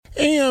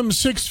AM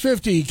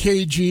 650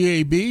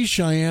 KGAB,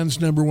 Cheyenne's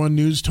 #1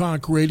 news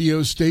talk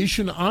radio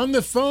station. On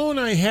the phone,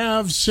 I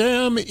have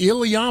Sam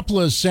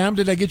Iliopoulos. Sam,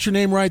 did I get your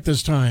name right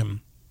this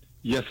time?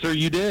 Yes, sir,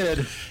 you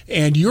did.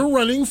 And you're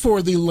running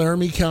for the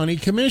Laramie County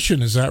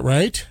Commission, is that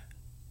right?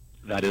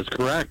 That is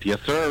correct. Yes,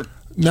 sir.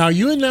 Now,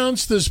 you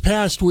announced this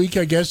past week,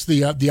 I guess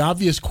the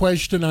obvious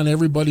question on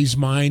everybody's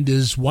mind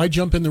is, why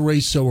jump in the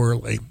race so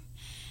early?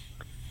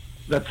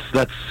 That's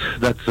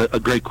a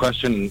great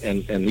question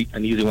and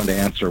an easy one to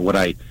answer. What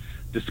I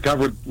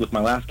discovered with my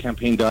last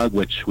campaign, Doug,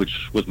 which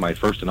was my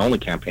first and only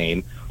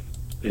campaign,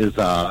 is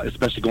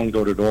especially going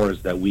door to door,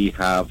 is that we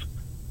have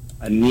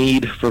a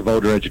need for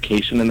voter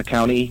education in the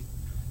county,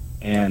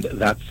 and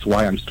that's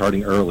why I'm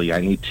starting early. I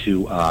need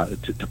to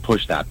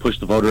push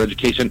the voter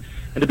education,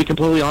 and to be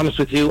completely honest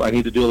with you, I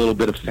need to do a little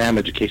bit of SAM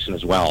education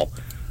as well.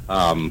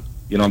 I'm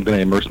going to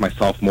immerse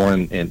myself more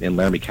in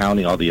Laramie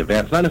County, all the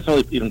events, not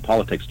necessarily even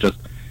politics, just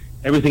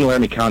everything in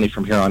Laramie County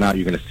from here on out.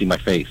 You're going to see my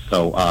face.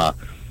 So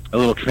a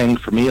little training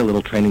for me, a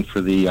little training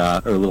for the,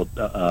 or a little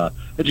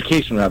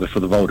education rather for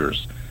the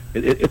voters.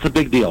 It's a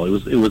big deal.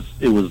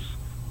 It was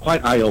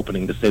quite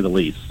eye-opening to say the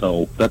least.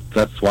 So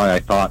that's why I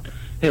thought,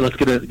 hey, let's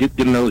get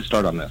an early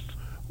start on this.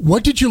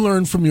 What did you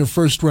learn from your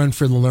first run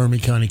for the Laramie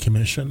County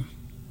Commission?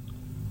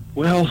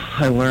 Well,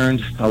 I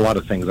learned a lot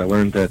of things. I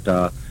learned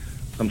that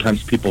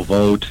sometimes people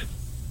vote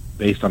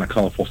based on a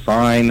colorful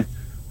sign.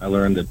 I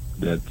learned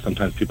that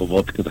sometimes people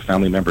vote because a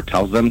family member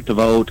tells them to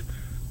vote.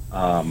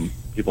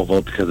 People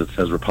vote because it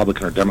says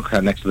Republican or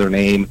Democrat next to their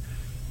name.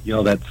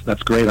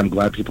 That's great. I'm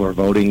glad people are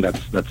voting.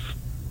 That's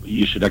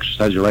you should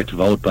exercise your right to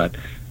vote, but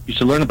you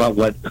should learn about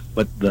what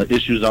the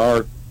issues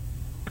are,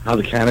 how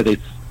the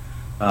candidates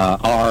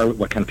are,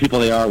 what kind of people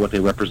they are, what they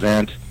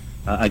represent.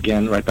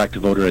 Again, right back to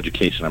voter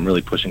education. I'm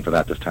really pushing for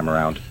that this time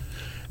around.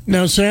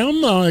 Now,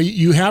 Sam,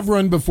 you have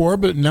run before,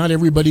 but not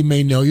everybody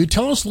may know you.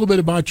 Tell us a little bit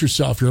about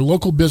yourself. You're a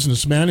local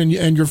businessman,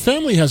 and your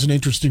family has an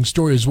interesting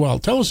story as well.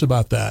 Tell us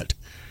about that.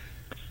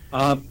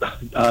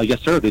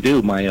 Yes, sir, they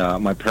do.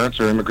 My parents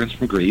are immigrants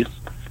from Greece.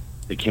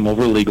 They came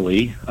over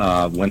illegally,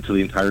 went through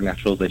the entire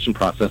naturalization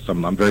process.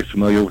 I'm very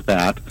familiar with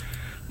that.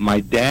 My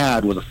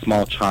dad was a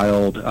small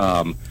child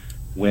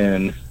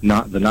when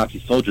the Nazi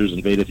soldiers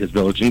invaded his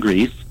village in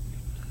Greece.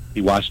 He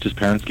watched his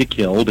parents get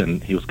killed,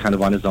 and he was kind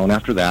of on his own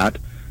after that.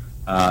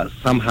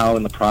 Somehow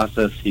in the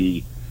process,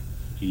 he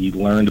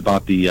learned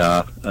about the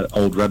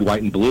old red,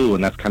 white, and blue,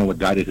 and that's kind of what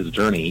guided his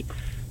journey.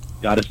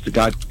 Got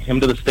him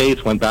to the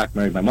States, went back,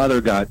 married my mother,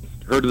 got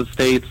her to the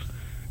States,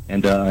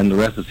 and the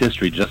rest is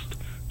history.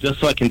 Just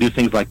so I can do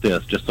things like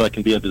this, just so I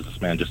can be a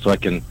businessman, just so I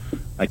can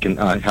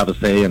have a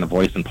say and a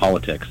voice in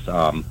politics.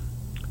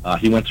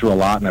 He went through a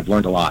lot, and I've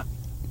learned a lot,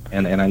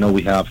 and I know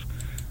we have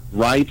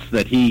rights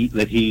that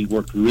he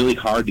worked really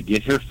hard to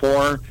get here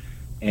for,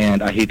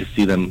 and I hate to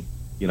see them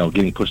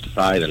getting pushed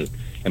aside and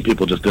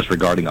people just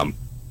disregarding them.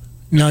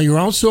 Now, you're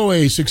also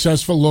a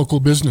successful local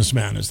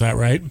businessman, is that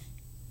right?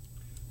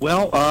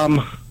 Well,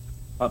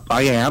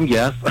 I am,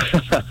 yes.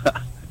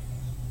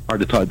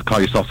 Hard to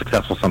call yourself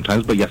successful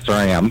sometimes, but yes, sir,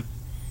 I am.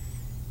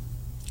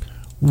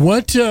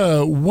 What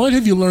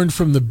have you learned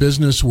from the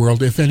business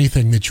world, if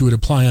anything, that you would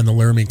apply on the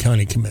Laramie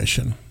County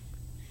Commission?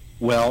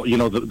 Well,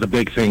 the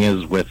big thing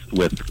is with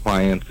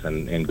clients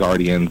and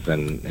guardians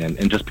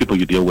and just people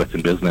you deal with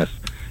in business,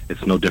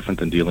 it's no different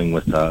than dealing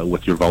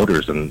with your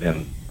voters and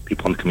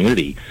people in the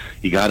community.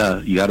 You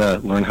gotta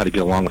learn how to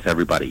get along with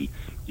everybody.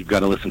 You've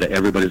got to listen to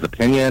everybody's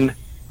opinion,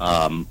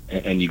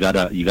 and you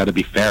gotta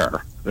be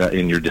fair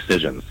in your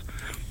decisions.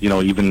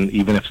 Even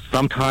if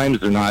sometimes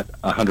they're not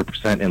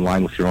 100% in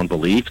line with your own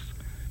beliefs,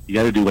 you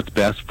got to do what's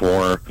best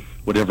for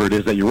whatever it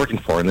is that you're working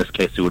for. In this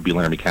case, it would be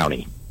Laramie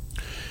County.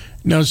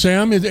 Now,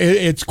 Sam,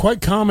 it's quite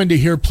common to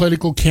hear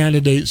political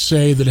candidates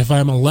say that if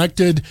I'm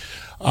elected,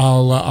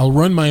 I'll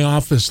run my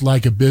office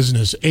like a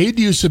business. A,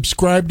 do you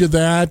subscribe to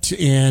that?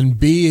 And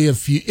B,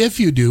 if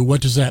you do,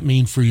 what does that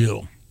mean for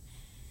you?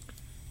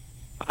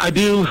 I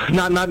do,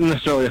 not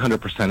necessarily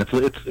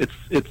 100%.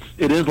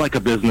 It is like a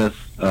business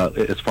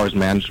as far as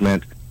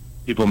management,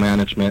 people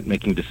management,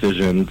 making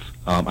decisions.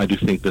 I do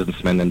think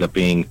businessmen end up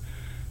being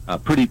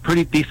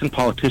pretty decent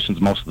politicians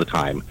most of the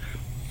time.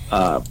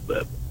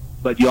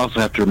 But you also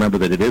have to remember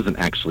that it isn't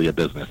actually a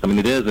business. I mean,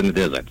 it is and it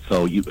isn't.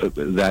 So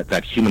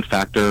that human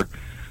factor,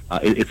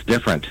 it's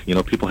different.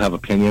 People have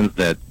opinions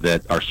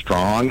that are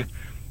strong,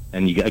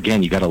 and you got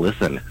to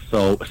listen.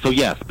 So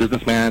yes, a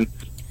businessman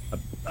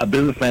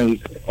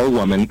or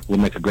woman will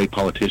make a great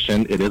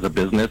politician. It is a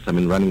business. I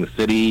mean, running the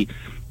city,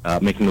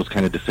 making those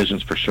kind of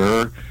decisions for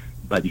sure.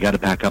 But you got to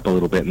back up a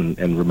little bit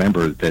and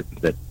remember that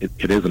it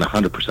isn't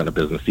 100% a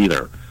business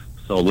either.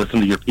 So listen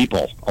to your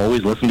people.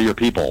 Always listen to your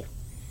people.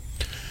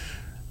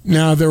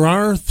 Now, there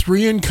are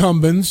 3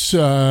 incumbents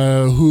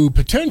who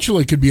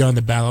potentially could be on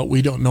the ballot.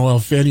 We don't know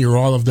if any or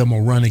all of them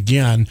will run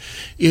again.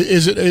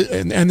 Is it?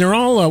 And they're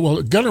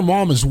all, Gunnar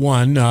Malm is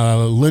one,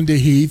 Linda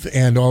Heath,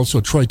 and also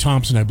Troy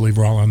Thompson, I believe,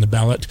 are all on the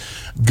ballot.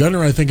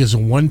 Gunnar, I think, is a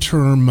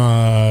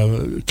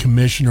one-term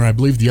commissioner. I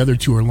believe the other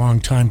 2 are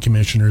long-time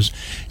commissioners.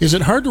 Is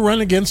it hard to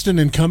run against an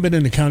incumbent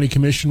in a county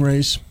commission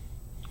race?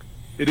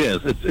 It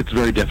is. It's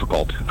very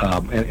difficult.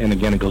 And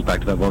again, it goes back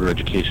to that voter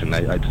education.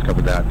 I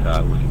discovered that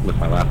with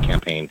my last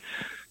campaign.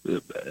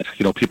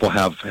 People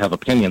have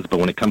opinions, but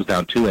when it comes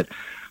down to it,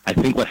 I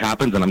think what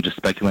happens, and I'm just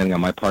speculating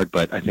on my part,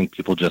 but I think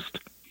people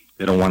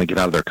they don't want to get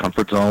out of their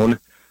comfort zone.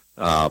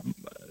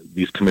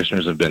 These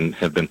commissioners have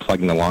been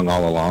plugging along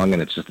all along,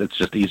 and it's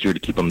just easier to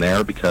keep them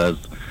there because,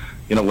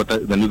 what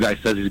the new guy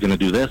says he's going to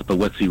do this, but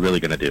what's he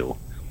really going to do?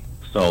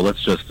 So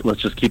let's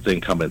just keep the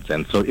incumbents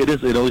in. So it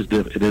is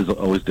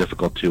always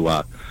difficult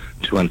to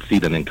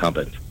unseat an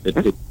incumbent.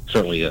 It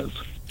certainly is.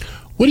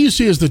 What do you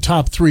see as the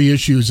top three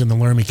issues in the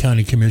Laramie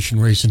County Commission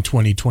race in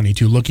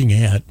 2022, looking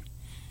ahead?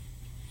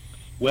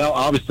 Well,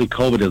 obviously,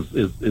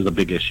 COVID is a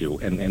big issue,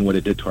 and what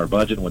it did to our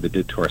budget and what it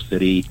did to our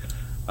city.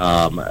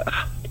 That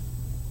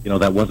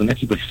wasn't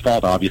anybody's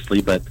fault,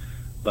 obviously, but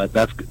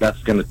that's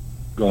going to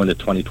go into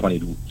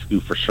 2022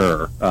 for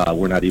sure.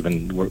 We're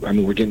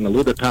getting a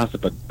little bit past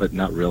it, but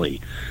not really.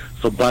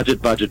 So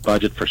budget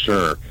for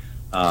sure.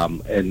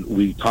 And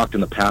we talked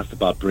in the past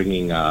about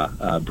bringing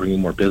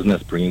more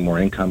business, bringing more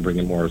income,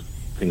 bringing more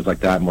things like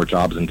that, more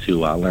jobs into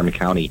Laramie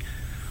County.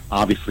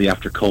 Obviously,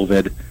 after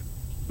COVID,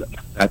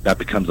 that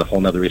becomes a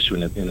whole other issue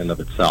in and of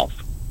itself.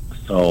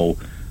 So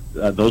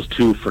those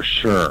two for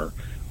sure.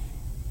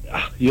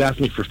 You asked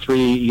me for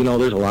three.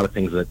 There's a lot of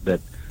things that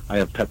I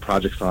have pet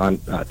projects on.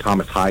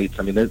 Thomas Heights.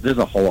 I mean, there's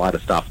a whole lot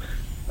of stuff.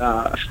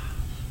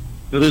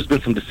 There's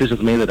been some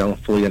decisions made that I don't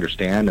fully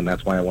understand, and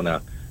that's why I want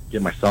to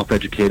get myself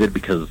educated,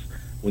 because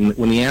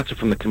when the answer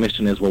from the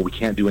commission is, well, we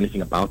can't do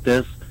anything about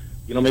this,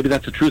 maybe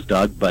that's the truth,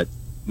 Doug, but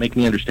make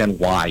me understand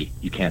why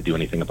you can't do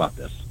anything about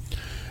this.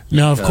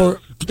 Now, of course,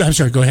 I'm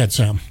sorry, go ahead,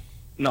 Sam.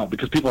 No,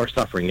 because people are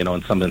suffering,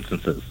 in some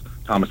instances.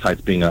 Thomas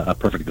Heights being a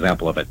perfect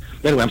example of it.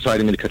 Anyway, I'm sorry, I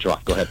didn't mean to cut you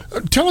off. Go ahead.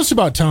 Tell us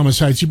about Thomas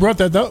Heights. You brought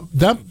that up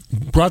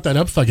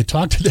if I could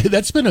talk today.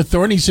 That's been a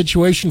thorny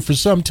situation for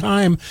some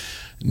time.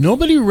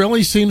 Nobody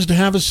really seems to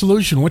have a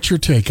solution. What's your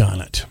take on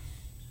it?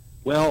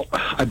 Well,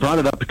 I brought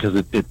it up because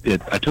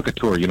I took a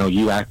tour.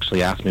 You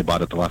actually asked me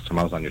about it the last time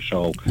I was on your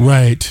show.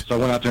 Right. So I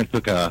went out there and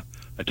took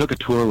a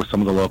tour with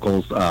some of the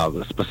locals,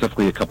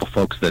 specifically a couple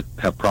folks that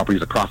have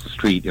properties across the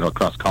street,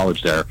 across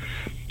college there.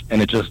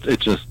 And it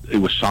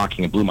was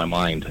shocking. It blew my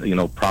mind.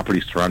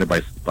 Property surrounded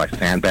by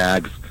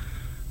sandbags.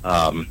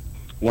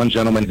 One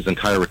gentleman, his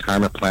entire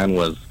retirement plan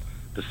was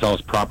to sell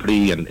his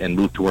property and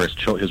move to where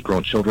his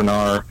grown children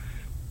are.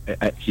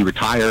 He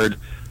retired.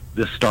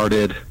 This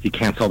started. He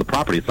can't sell the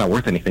property. It's not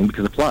worth anything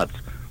because it floods.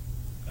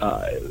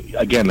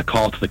 Again, the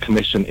call to the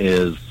commission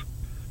is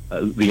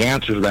the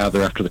answers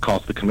rather after the call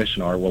to the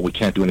commission are, well, we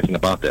can't do anything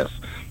about this.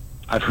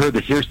 I've heard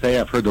the hearsay.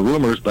 I've heard the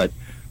rumors, but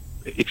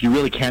if you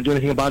really can't do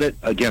anything about it,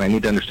 again, I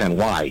need to understand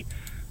why.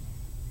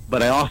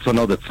 But I also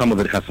know that some of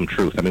it has some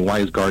truth. I mean, why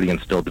is Guardian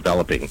still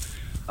developing?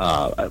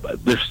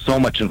 There's so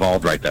much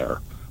involved right there.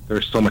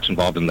 There's so much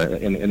involved and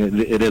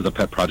it is a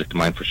pet project of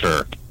mine for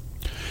sure.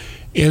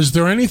 Is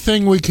there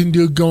anything we can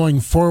do going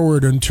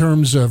forward in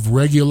terms of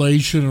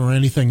regulation or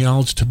anything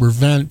else to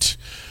prevent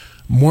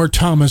more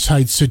Thomas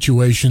Heights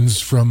situations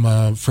from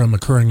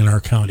occurring in our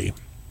county?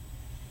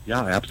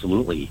 Yeah,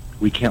 absolutely.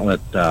 We can't let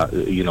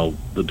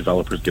the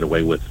developers get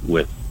away with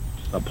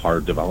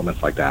subpar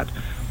developments like that.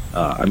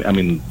 I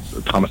mean,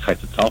 Thomas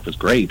Heights itself is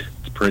great.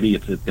 It's pretty.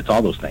 It's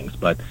all those things,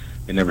 but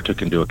it never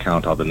took into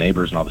account all the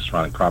neighbors and all the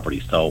surrounding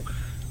properties. So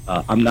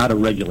I'm not a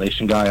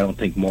regulation guy. I don't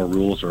think more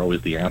rules are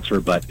always the answer.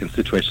 But in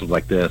situations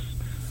like this,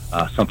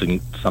 something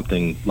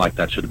like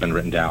that should have been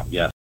written down.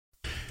 Yes.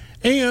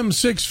 AM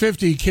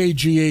 650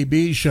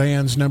 KGAB,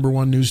 Cheyenne's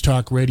 #1 news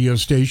talk radio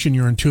station.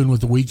 You're in tune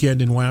with the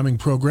Weekend in Wyoming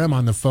program.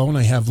 On the phone,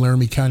 I have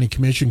Laramie County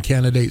Commission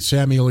candidate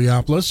Sam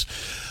Iliopoulos.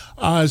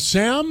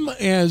 Sam,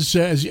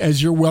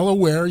 as you're well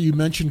aware, you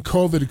mentioned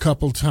COVID a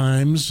couple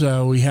times.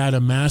 We had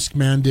a mask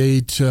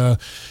mandate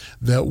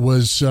that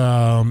was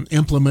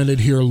implemented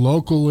here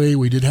locally.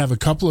 We did have a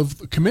couple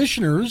of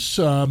commissioners.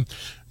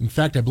 In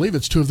fact, I believe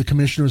it's two of the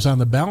commissioners on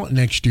the ballot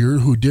next year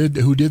who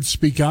did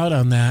speak out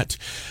on that.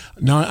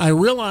 Now, I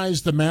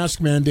realize the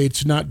mask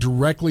mandate's not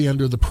directly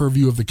under the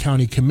purview of the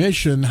county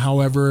commission.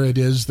 However, it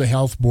is the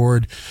health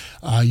board.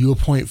 You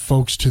appoint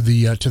folks to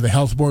the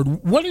health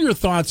board. What are your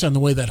thoughts on the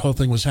way that whole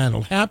thing was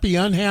handled? Happy,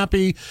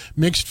 unhappy,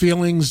 mixed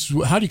feelings?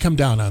 How do you come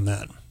down on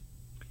that?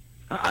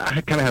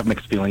 I kind of have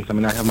mixed feelings. I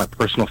mean, I have my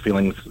personal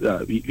feelings.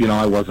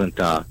 I wasn't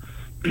a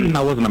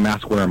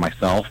mask wearer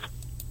myself,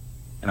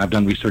 and I've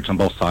done research on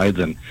both sides.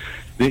 And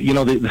I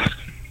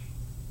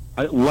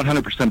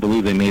 100%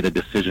 believe they made a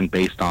decision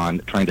based on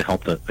trying to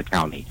help the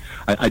county.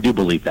 I do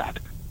believe that.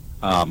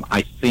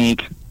 I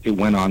think it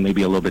went on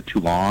maybe a little bit too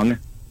long,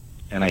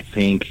 and I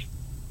think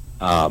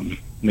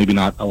maybe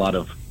not a lot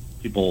of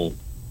people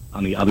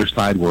on the other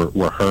side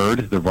were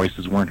heard. Their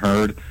voices weren't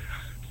heard.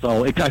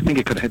 So I think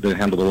it could have been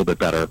handled a little bit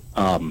better.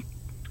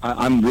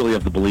 I'm really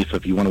of the belief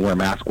if you want to wear a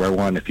mask, wear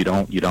one. If you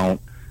don't, you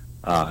don't.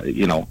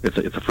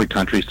 It's a free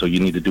country, so you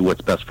need to do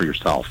what's best for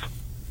yourself.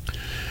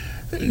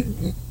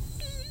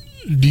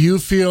 Do you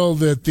feel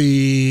that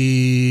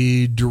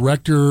the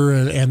director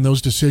and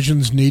those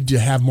decisions need to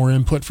have more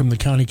input from the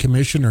county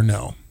commission, or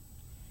no?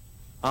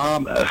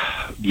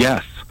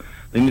 Yes.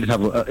 They need to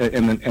have,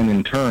 and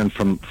in turn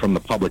from the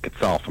public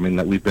itself. I mean,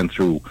 that we've been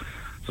through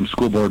some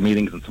school board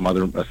meetings and some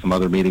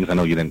other meetings. I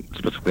know you didn't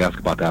specifically ask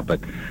about that, but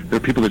there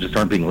are people that just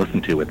aren't being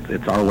listened to.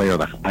 It's our way or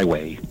the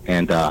highway,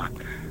 and that's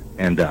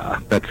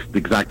the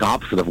exact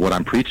opposite of what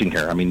I'm preaching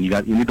here. I mean, you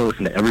need to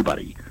listen to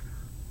everybody.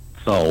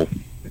 So,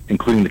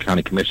 including the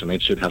county commission, they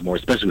should have more,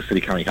 especially with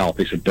city county health.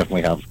 They should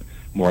definitely have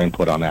more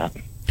input on that.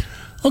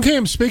 Okay,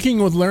 I'm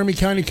speaking with Laramie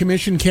County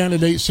Commission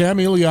candidate Sam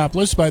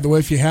Iliopoulos. By the way,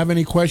 if you have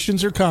any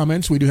questions or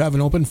comments, we do have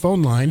an open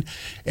phone line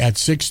at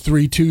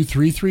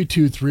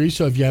 632-3323.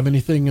 So if you have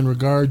anything in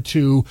regard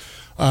to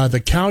the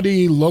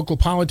county, local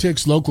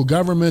politics, local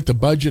government, the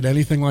budget,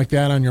 anything like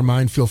that on your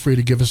mind, feel free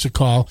to give us a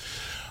call.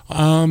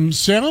 Sam,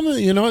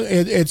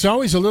 it's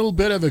always a little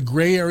bit of a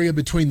gray area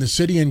between the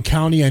city and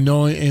county. I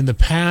know in the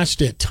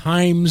past, at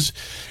times,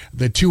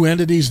 the two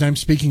entities, and I'm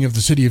speaking of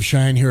the city of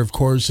Cheyenne here, of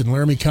course, and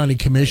Laramie County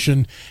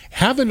Commission,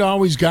 haven't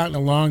always gotten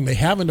along. They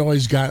haven't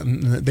always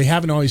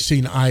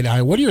seen eye to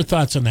eye. What are your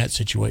thoughts on that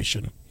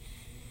situation?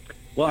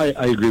 Well,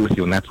 I agree with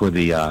you, and that's where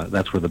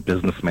the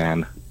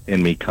businessman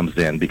in me comes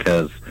in,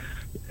 because,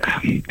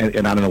 and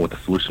I don't know what the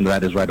solution to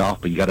that is right off,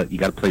 but you got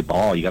to play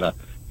ball. You got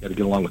to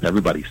get along with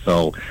everybody.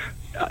 So,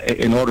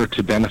 in order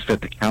to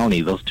benefit the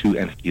county, those two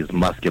entities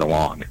must get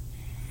along.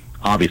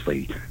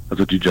 Obviously, that's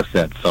what you just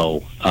said.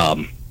 So,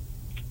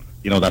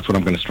 that's what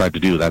I'm going to strive to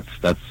do.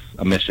 That's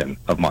a mission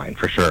of mine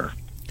for sure.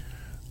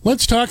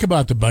 Let's talk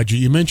about the budget.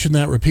 You mentioned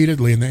that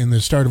repeatedly in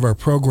the start of our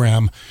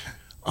program.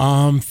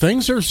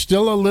 Things are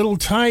still a little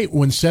tight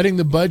when setting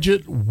the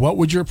budget. What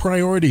would your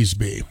priorities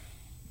be?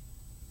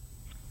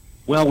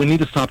 Well, we need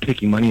to stop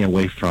taking money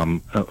away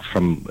from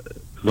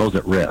those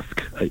at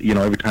risk.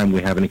 Every time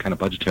we have any kind of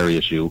budgetary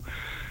issue,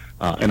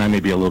 and I may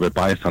be a little bit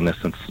biased on this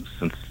since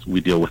we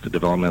deal with the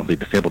developmentally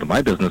disabled in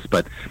my business,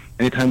 but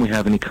anytime we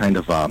have any kind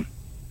of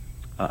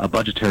a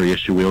budgetary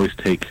issue, we always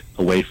take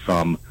away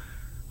from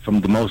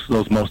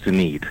those most in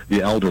need,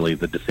 the elderly,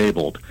 the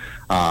disabled.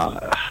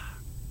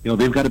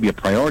 They've got to be a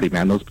priority,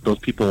 man. Those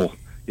people,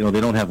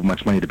 they don't have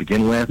much money to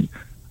begin with.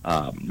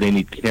 They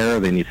need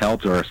care, they need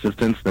help or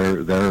assistance.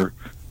 That's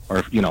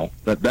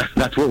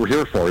what we're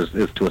here for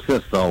is to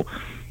assist. So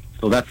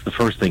that's the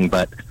first thing.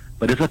 But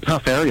it's a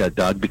tough area,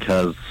 Doug,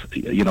 because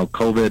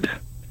COVID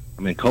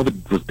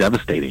was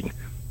devastating,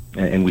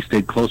 and we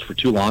stayed closed for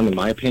too long, in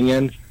my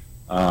opinion.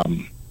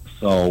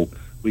 So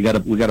we got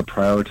to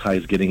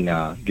prioritize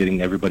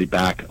getting everybody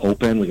back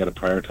open. We got to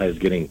prioritize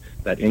getting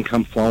that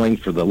income flowing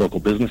for the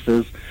local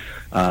businesses.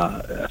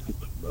 Walmart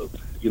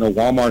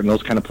and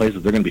those kind of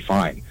places, they're going to be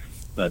fine.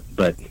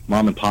 But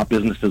mom and pop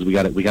businesses, we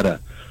got to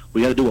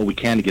do what we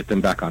can to get them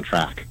back on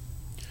track.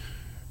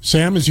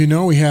 Sam, as you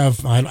know, we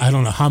have I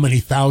don't know how many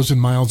thousand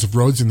miles of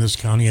roads in this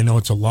county. I know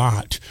it's a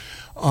lot.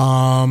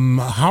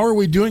 How are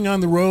we doing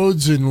on the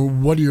roads,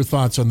 and what are your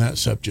thoughts on that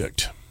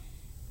subject?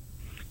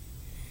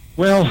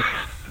 Well,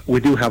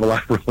 we do have a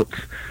lot of roads.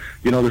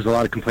 There's a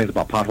lot of complaints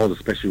about potholes,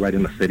 especially right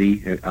in the city.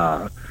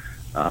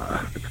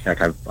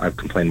 Heck, I've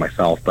complained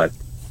myself, but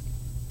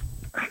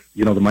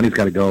the money's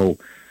got to go.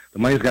 The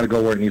money's got to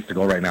go where it needs to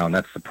go right now, and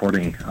that's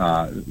supporting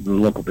the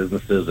local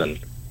businesses and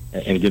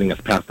getting us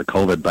past the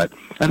COVID. But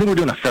I think we're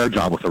doing a fair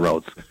job with the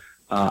roads.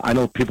 I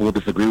know people will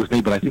disagree with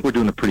me, but I think we're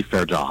doing a pretty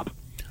fair job.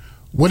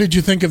 What did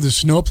you think of the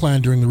snow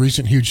plan during the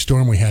recent huge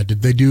storm we had?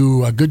 Did they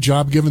do a good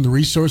job given the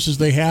resources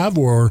they have,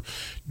 or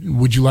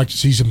would you like to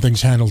see some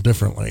things handled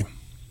differently?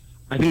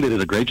 I think they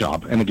did a great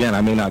job. And again,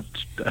 I may not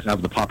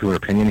have the popular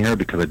opinion here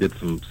because I did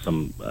some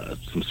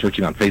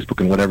searching on Facebook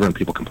and whatever, and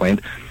people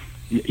complained.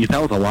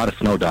 That was a lot of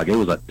snow, Doug. It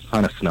was a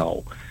ton of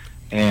snow.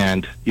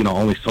 And,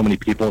 only so many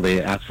people.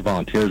 They asked for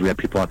volunteers. We had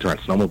people out there on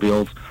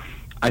snowmobiles.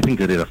 I think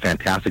they did a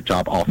fantastic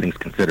job, all things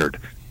considered.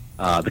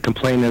 The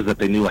complaint is that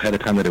they knew ahead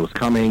of time that it was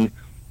coming,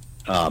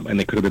 and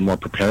they could have been more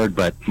prepared.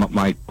 But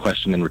my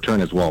question in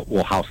return is, well,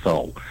 how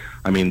so?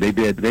 I mean, they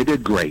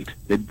did great.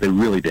 They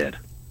really did.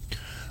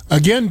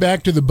 Again,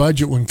 back to the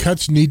budget. When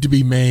cuts need to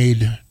be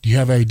made, do you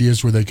have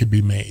ideas where they could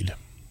be made?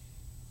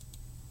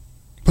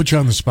 Put you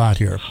on the spot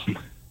here.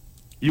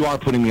 You are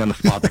putting me on the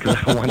spot because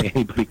I don't want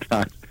anybody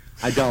cut.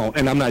 I don't,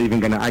 and I'm not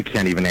even I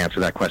can't even answer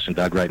that question,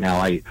 Doug, right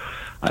now.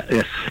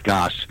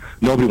 Gosh,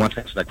 nobody wants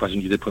to answer that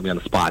question. You did put me on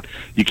the spot.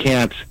 You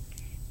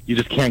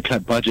just can't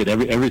cut budget.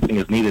 Everything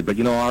is needed. But,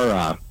 this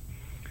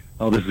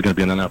is going to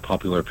be an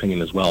unpopular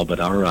opinion as well, but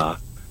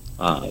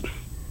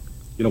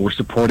we're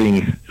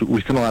supporting,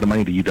 we send a lot of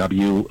money to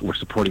UW. We're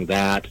supporting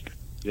that,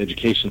 the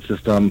education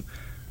system.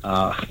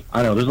 I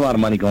know there's a lot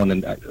of money going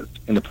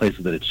into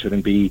places that it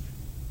shouldn't be.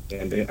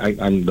 And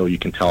I know you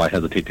can tell I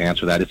hesitate to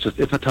answer that. It's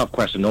a tough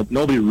question.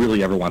 Nobody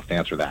really ever wants to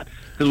answer that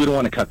because we don't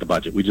want to cut the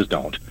budget. We just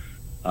don't.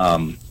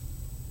 And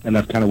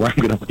that's kind of where I'm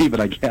going to leave it,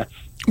 I guess.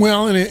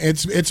 Well, and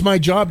it's my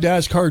job to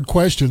ask hard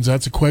questions.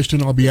 That's a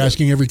question I'll be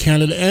asking every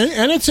candidate.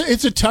 And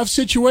it's a tough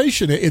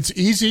situation. It's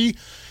easy.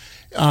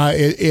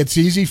 It's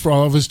easy for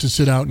all of us to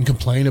sit out and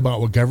complain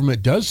about what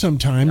government does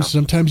sometimes. Yeah.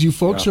 Sometimes you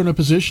folks are in a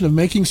position of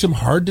making some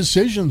hard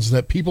decisions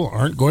that people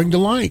aren't going to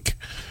like.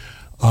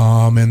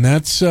 And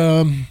that's...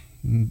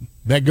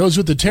 that goes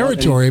with the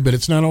territory, but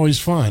it's not always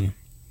fun.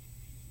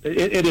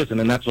 It isn't,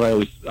 and that's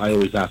what I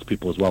always ask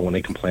people as well when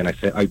they complain.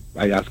 I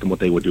ask them what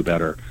they would do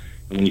better.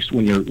 And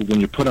when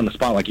you're put on the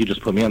spot, like you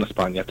just put me on the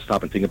spot, and you have to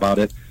stop and think about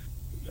it.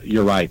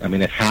 You're right. I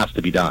mean, it has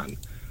to be done.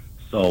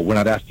 So we're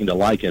not asking you to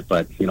like it,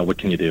 but what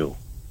can you do?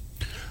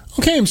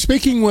 Okay, I'm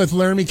speaking with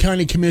Laramie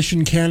County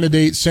Commission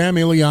candidate Sam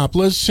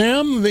Iliopoulos.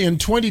 Sam, in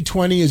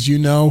 2020, as you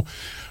know,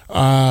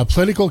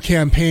 political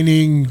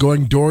campaigning,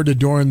 going door to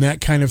door and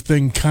that kind of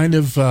thing kind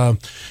of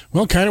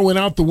went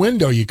out the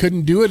window. You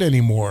couldn't do it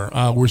anymore.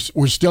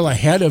 We're still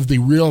ahead of the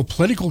real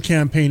political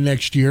campaign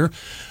next year,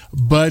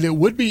 but it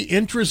would be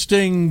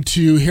interesting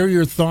to hear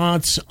your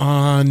thoughts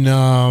on,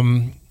 are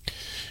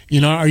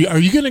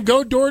you going to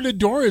go door to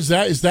door? Is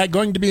that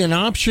going to be an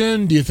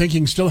option? Do you think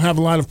you can still have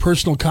a lot of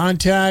personal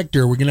contact,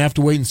 or we're going to have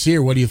to wait and see,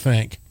 or what do you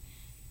think?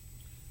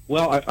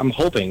 Well, I'm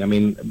hoping. I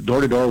mean,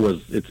 door to door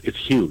it's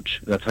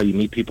huge. That's how you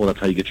meet people. That's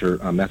how you get your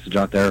message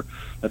out there.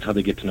 That's how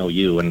they get to know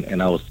you.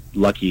 And I was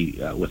lucky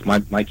with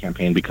my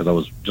campaign because I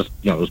was just,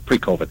 it was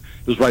pre-COVID.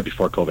 It was right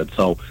before COVID.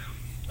 So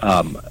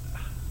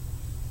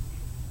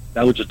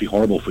that would just be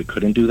horrible if we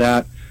couldn't do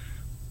that.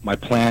 My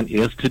plan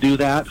is to do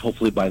that.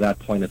 Hopefully by that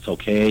point it's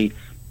okay.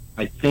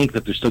 I think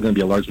that there's still going to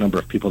be a large number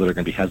of people that are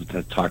going to be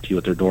hesitant to talk to you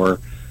at their door.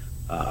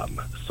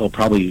 So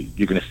probably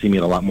you're going to see me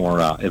at a lot more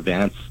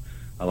events,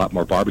 a lot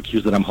more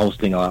barbecues that I'm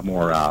hosting, a lot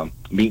more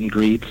meet and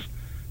greets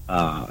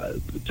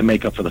to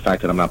make up for the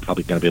fact that I'm not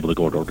probably going to be able to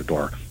go door to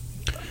door.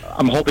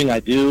 I'm hoping I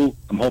do.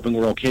 I'm hoping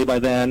we're okay by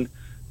then,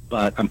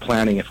 but I'm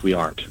planning if we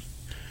aren't.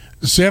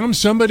 Sam,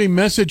 somebody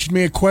messaged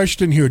me a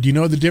question here. Do you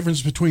know the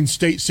difference between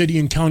state, city,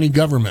 and county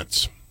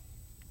governments?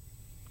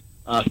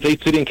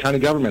 State, city, and county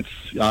governments,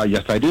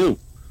 yes, I do.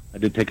 I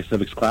did take a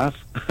civics class.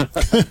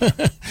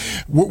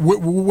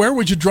 Where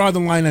would you draw the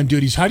line on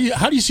duties? How do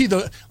you see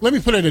let me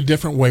put it a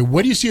different way.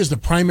 What do you see as the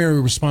primary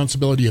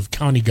responsibility of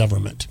county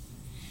government?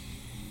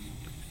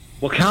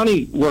 Well,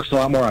 county works a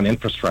lot more on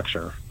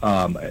infrastructure,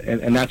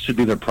 and that should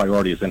be their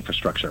priority is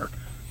infrastructure,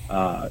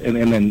 and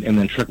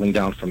then trickling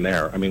down from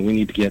there. I mean, we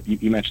need to get.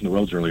 You mentioned the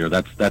roads earlier.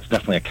 That's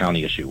definitely a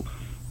county issue,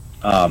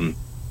 and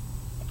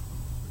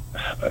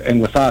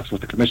with us, with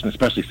the commission,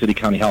 especially city,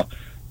 county health,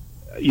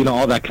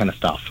 all that kind of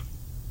stuff.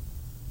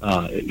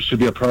 It should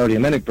be a priority,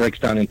 and then it breaks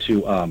down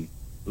into.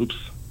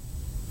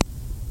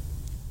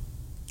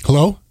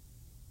 Hello,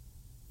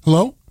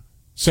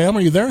 Sam,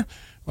 are you there?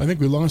 Well, I think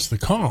we lost the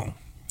call.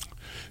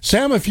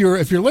 Sam, if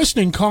you're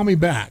listening, call me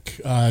back.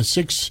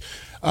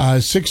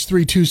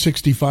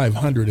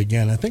 632-6500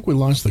 again. I think we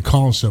lost the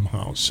call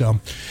somehow.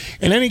 So,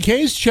 in any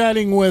case,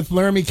 chatting with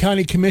Laramie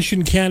County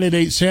Commission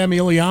candidate Sam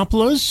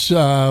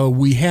Iliopoulos.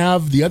 We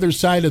have the other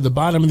side of the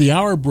bottom of the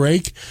hour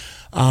break.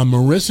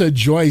 Marissa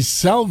Joy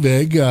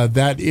Selvig.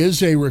 That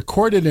is a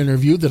recorded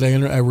interview that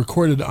I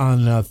recorded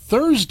on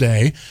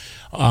Thursday,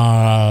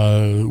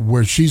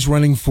 where she's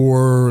running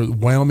for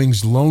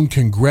Wyoming's lone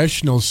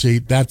congressional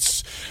seat.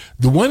 That's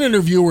the one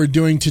interview we're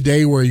doing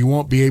today where you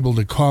won't be able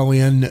to call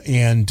in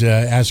and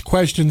ask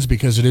questions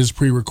because it is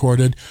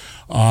pre-recorded.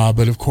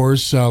 But of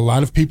course, a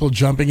lot of people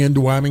jumping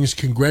into Wyoming's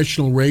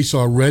congressional race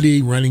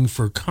already, running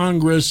for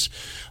Congress,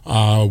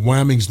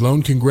 Wyoming's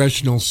lone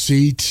congressional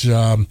seat.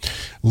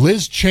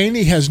 Liz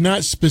Cheney has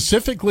not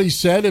specifically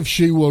said if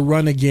she will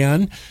run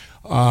again.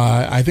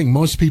 I think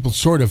most people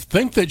sort of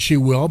think that she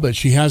will, but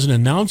she hasn't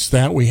announced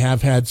that. We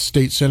have had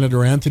State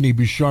Senator Anthony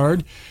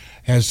Bouchard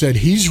has said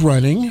he's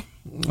running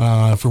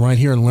for right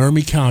here in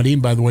Laramie County.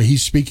 And by the way,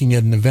 he's speaking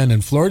at an event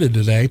in Florida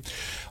today.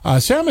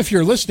 Sam, if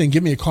you're listening,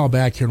 give me a call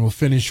back here and we'll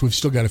finish. We've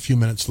still got a few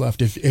minutes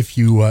left if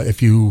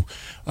you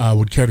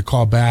would care to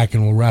call back,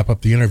 and we'll wrap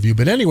up the interview.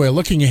 But anyway,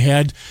 looking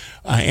ahead,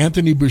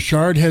 Anthony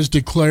Bouchard has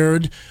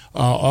declared,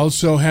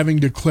 also having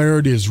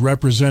declared is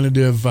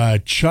Representative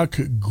Chuck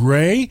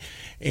Gray.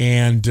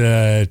 And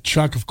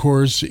Chuck, of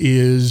course,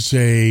 is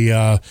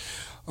a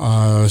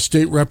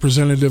state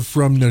representative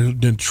from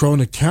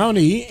Natrona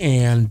County,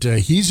 and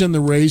he's in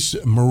the race.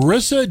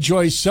 Marissa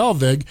Joy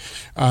Selvig,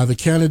 the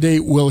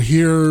candidate we'll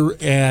hear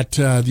at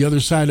the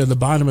other side of the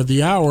bottom of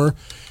the hour,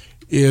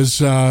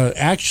 is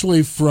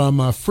actually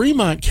from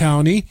Fremont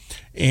County,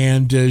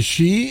 and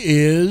she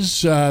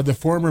is the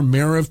former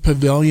mayor of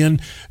Pavilion.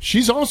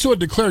 She's also a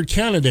declared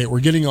candidate. We're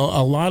getting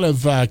a lot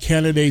of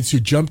candidates who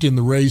jumped in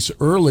the race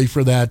early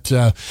for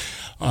that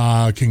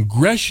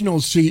congressional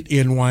seat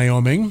in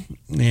Wyoming,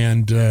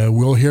 and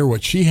we'll hear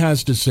what she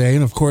has to say.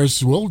 And of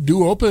course, we'll do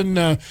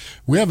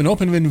we have an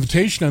open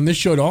invitation on this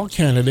show to all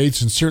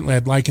candidates, and certainly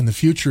I'd like in the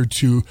future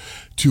to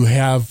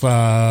have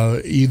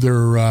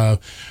either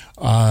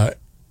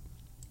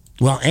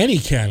any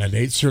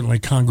candidate, certainly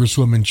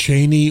Congresswoman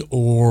Cheney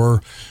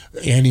or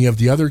any of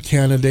the other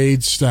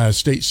candidates,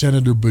 State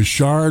Senator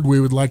Bouchard,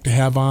 we would like to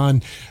have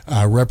on,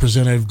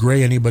 Representative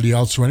Gray, anybody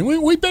else running.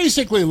 We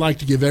basically like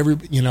to give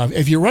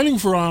if you're running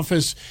for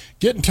office,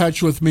 get in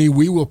touch with me.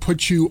 We will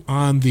put you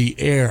on the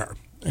air.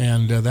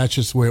 And that's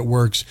just the way it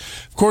works.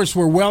 Of course,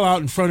 we're well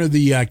out in front of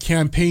the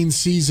campaign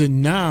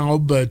season now,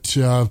 but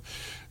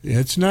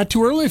It's not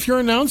too early if you're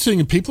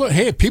announcing. People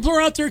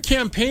are out there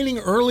campaigning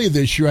early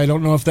this year. I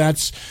don't know if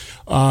that's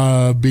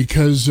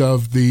because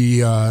of the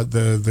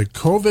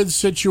COVID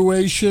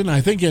situation.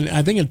 I think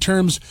in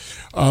terms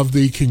of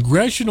the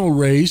congressional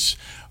race,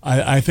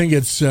 I think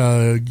it's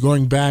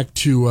going back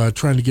to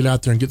trying to get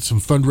out there and get some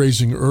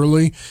fundraising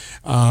early.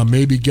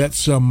 Maybe get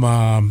some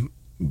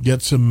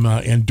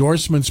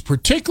endorsements,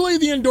 particularly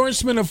the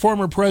endorsement of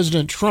former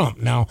President Trump.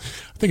 Now,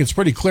 I think it's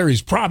pretty clear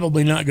he's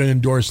probably not going to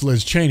endorse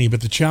Liz Cheney,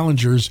 but the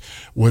challengers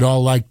would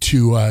all like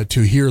to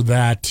hear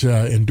that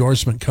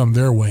endorsement come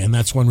their way, and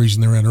that's one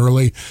reason they're in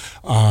early.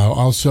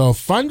 Also,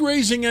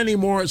 fundraising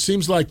anymore, it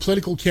seems like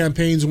political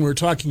campaigns, and we're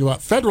talking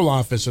about federal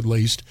office at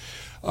least,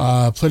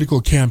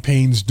 political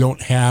campaigns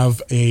don't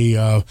have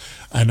an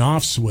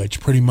off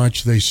switch. Pretty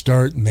much they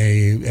start and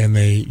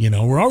they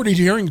we're already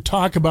hearing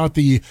talk about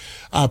the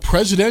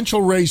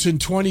presidential race in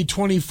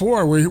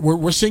 2024.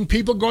 We're seeing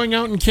people going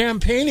out and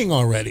campaigning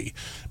already.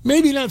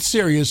 Maybe not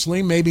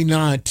seriously, maybe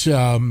not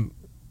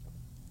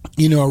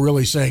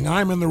really saying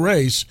I'm in the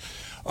race.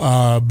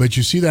 But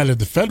you see that at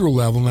the federal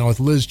level. Now with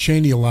Liz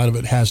Cheney, a lot of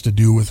it has to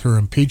do with her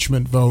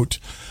impeachment vote.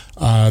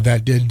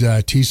 That did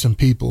tee some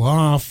people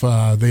off.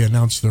 They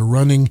announced they're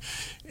running,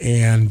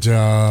 and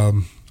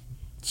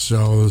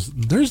so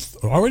there's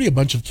already a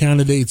bunch of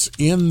candidates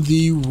in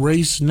the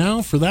race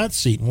now for that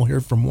seat. And we'll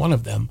hear from one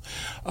of them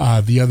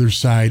the other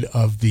side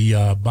of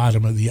the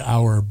bottom of the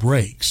hour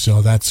break.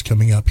 So that's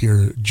coming up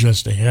here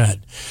just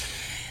ahead.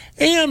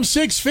 AM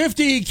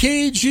 650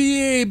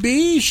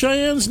 KGAB,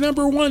 Cheyenne's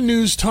 #1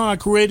 news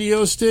talk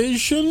radio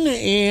station,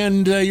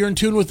 and you're in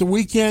tune with the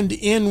Weekend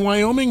in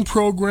Wyoming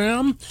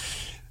program.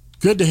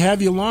 Good to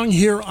have you along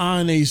here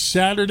on a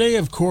Saturday.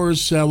 Of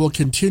course, we'll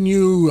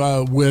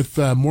continue with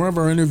more of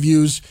our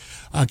interviews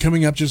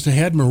coming up just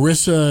ahead.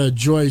 Marissa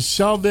Joy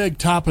Selvig,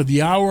 top of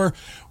the hour.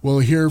 We'll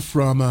hear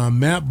from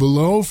Matt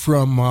Below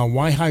from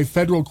Wyoming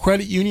Federal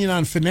Credit Union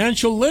on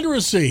financial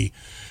literacy.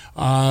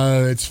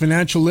 It's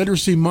Financial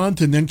Literacy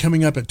Month, and then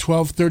coming up at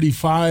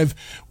 12:35,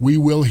 we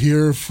will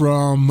hear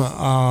from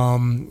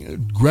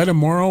Greta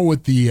Morrow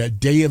with the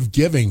Day of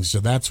Giving. So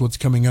that's what's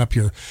coming up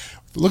here.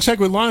 Looks like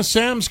we lost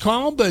Sam's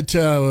call, but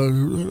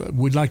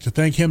we'd like to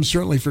thank him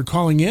certainly for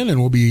calling in, and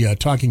we'll be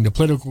talking to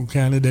political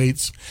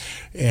candidates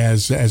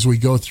as we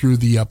go through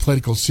the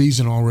political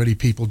season. Already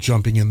people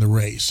jumping in the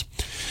race.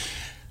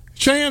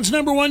 Cheyenne's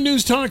 #1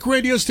 news talk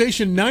radio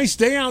station. Nice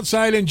day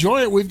outside.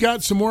 Enjoy it. We've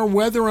got some more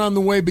weather on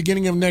the way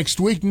beginning of next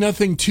week.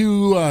 Nothing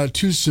too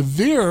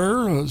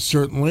severe,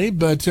 certainly,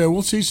 but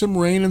we'll see some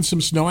rain and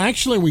some snow.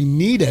 Actually, we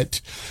need it.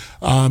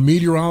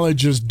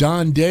 Meteorologist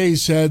Don Day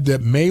said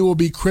that May will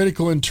be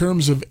critical in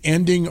terms of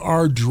ending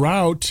our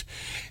drought,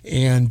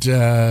 and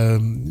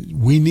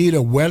we need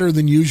a wetter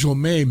than usual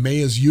May. May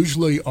is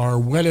usually our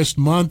wettest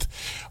month,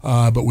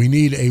 but we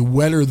need a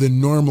wetter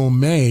than normal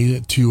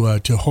May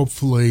to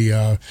hopefully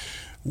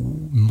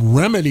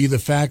remedy the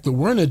fact that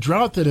we're in a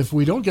drought that if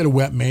we don't get a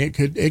wet May,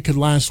 it could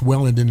last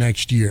well into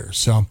next year.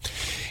 So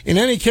in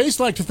any case,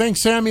 I'd like to thank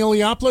Sam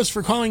Iliopoulos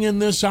for calling in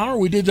this hour.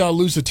 We did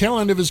lose the tail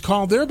end of his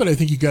call there, but I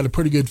think you got a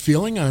pretty good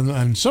feeling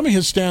on some of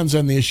his stands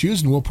on the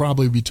issues, and we'll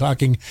probably be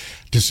talking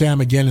to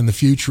Sam again in the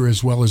future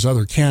as well as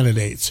other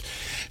candidates.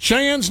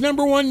 Cheyenne's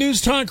 #1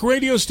 news talk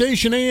radio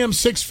station, AM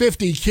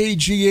 650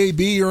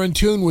 KGAB. You're in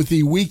tune with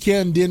the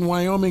Weekend in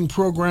Wyoming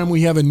program.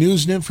 We have a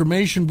news and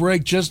information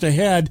break just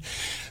ahead.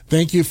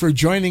 Thank you for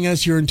joining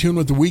us. You're in tune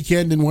with the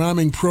Weekend in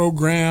Wyoming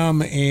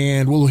program,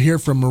 and we'll hear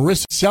from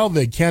Marissa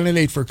Selvig,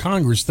 candidate for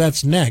Congress.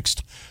 That's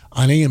next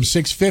on AM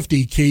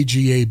 650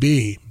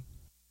 KGAB.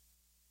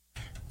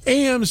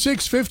 AM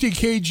 650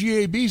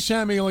 KGAB,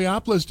 Sam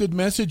Iliopoulos did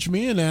message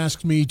me and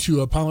asked me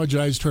to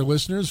apologize to our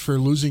listeners for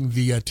losing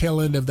the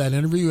tail end of that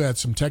interview. Had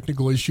some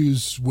technical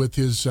issues with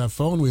his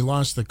phone. We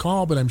lost the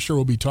call, but I'm sure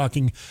we'll be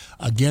talking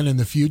again in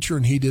the future.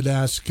 And he did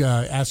ask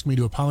me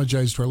to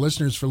apologize to our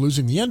listeners for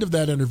losing the end of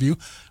that interview.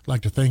 I'd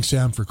like to thank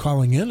Sam for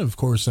calling in. Of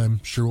course, I'm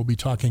sure we'll be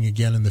talking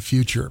again in the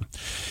future.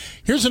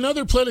 Here's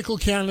another political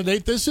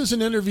candidate. This is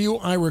an interview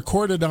I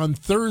recorded on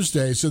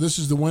Thursday. So this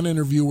is the one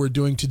interview we're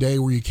doing today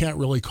where you can't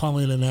really call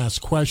in and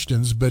ask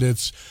questions, but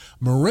it's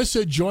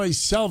Marissa Joy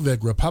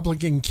Selvig,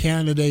 Republican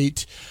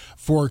candidate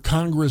for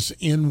Congress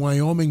in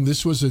Wyoming.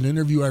 This was an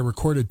interview I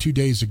recorded 2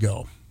 days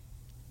ago.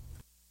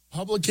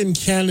 Republican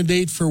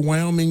candidate for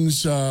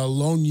Wyoming's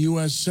lone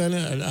U.S.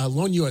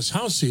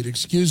 House seat,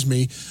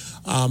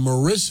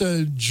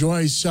 Marissa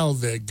Joy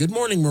Selvig. Good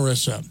morning,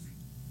 Marissa.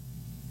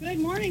 Good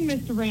morning,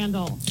 Mr.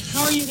 Randall.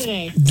 How are you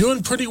today?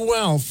 Doing pretty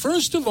well.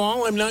 First of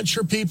all, I'm not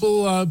sure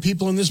people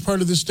in this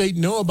part of the state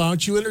know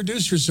about you.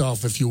 Introduce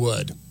yourself, if you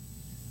would.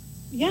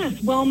 Yes.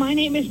 Well, my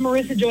name is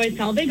Marissa Joy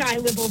Selvig. I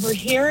live over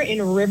here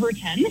in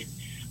Riverton.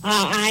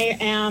 I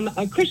am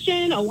a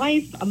Christian, a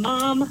wife, a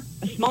mom,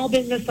 a small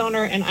business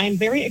owner, and I'm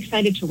very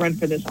excited to run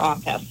for this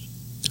office.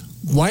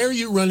 Why are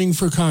you running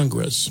for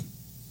Congress?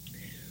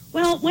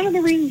 Well, one of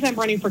the reasons I'm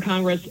running for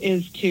Congress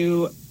is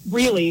to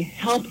really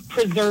help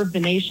preserve the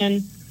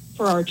nation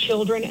for our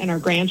children and our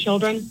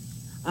grandchildren.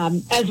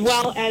 as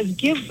well as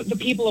give the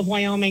people of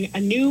Wyoming a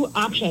new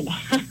option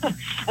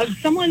of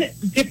someone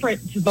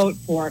different to vote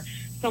for,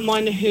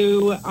 someone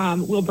who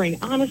will bring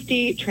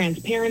honesty,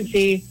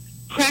 transparency,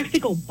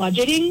 practical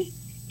budgeting,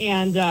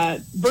 and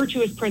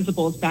virtuous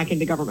principles back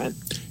into government.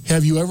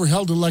 Have you ever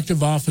held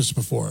elective office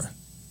before?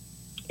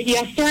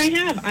 Yes, sir, I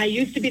have. I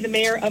used to be the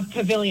mayor of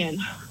Pavilion.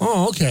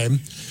 Oh, okay.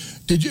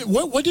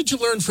 What did you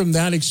learn from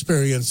that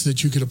experience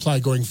that you could apply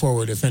going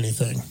forward, if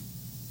anything?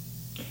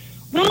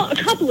 Well, a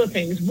couple of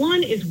things.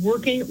 One is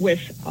working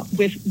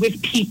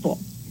with people.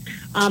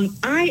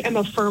 I am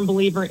a firm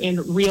believer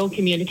in real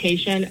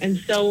communication, and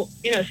so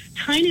in a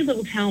tiny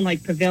little town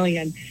like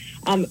Pavilion,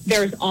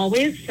 there's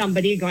always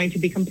somebody going to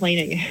be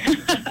complaining,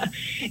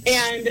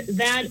 and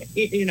that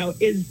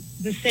is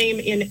the same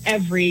in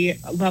every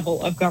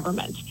level of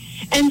government.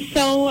 And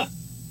so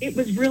it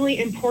was really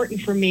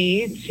important for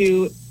me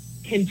to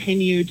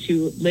continue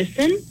to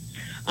listen,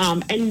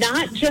 and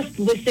not just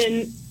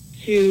listen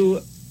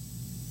to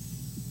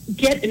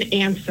get an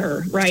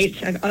answer, right?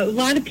 A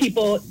lot of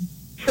people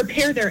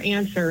prepare their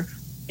answer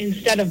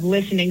instead of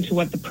listening to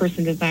what the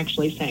person is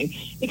actually saying,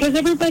 because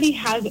everybody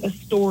has a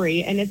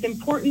story, and it's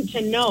important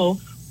to know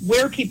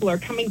where people are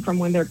coming from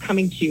when they're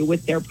coming to you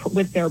with their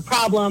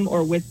problem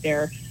or with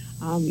their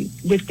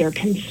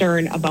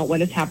concern about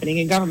what is happening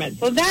in government.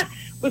 So that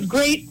was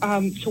great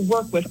to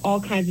work with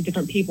all kinds of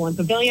different people in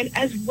Pavilion,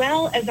 as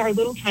well as our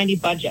little tiny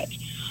budget.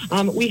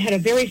 We had a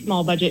very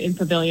small budget in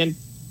Pavilion,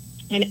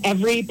 and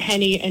every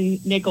penny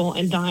and nickel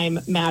and dime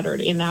mattered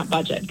in that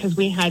budget because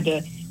we had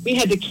to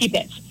keep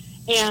it.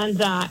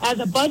 And as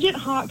a budget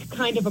hawk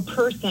kind of a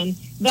person,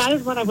 that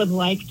is what I would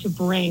like to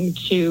bring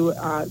to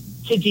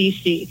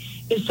DC,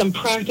 is some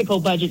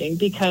practical budgeting,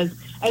 because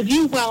as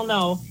you well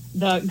know,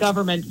 the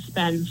government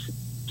spends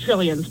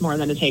trillions more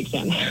than it takes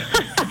in.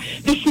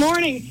 This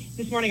morning,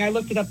 I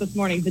looked it up this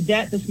morning. The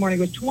debt this morning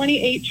was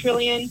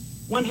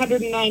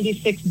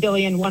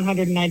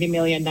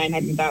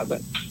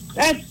 $28,196,190,900,000.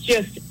 That's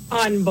just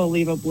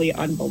unbelievably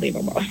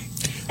unbelievable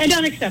and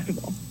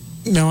unacceptable.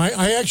 Now,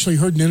 I actually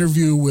heard an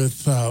interview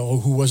with,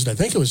 who was it? I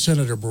think it was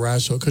Senator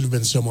Barrasso. It could have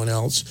been someone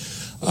else.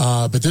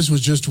 But this was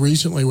just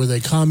recently, where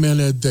they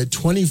commented that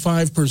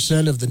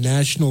 25% of the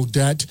national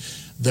debt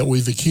that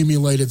we've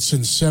accumulated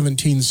since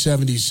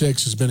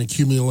 1776 has been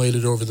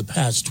accumulated over the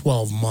past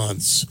 12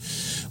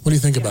 months. What do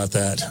you think about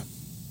that?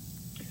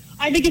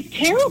 I think it's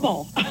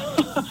terrible.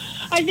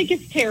 I think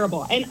it's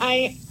terrible. And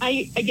I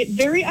get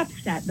very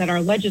upset that our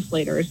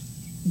legislators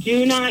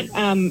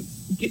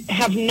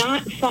have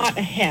not thought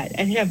ahead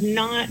and have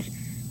not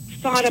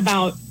thought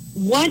about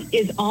what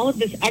is all of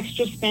this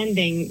extra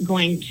spending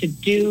going to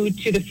do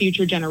to the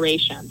future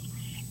generations.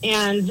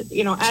 And,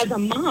 as a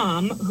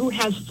mom who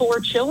has 4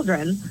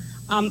 children,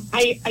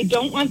 I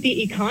don't want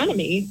the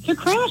economy to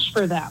crash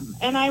for them.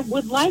 And I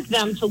would like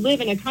them to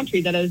live in a country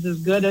that is as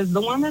good as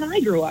the one that I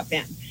grew up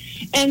in.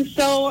 And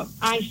so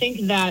I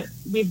think that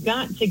we've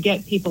got to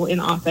get people in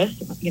office,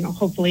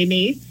 hopefully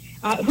me,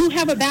 who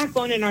have a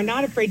backbone and are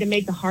not afraid to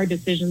make the hard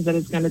decisions that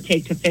it's going to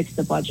take to fix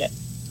the budget.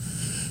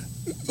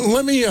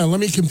 Let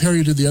me compare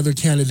you to the other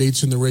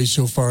candidates in the race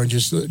so far, and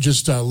just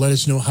let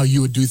us know how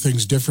you would do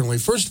things differently.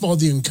 First of all,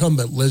 the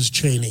incumbent, Liz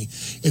Cheney.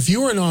 If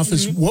you were in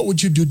office, what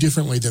would you do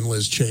differently than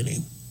Liz Cheney?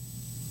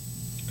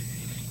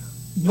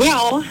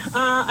 Well,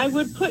 I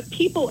would put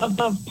people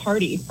above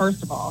party.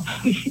 First of all,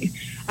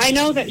 I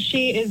know that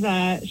she has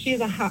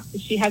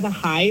a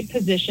high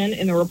position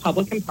in the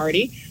Republican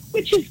Party,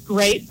 which is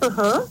great for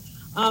her.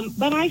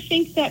 But I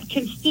think that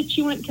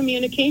constituent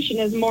communication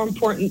is more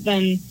important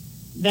than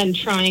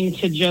trying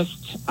to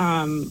just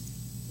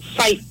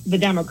fight the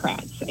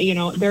Democrats.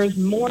 There's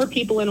more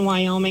people in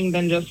Wyoming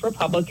than just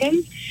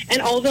Republicans.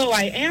 And although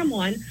I am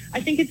one,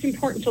 I think it's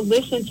important to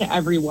listen to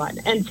everyone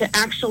and to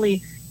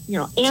actually,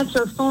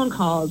 answer phone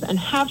calls and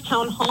have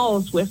town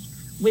halls with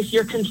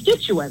your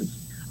constituents,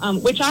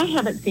 which I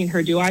haven't seen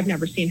her do. I've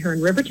never seen her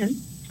in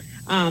Riverton.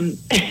 And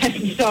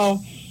so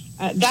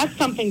that's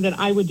something that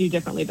I would do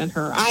differently than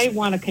her. I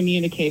want to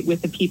communicate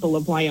with the people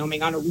of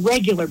Wyoming on a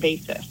regular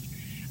basis.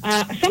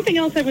 Something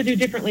else I would do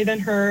differently than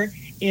her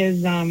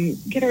is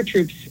get our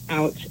troops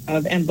out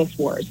of endless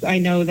wars. I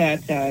know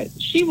that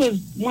she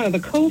was one of the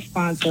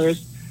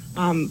co-sponsors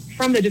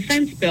from the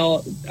defense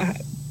bill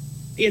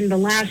in the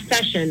last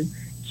session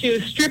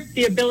to strip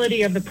the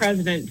ability of the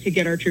president to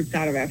get our troops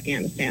out of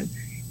Afghanistan.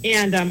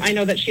 And I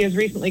know that she has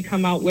recently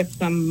come out with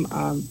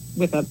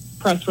with a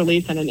press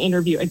release and an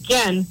interview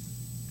again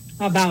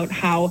about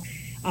how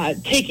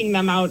taking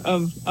them out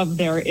of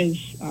there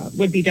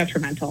would be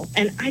detrimental.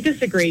 And I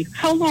disagree.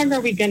 How long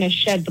are we going to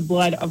shed the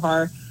blood of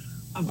our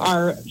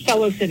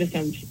fellow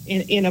citizens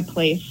in a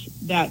place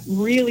that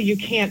really you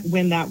can't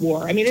win that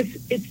war? I mean,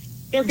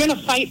 they're going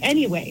to fight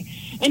anyway.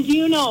 And do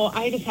you know,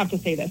 I just have to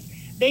say this,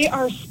 they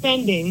are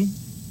spending,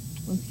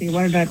 let's see,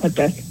 where did I put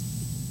this?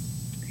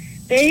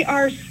 They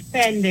are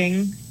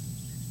spending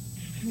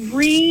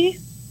 $3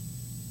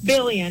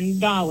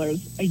 billion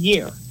a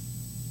year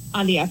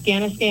on the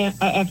Afghanistan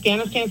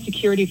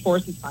Security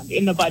Forces Fund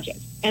in the budget.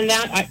 And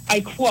that,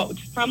 I quote,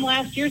 from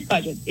last year's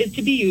budget, is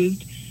to be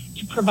used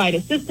to provide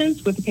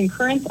assistance with the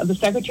concurrence of the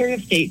Secretary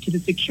of State to the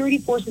security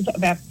forces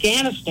of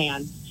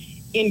Afghanistan,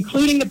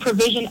 including the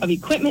provision of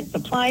equipment,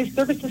 supplies,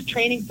 services,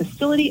 training,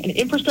 facility, and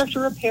infrastructure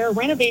repair,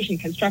 renovation,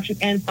 construction,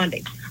 and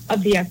funding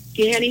of the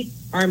Afghani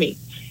army.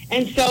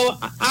 And so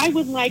I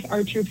would like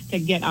our troops to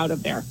get out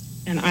of there,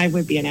 and I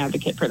would be an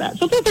advocate for that.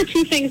 So those are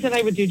two things that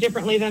I would do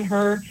differently than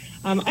her.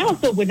 I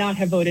also would not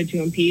have voted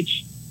to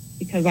impeach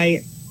because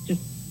I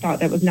just thought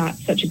that was not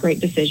such a great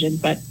decision.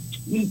 But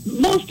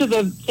most of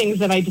the things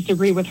that I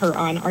disagree with her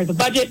on are the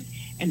budget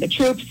and the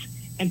troops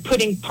and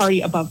putting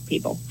party above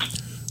people.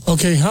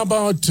 Okay, how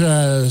about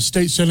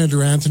State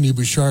Senator Anthony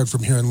Bouchard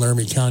from here in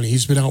Laramie County?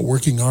 He's been out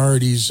working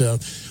hard. He's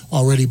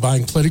already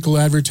buying political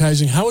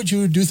advertising. How would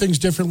you do things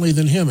differently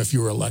than him if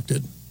you were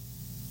elected?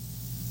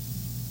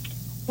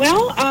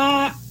 Well,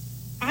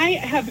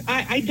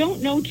 I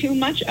don't know too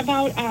much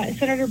about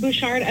Senator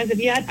Bouchard as of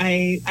yet.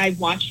 I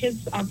watch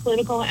his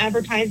political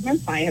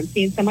advertisements. I have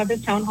seen some of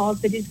his town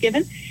halls that he's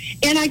given,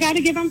 and I got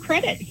to give him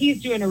credit.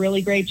 He's doing a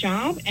really great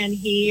job, and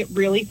he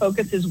really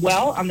focuses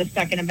well on the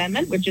Second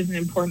Amendment, which is an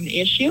important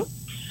issue.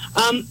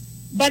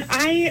 But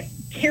I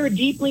care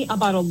deeply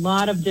about a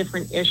lot of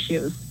different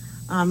issues.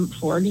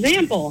 For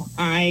example,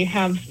 I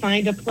have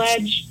signed a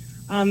pledge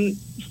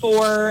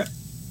for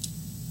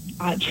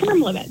term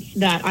limits,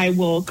 that I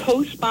will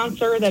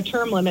co-sponsor the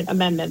term limit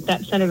amendment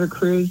that Senator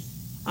Cruz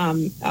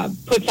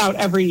puts out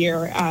every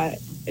year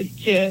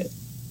to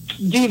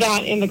do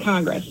that in the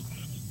Congress.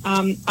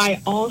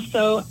 I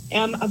also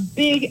am a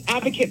big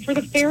advocate for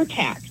the fair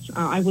tax.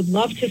 I would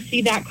love to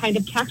see that kind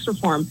of tax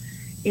reform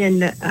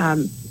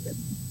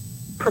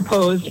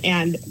proposed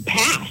and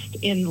passed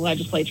in the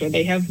legislature.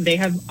 They have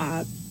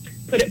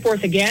put it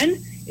forth again.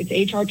 It's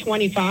H.R.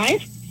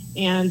 25.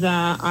 And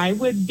I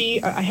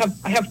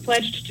have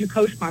pledged to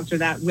co-sponsor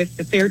that with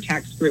the Fair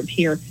Tax group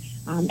here,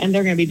 and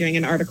they're going to be doing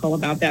an article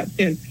about that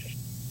soon.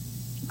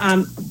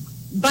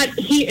 But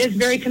he is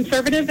very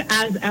conservative,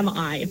 as am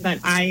I.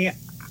 But I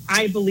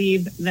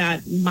believe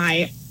that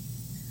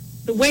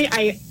the way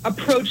I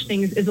approach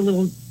things is a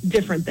little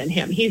different than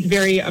him. He's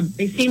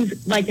he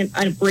seems like an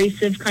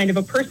abrasive kind of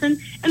a person,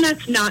 and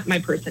that's not my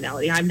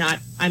personality. I'm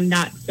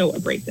not so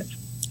abrasive.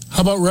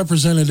 How about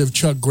Representative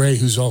Chuck Gray,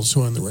 who's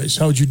also in the race?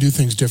 How would you do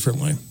things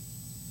differently?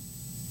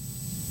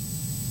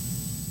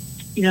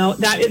 You know,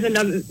 that is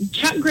another.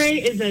 Chuck Gray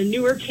is a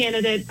newer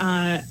candidate,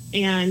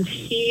 and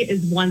he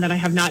is one that I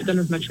have not done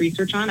as much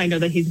research on. I know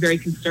that he's very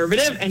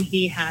conservative, and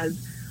he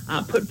has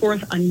put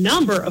forth a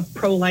number of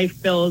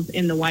pro-life bills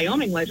in the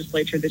Wyoming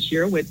legislature this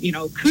year. With,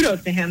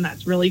 kudos to him.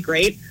 That's really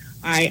great.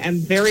 I am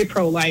very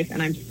pro-life,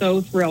 and I'm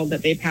so thrilled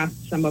that they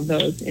passed some of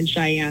those in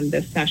Cheyenne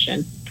this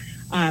session.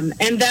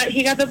 And that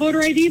he got the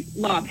voter ID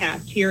law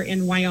passed here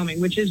in Wyoming,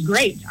 which is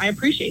great. I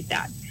appreciate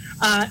that.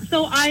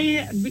 So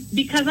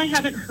because I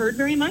haven't heard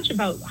very much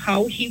about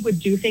how he would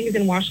do things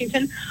in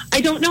Washington, I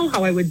don't know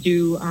how I would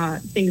do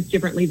things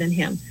differently than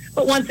him.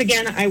 But once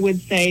again, I would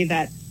say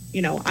that,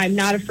 I'm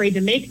not afraid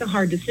to make the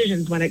hard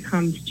decisions when it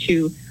comes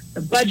to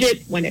the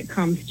budget, when it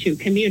comes to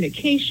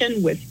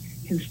communication with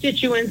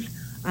constituents,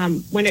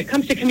 when it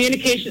comes to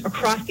communication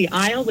across the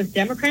aisle with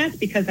Democrats,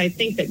 because I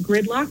think that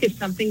gridlock is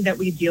something that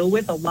we deal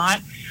with a lot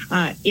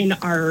in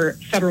our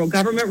federal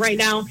government right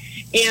now.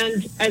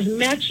 And as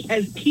much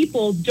as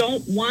people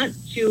don't want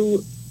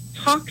to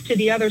talk to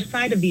the other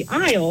side of the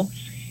aisle,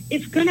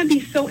 it's going to be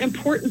so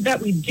important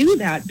that we do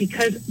that,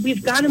 because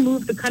we've got to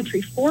move the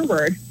country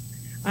forward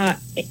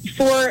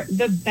for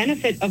the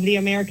benefit of the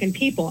American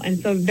people. And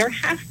so there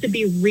has to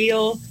be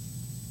real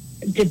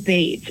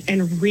debate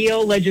and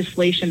real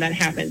legislation that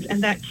happens,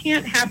 and that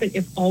can't happen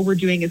if all we're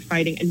doing is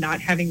fighting and not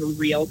having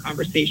real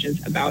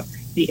conversations about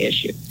the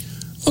issue.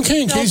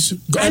 Okay,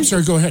 I'm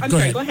sorry, go ahead.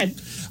 Go ahead.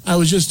 I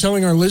was just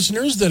telling our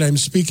listeners that I'm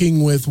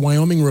speaking with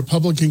Wyoming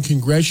Republican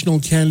congressional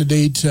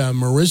candidate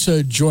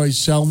Marissa Joy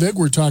Selvig.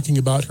 We're talking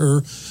about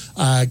her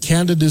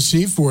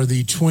candidacy for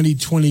the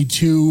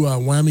 2022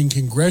 Wyoming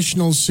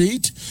congressional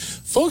seat.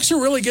 Folks are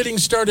really getting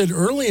started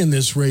early in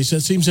this race.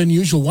 That seems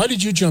unusual. Why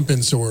did you jump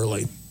in so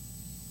early?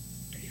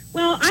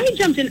 Well, I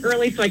jumped in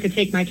early so I could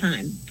take my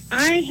time.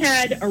 I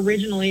had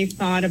originally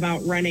thought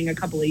about running a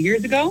couple of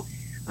years ago,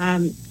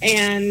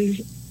 and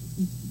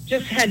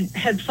just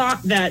had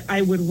thought that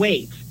I would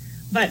wait.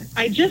 But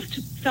I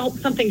just felt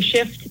something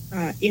shift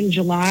in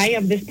July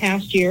of this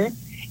past year,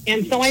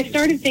 and so I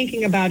started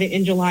thinking about it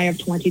in July of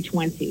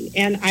 2020.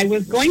 And I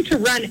was going to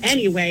run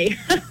anyway,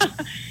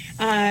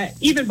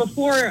 even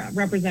before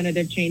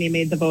Representative Cheney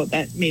made the vote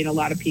that made a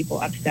lot of people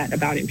upset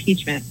about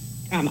impeachment.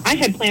 I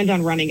had planned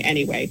on running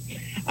anyway.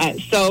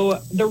 So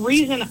the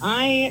reason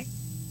I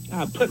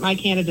put my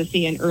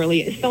candidacy in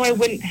early is so I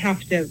wouldn't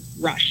have to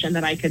rush, and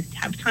that I could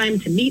have time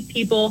to meet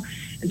people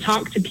and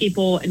talk to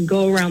people and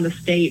go around the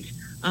state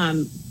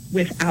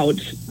without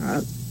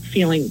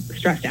feeling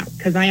stressed out,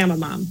 because I am a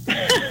mom.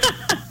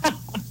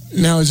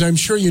 Now, as I'm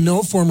sure you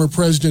know, former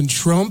President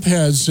Trump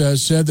has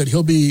said that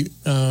he'll be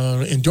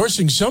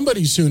endorsing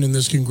somebody soon in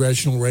this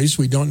congressional race.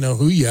 We don't know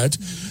who yet.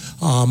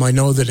 I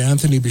know that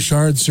Anthony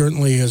Bouchard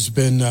certainly has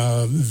been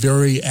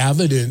very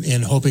avid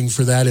in hoping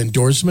for that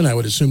endorsement. I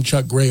would assume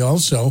Chuck Gray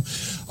also.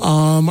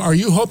 Are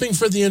you hoping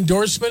for the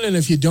endorsement? And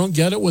if you don't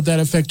get it, would that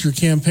affect your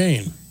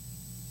campaign?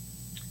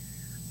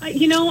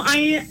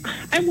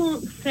 I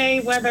won't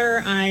say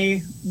whether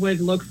I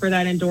would look for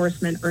that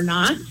endorsement or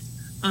not.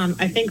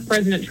 I think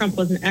President Trump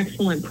was an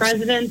excellent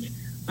president.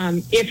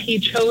 If he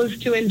chose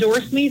to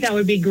endorse me, that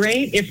would be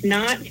great. If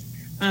not,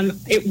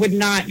 it would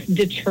not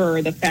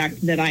deter the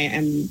fact that I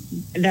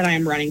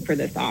am running for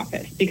this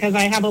office, because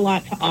I have a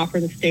lot to offer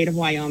the state of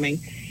Wyoming.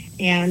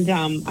 And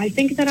I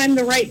think that I'm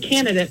the right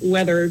candidate,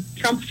 whether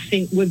Trump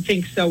would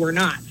think so or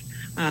not.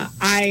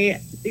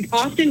 I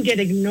often get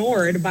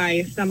ignored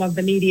by some of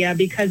the media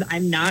because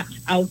I'm not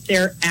out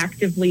there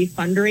actively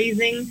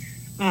fundraising,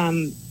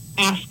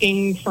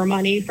 asking for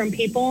money from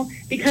people,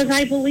 because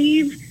I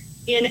believe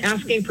in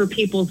asking for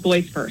people's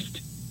voice first.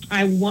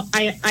 I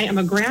am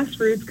a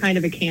grassroots kind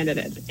of a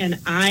candidate, and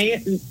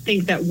I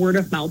think that word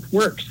of mouth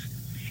works.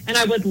 And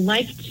I would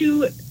like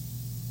to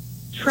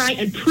try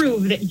and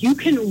prove that you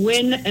can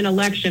win an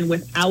election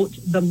without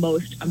the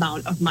most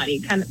amount of money,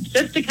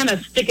 just to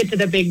stick it to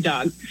the big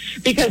dogs,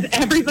 because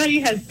everybody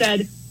has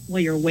said, well,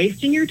 you're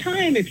wasting your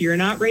time if you're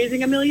not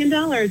raising $1 million.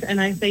 And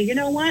I say, you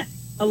know what?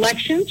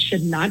 Elections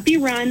should not be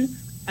run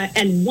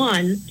and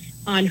won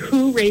on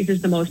who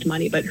raises the most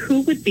money, but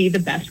who would be the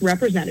best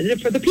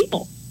representative for the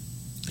people.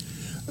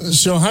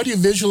 So how do you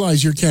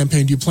visualize your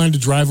campaign? Do you plan to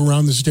drive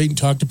around the state and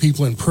talk to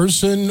people in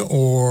person,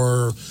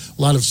 or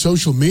a lot of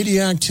social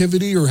media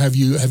activity, or have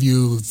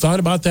you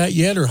thought about that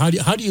yet, or how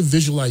do you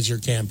visualize your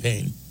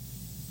campaign?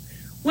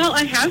 Well,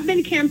 I have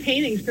been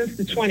campaigning since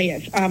the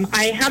 20th.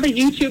 I have a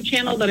YouTube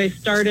channel that I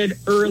started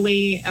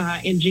early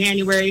in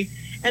January,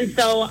 and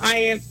so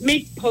I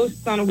make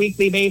posts on a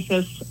weekly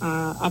basis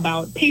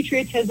about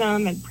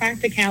patriotism and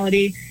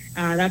practicality.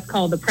 That's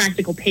called The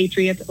Practical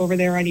Patriot over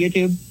there on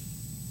YouTube.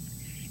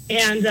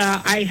 And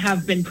I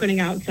have been putting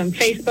out some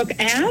Facebook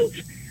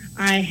ads.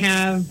 I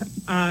have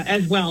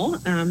as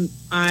well.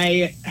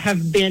 I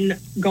have been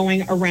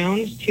going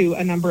around to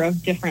a number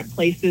of different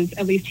places,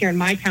 at least here in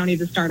my county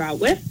to start out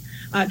with,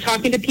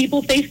 talking to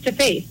people face to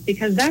face,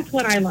 because that's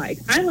what I like.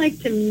 I like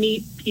to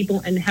meet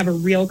people and have a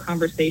real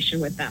conversation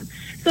with them.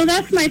 So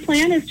that's my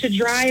plan, is to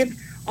drive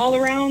all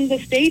around the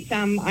state.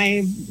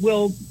 I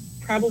will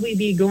probably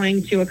be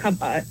going to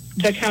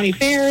the county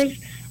fairs.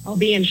 I'll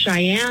be in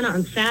Cheyenne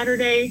on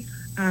Saturday.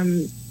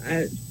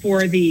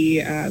 For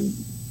the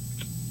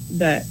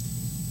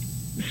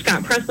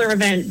Scott Pressler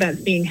event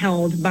that's being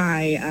held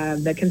by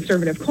the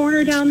Conservative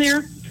Corner down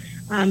there.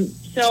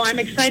 So I'm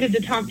excited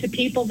to talk to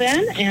people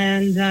then,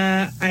 and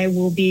I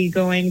will be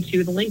going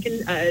to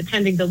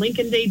attending the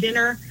Lincoln Day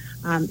dinner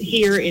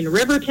here in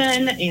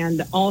Riverton,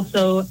 and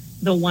also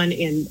the one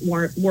in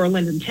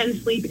Warland and Ten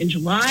Sleep in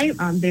July.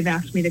 They've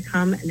asked me to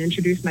come and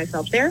introduce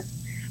myself there.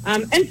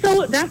 And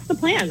so that's the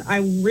plan. I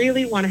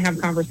really want to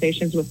have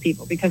conversations with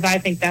people, because I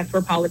think that's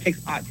where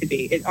politics ought to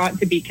be. It ought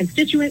to be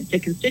constituent to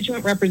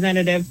constituent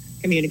representative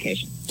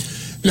communication.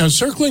 Now,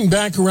 circling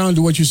back around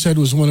to what you said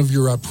was one of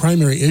your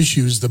primary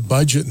issues, the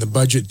budget and the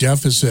budget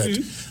deficit.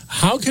 Mm-hmm.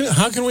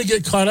 How can we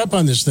get caught up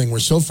on this thing? We're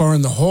so far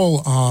in the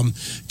hole.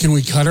 Can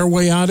we cut our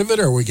way out of it?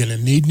 Are we going to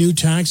need new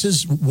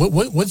taxes?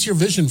 What's your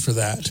vision for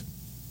that?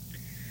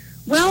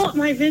 Well,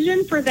 my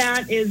vision for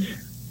that is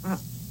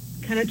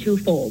kind of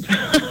twofold.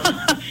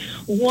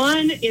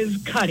 One is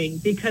cutting,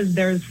 because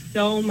there's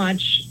so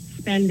much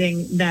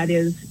spending that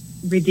is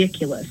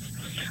ridiculous.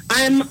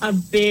 I'm a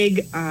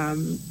big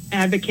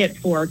advocate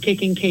for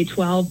kicking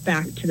K-12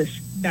 back to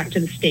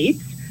the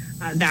states.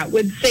 That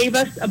would save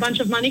us a bunch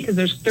of money, because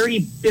there's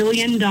 $30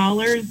 billion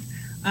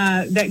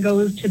that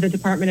goes to the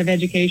Department of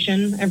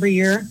Education every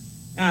year.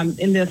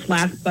 In this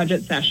last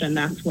budget session,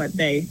 that's what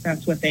they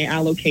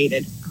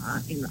allocated.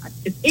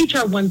 It's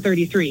HR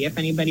 133, if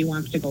anybody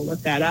wants to go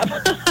look that up,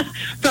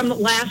 from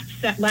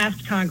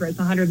last Congress,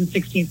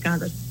 116th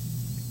Congress.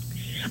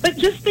 But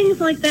just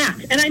things like that.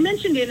 And I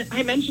mentioned in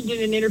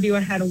an interview I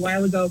had a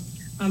while ago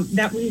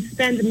that we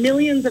spend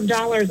millions of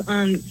dollars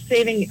on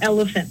saving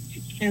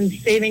elephants and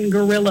saving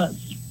gorillas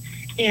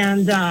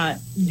and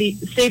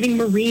saving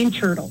marine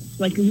turtles,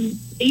 like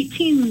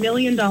 $18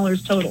 million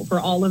total for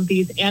all of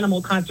these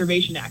animal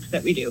conservation acts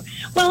that we do.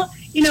 Well,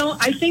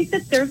 I think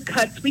that there's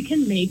cuts we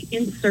can make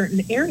in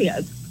certain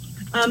areas.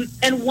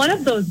 And one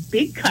of those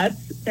big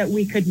cuts that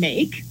we could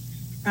make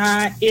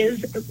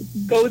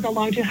goes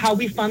along to how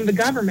we fund the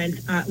government.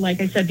 Like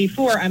I said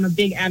before, I'm a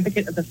big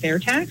advocate of the fair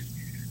tax.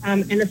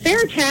 And the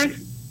fair tax,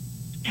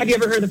 have you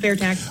ever heard of the fair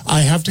tax?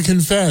 I have to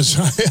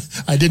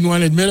confess, I didn't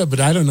want to admit it,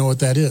 but I don't know what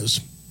that is.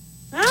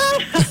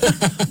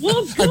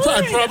 Well, good.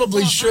 I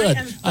probably should.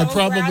 I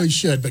probably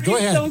should, but go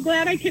ahead. I'm so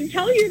glad I can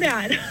tell you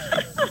that.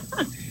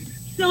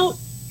 So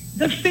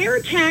the fair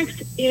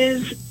tax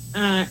is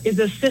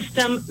a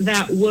system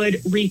that would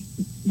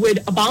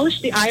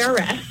abolish the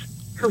IRS.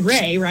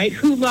 Hooray, right?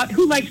 Who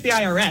likes the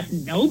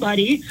IRS?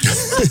 Nobody.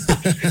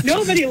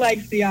 Nobody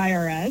likes the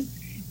IRS.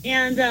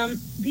 And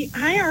the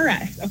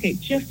IRS, okay,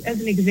 just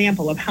as an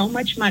example of how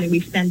much money we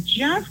spend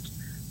just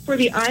for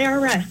the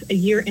IRS a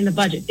year in the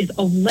budget is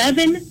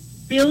 $11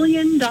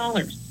 billion.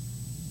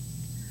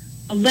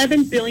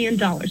 $11 billion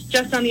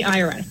just on the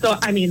IRS. So,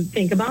 I mean,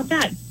 think about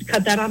that.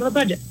 Cut that out of the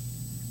budget.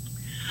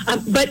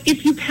 But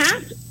if you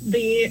pass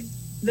the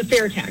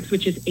fair tax,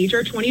 which is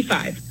H.R.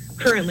 25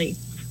 currently,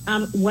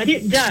 what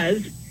it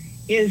does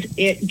is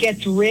it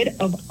gets rid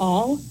of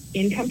all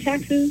income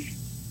taxes,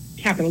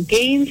 capital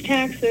gains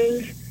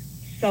taxes,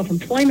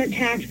 self-employment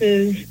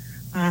taxes,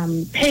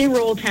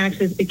 payroll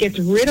taxes. It gets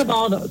rid of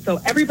all those. So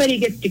everybody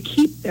gets to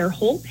keep their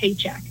whole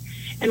paycheck.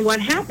 And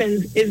what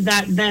happens is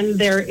that then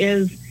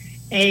there's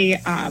a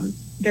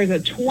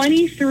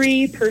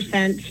 23%,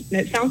 and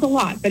it sounds a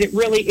lot, but it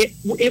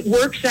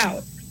works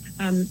out.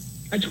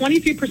 A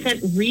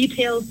 23%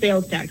 retail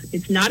sales tax.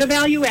 It's not a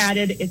value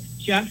added. It's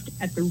just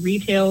at the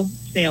retail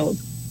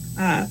sales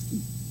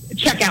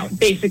checkout,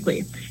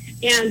 basically.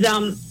 And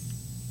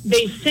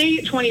they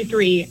say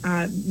 23.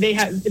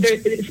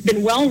 It's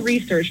been well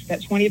researched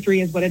that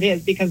 23 is what it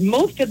is, because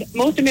most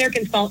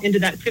Americans fall into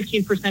that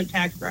 15%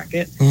 tax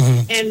bracket,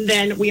 and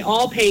then we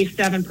all pay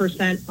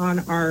 7% on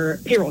our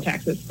payroll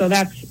taxes. So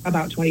that's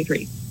about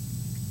 23.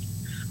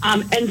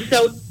 And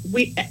so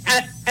we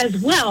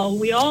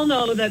all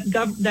know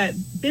that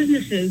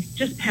businesses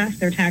just pass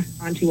their tax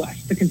on to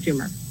us, the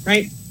consumer,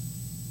 right?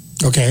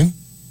 Okay.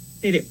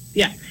 They do,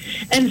 yeah.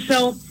 And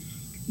so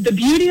the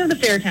beauty of the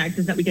fair tax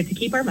is that we get to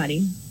keep our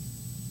money,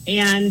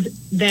 and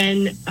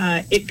then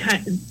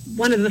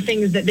one of the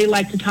things that they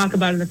like to talk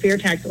about in the fair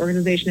tax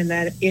organization is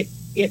that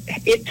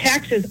it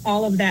taxes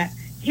all of that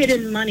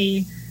hidden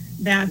money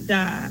that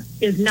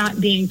is not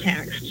being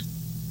taxed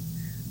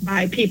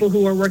by people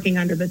who are working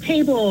under the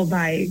table,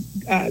 by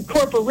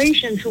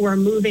corporations who are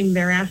moving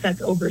their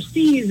assets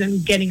overseas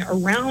and getting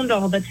around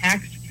all the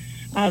tax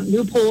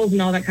loopholes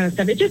and all that kind of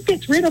stuff. It just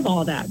gets rid of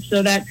all that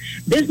so that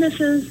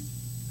businesses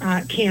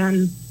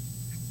can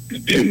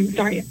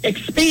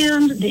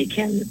expand. They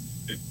can,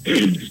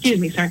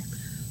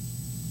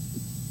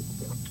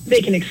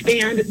 they can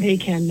expand. They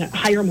can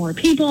hire more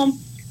people.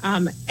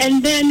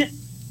 And then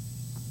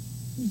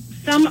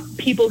some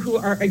people who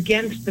are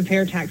against the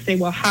fair tax say,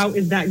 well, how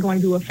is that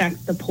going to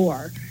affect the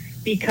poor?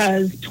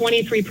 Because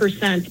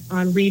 23%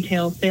 on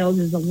retail sales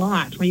is a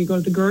lot when you go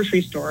to the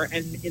grocery store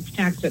and it's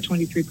taxed at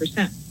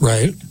 23%.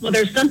 Right. Well,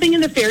 there's something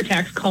in the fair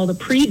tax called a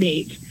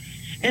prebate.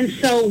 And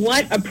so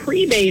what a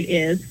prebate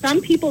is,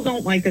 some people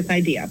don't like this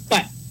idea,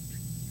 but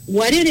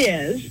what it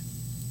is,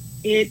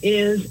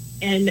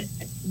 and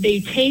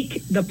they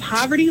take the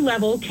poverty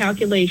level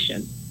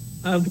calculation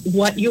of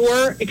what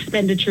your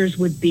expenditures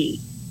would be,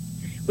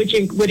 which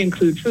would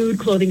include food,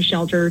 clothing,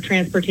 shelter,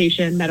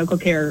 transportation, medical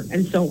care,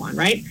 and so on,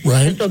 right?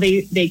 Right. And so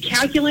they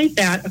calculate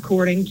that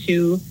according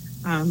to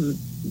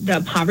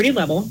the poverty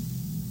level,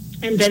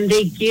 and then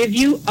they give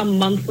you a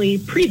monthly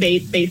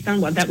prebate based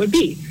on what that would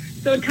be.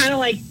 So it's kind of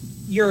like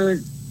your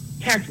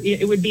tax,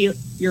 it would be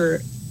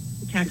your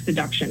tax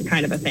deduction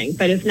kind of a thing,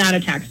 but it's not a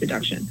tax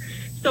deduction.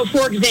 So,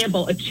 for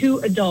example, a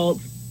 2-adult,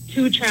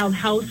 2-child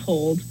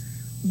household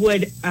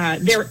would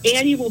their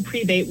annual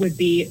prebate would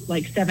be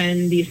like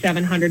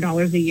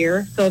 $700 a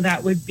year, so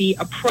that would be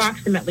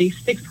approximately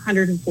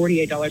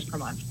 $648 per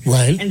month.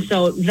 Right. And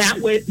so that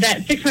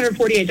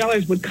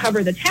 $648 would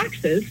cover the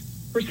taxes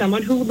for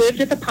someone who lived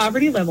at the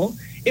poverty level.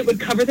 It would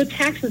cover the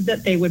taxes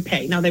that they would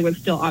pay. Now they would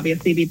still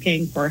obviously be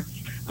paying for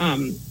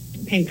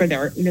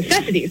their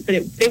necessities,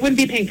 but they wouldn't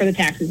be paying for the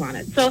taxes on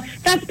it. So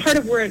that's part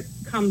of where it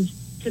comes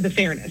to the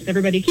fairness.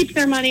 Everybody keeps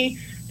their money.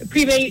 The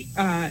prebate,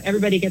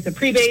 everybody gets a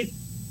prebate.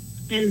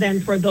 And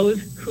then for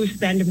those who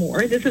spend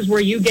more, this is where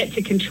you get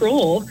to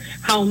control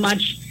how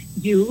much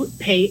you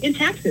pay in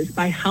taxes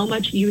by how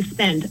much you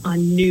spend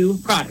on new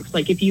products.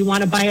 Like if you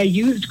want to buy a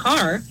used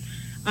car,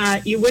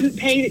 you wouldn't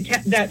pay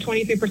that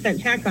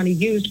 23% tax on a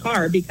used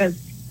car because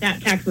that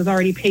tax was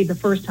already paid the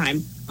first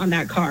time on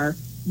that car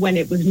when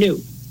it was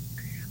new.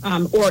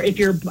 Or if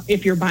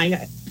you're buying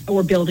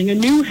or building a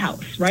new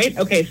house, right?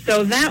 Okay,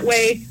 so that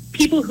way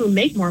people who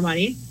make more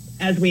money,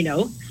 as we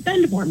know,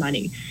 spend more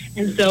money.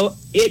 And so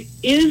it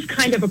is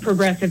kind of a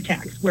progressive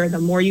tax where the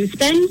more you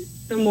spend,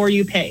 the more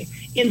you pay,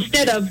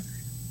 instead of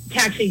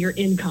taxing your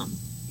income.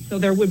 So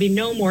there would be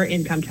no more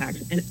income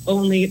tax and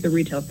only the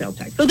retail sales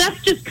tax. So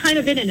that's just kind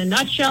of it in a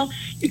nutshell.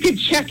 You can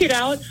check it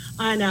out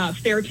on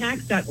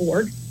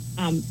fairtax.org.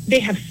 They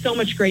have so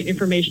much great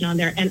information on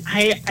there, and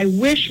I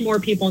wish more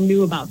people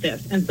knew about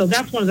this. And so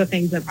that's one of the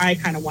things that I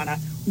kind of want to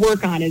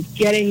work on, is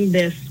getting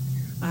this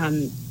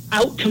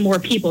out to more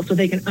people so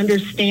they can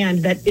understand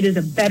that it is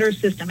a better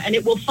system, and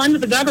it will fund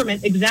the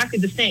government exactly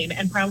the same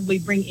and probably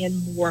bring in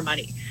more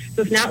money.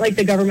 So it's not like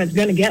the government's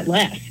going to get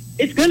less.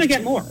 It's going to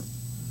get more.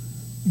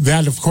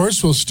 That, of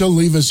course, will still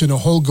leave us in a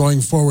hole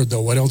going forward, though.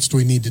 What else do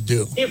we need to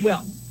do? It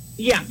will.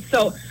 Yeah.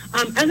 So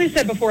as I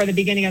said before at the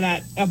beginning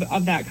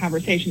of that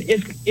conversation,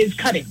 is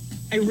cutting.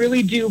 I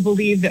really do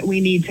believe that we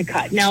need to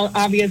cut. Now,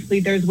 obviously,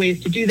 there's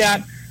ways to do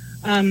that.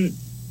 I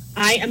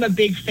am a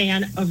big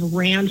fan of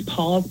Rand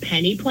Paul's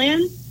penny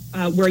plan,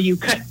 where you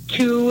cut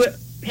 2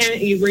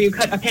 where you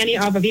cut a penny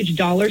off of each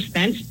dollar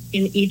spent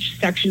in each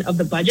section of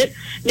the budget.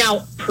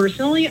 Now,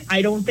 personally,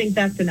 I don't think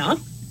that's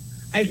enough.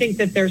 I think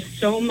that there's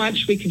so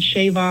much we could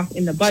shave off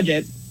in the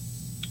budget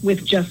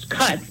with just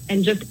cuts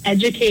and just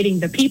educating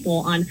the people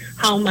on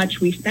how much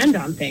we spend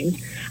on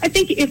things. I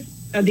think if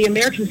the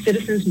American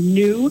citizens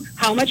knew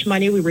how much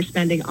money we were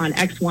spending on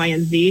X, Y,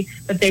 and Z,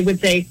 that they would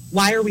say,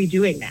 why are we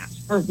doing that?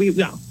 Or we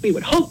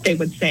would hope they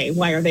would say,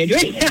 why are they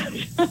doing that?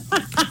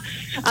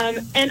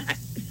 And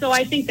so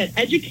I think that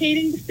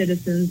educating the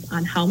citizens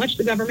on how much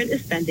the government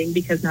is spending,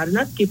 because not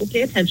enough people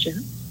pay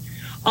attention.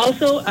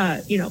 Also,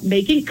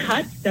 making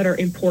cuts that are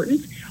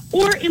important,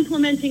 or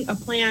implementing a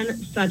plan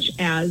such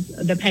as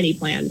the penny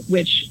plan,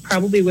 which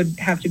probably would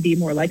have to be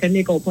more like a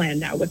nickel plan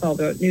now with all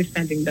the new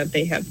spending that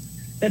they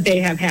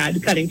have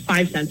had, cutting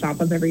 5 cents off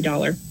of every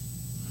dollar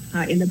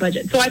in the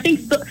budget. So I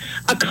think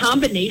a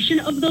combination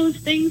of those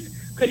things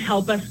could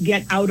help us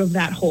get out of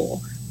that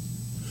hole.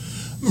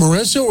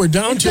 Marissa,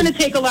 It's going to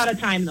take a lot of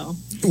time, though.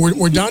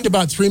 We're down to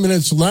about 3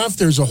 minutes left.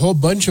 There's a whole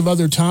bunch of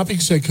other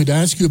topics I could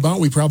ask you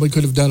about. We probably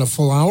could have done a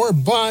full hour,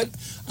 but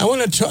I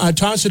want to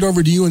toss it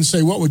over to you and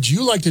say, what would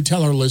you like to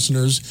tell our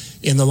listeners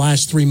in the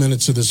last 3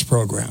 minutes of this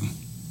program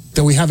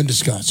that we haven't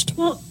discussed?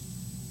 Well,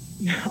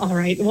 all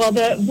right. Well,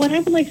 what I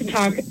would like to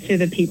talk to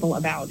the people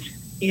about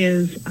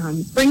is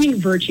bringing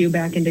virtue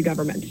back into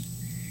government.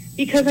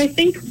 Because I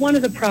think one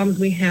of the problems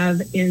we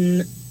have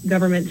in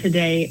government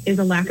today is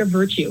a lack of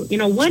virtue.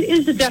 What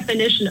is the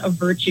definition of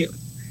virtue?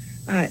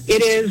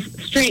 It is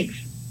strength,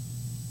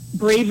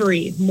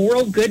 bravery,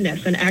 moral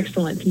goodness and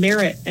excellence,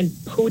 merit and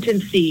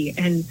potency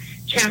and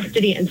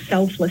chastity and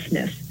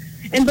selflessness.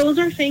 And those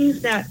are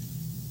things that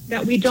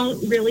we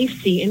don't really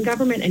see in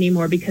government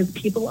anymore because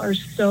people are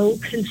so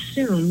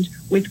consumed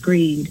with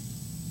greed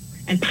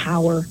and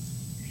power.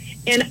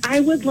 And I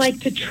would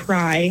like to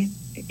try,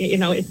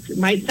 it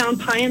might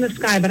sound pie in the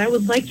sky, but I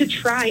would like to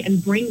try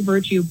and bring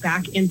virtue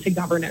back into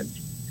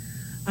governance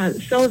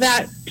so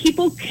that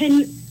people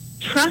can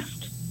trust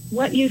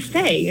what you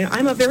say.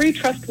 I'm a very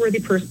trustworthy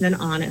person and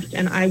honest,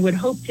 and I would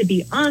hope to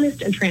be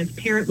honest and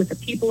transparent with the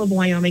people of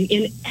Wyoming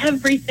in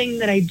everything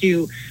that I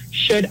do,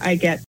 should I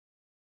get.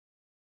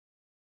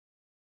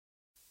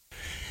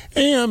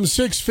 AM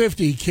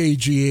 650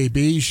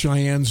 KGAB,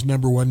 Cheyenne's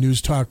 #1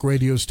 news talk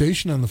radio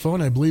station. On the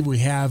phone, I believe we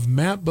have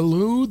Matt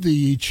Ballou,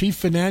 the Chief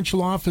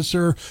Financial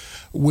Officer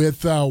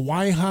with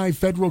Wyoming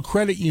Federal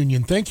Credit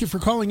Union. Thank you for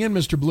calling in,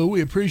 Mr. Ballou.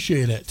 We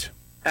appreciate it.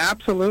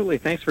 Absolutely.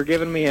 Thanks for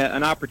giving me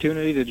an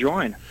opportunity to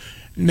join.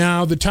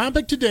 Now, the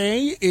topic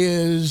today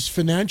is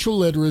financial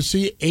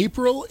literacy.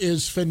 April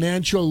is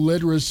Financial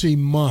Literacy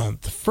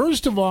Month.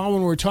 First of all,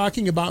 when we're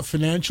talking about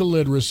financial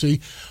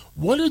literacy,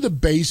 what are the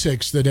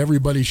basics that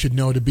everybody should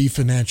know to be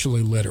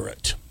financially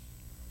literate?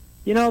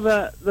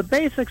 The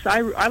basics, I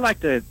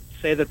like to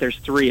say that there's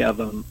 3 of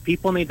them.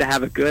 People need to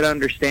have a good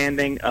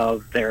understanding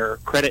of their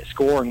credit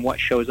score and what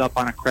shows up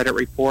on a credit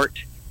report.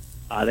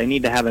 They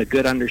need to have a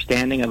good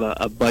understanding of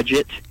a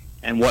budget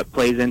and what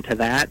plays into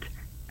that.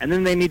 And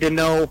then they need to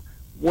know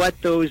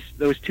what those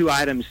 2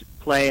 items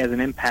play as an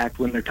impact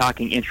when they're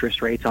talking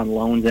interest rates on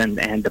loans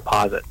and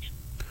deposits.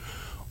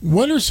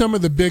 What are some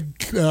of the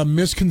big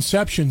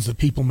misconceptions that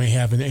people may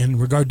have in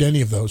regard to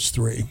any of those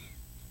 3?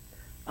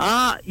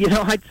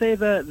 I'd say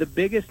the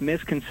biggest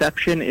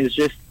misconception is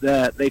just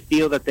they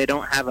feel that they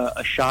don't have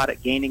a shot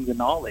at gaining the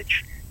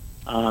knowledge.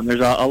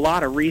 There's a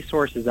lot of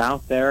resources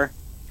out there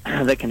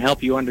that can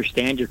help you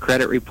understand your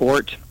credit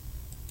report.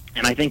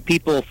 And I think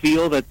people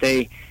feel that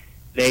they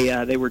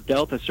were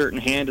dealt a certain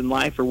hand in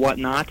life or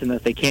whatnot, and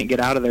that they can't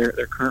get out of their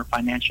current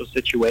financial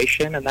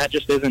situation, and that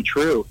just isn't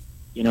true.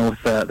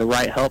 With the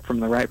right help from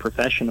the right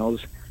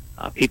professionals,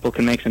 people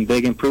can make some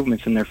big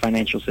improvements in their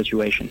financial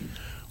situation.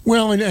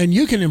 Well, and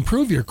you can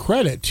improve your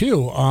credit,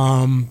 too.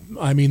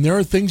 There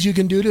are things you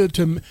can do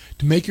to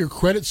make your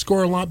credit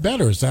score a lot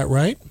better. Is that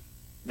right?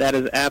 That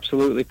is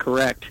absolutely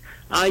correct.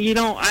 I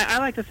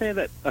like to say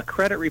that a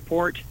credit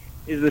report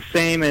is the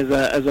same as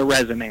a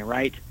resume,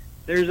 right?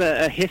 There's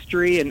a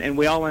history, and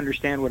we all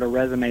understand what a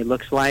resume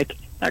looks like.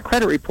 That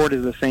credit report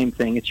is the same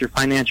thing. It's your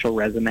financial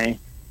resume.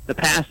 The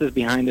past is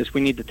behind us.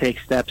 We need to take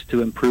steps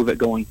to improve it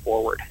going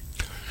forward.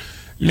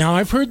 Now,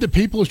 I've heard that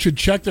people should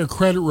check their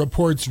credit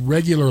reports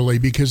regularly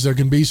because there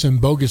can be some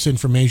bogus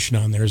information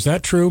on there. Is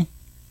that true?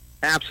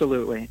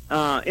 Absolutely.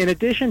 In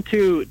addition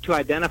to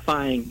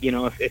identifying,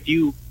 if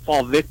you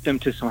fall victim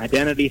to some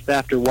identity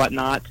theft or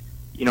whatnot,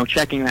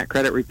 checking that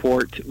credit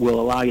report will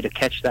allow you to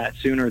catch that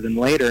sooner than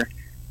later.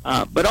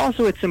 But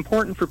also it's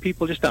important for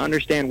people just to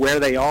understand where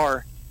they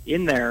are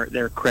in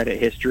their credit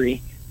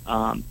history.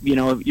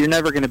 You're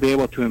never going to be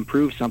able to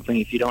improve something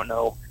if you don't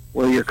know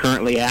where you're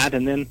currently at.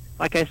 And then,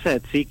 like I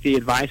said, seek the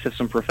advice of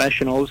some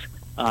professionals,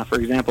 for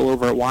example,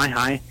 over at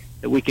YHI,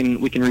 that we can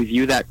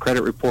review that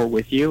credit report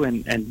with you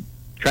and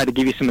try to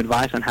give you some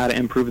advice on how to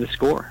improve the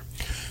score.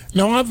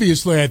 Now,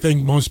 obviously, I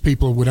think most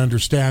people would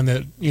understand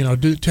that,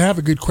 to have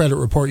a good credit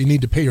report, you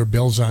need to pay your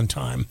bills on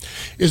time.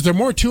 Is there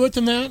more to it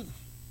than that?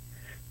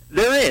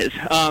 There is.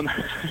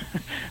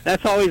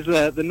 That's always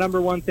the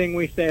number one thing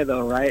we say,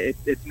 though, right?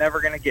 It's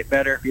never going to get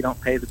better if you don't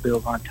pay the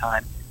bills on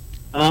time.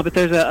 But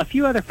there's a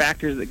few other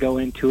factors that go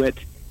into it.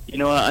 You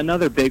know,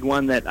 another big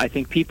one that I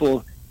think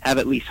people have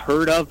at least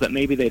heard of, but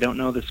maybe they don't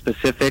know the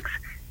specifics,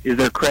 is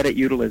their credit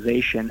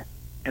utilization.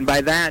 And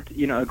by that,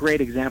 you know, a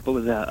great example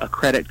is a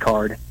credit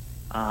card.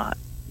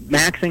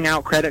 Maxing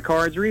out credit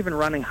cards or even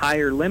running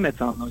higher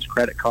limits on those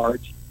credit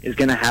cards is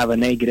going to have a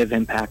negative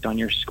impact on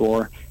your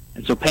score.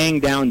 And so paying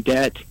down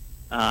debt,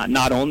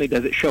 not only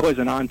does it show as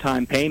an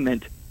on-time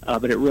payment,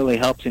 but it really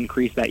helps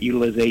increase that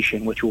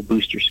utilization, which will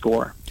boost your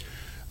score.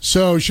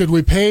 So should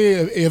we pay,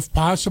 if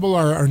possible,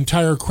 our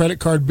entire credit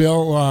card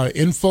bill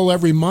in full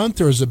every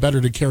month, or is it better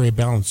to carry a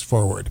balance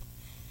forward?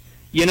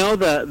 You know,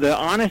 the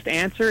honest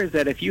answer is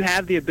that if you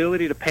have the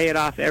ability to pay it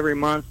off every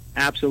month,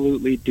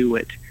 absolutely do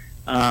it.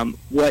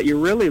 What you're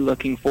really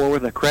looking for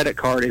with a credit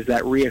card is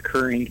that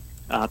reoccurring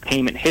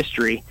payment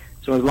history.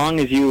 So as long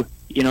as you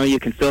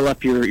can fill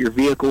up your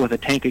vehicle with a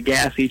tank of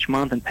gas each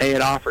month and pay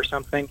it off or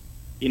something,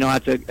 you know,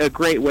 it's a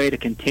great way to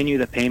continue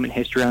the payment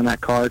history on that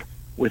card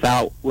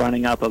without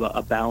running up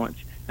a balance.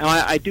 Now,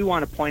 I do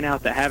want to point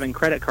out that having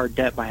credit card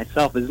debt by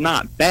itself is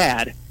not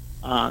bad.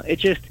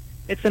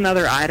 It's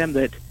another item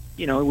that,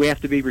 you know, we have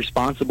to be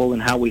responsible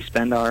in how we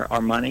spend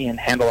our money and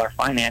handle our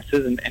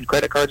finances, and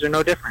credit cards are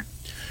no different.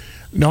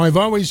 Now, I've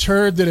always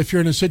heard that if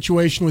you're in a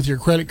situation with your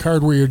credit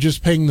card where you're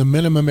just paying the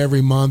minimum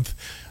every month,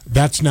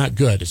 that's not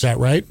good. Is that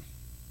right?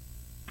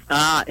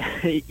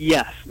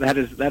 Yes, that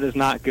is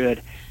not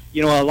good.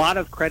 You know, a lot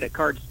of credit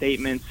card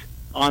statements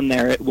on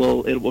there, it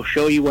will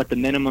show you what the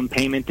minimum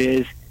payment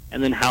is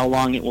and then how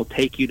long it will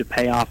take you to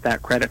pay off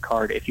that credit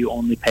card if you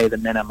only pay the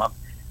minimum.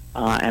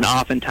 And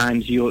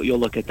oftentimes you'll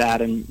look at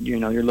that and, you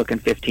know, you're looking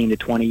 15 to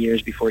 20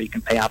 years before you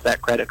can pay off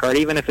that credit card,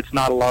 even if it's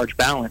not a large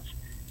balance.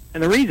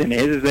 And the reason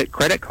is that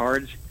credit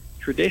cards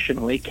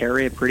traditionally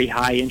carry a pretty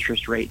high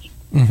interest rate.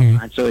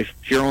 Mm-hmm. And so if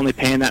you're only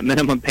paying that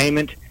minimum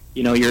payment,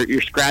 you know,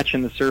 you're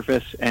scratching the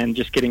surface and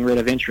just getting rid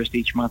of interest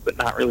each month, but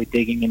not really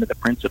digging into the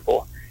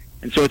principal.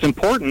 And so it's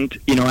important,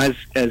 you know,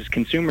 as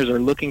consumers are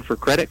looking for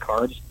credit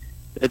cards,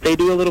 that they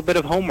do a little bit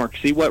of homework,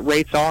 see what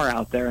rates are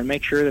out there, and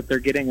make sure that they're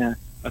getting a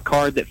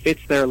card that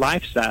fits their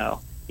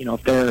lifestyle. You know,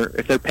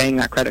 if they're paying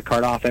that credit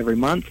card off every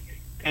month,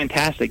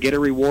 fantastic. Get a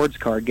rewards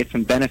card, get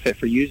some benefit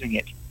for using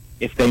it.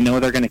 If they know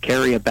they're going to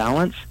carry a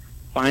balance,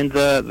 find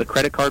the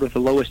credit card with the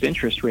lowest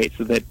interest rate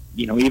so that,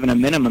 you know, even a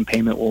minimum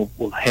payment will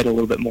hit a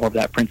little bit more of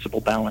that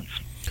principal balance.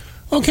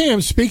 Okay,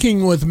 I'm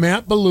speaking with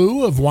Matt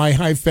Ballou of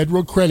Wyoming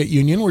Federal Credit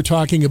Union. We're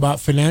talking about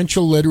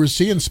financial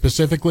literacy, and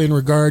specifically in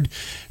regard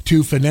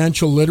to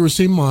Financial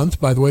Literacy Month.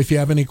 By the way, if you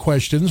have any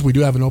questions, we do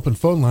have an open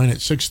phone line at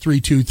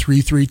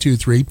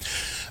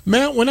 632-3323.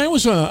 Matt, when I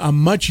was a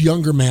much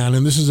younger man,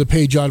 and this is a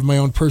page out of my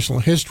own personal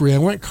history, I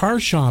went car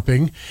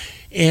shopping,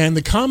 and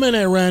the comment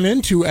I ran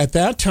into at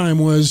that time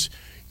was,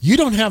 you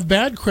don't have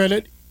bad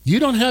credit, you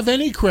don't have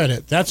any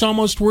credit. That's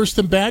almost worse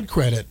than bad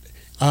credit.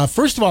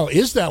 First of all,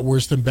 is that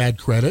worse than bad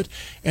credit?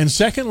 And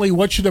secondly,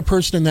 what should a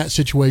person in that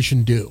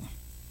situation do?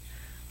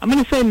 I'm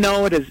going to say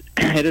no. It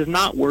is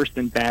not worse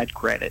than bad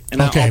credit.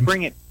 And okay.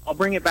 I'll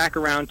bring it back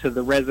around to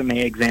the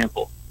resume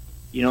example.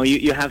 You know,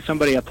 you have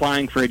somebody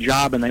applying for a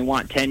job and they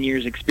want 10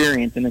 years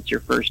experience, and it's your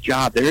first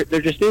job.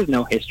 There just is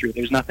no history.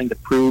 There's nothing to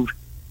prove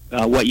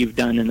what you've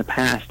done in the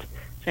past.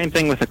 Same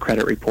thing with a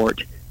credit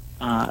report.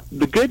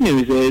 The good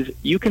news is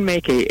you can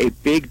make a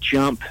big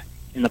jump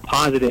in the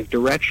positive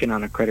direction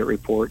on a credit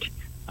report.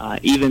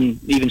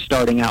 Even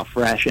starting out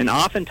fresh. And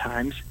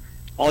oftentimes,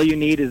 all you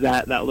need is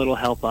that little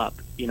help up.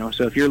 You know,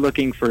 so if you're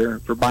looking for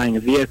buying a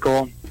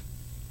vehicle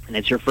and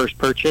it's your first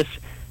purchase,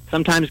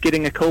 sometimes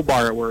getting a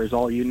co-borrower is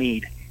all you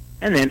need.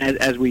 And then,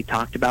 as we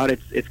talked about,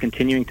 it's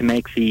continuing to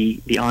make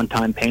the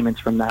on-time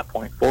payments from that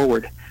point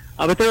forward.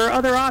 But there are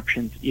other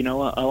options. You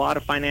know, a lot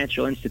of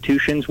financial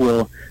institutions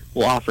will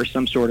offer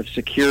some sort of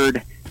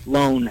secured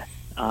loan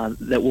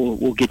that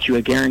will get you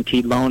a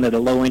guaranteed loan at a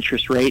low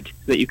interest rate so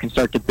that you can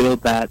start to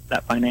build that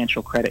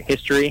financial credit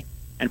history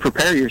and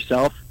prepare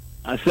yourself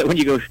so that when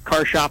you go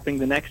car shopping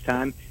the next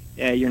time,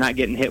 you're not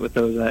getting hit with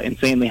those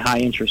insanely high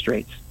interest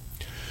rates.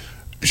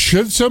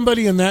 Should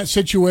somebody in that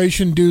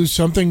situation do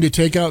something to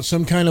take out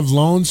some kind of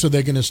loan so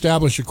they can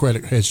establish a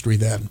credit history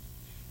then?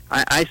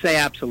 I say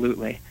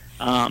absolutely.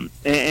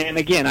 And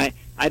again,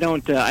 I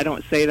don't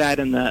say that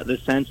in the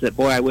sense that,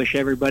 boy, I wish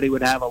everybody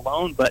would have a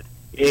loan, but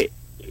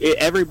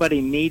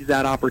everybody needs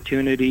that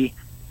opportunity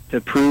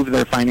to prove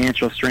their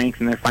financial strength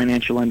and their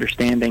financial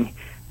understanding.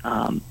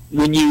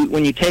 When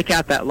you take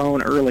out that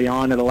loan early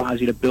on, it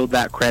allows you to build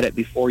that credit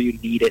before you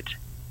need it.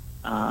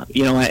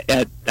 You know,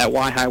 at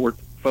YHI, we're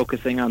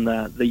focusing on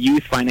the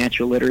youth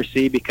financial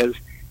literacy because,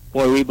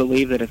 boy, we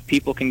believe that if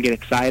people can get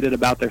excited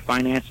about their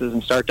finances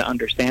and start to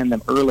understand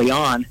them early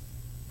on,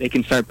 they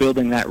can start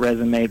building that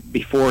resume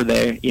before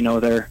they're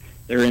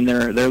in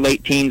their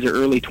late teens or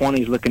early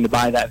 20s looking to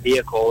buy that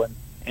vehicle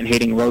and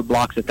hitting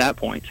roadblocks at that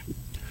point.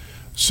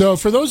 So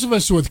for those of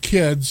us with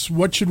kids,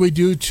 what should we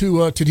do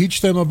to teach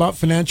them about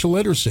financial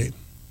literacy?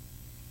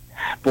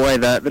 Boy,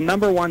 the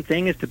number one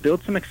thing is to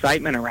build some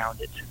excitement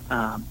around it.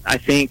 I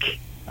think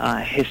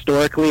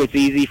historically it's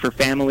easy for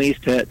families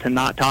to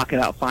not talk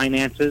about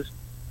finances,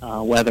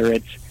 whether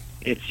it's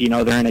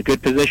they're in a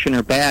good position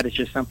or bad. It's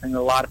just something that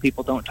a lot of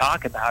people don't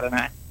talk about, and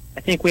I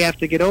think we have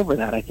to get over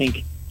that. I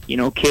think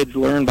kids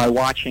learn by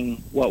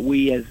watching what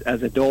we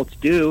as adults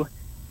do,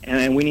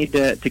 and we need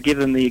to give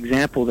them the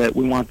example that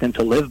we want them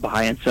to live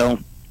by. And so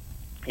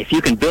if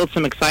you can build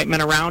some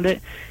excitement around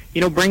it,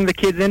 bring the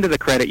kids into the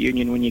credit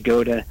union when you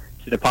go to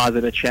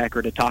deposit a check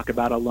or to talk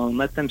about a loan.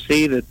 Let them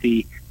see that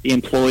the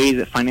employees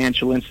at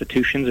financial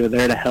institutions are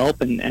there to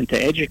help and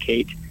to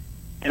educate.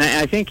 And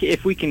I think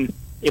if we can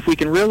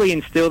really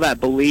instill that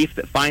belief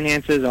that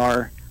finances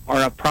are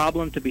a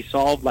problem to be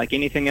solved like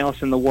anything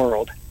else in the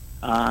world,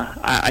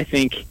 I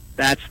think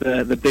that's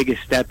the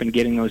biggest step in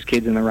getting those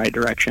kids in the right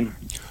direction.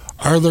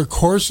 Are there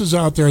courses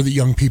out there that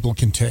young people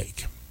can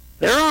take?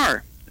 There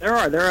are.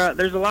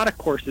 There's a lot of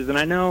courses, and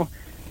I know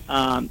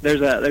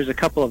there's a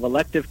couple of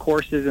elective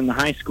courses in the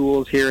high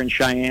schools here in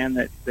Cheyenne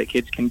that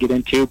kids can get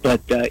into.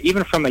 But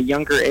even from a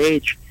younger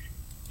age,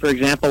 for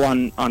example,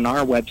 on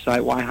our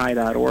website,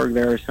 yhi.org,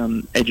 there are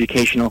some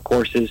educational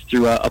courses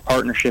through a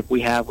partnership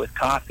we have with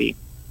Coffee.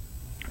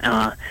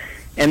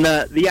 And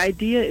the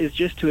idea is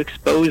just to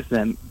expose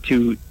them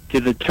to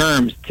the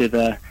terms, to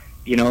the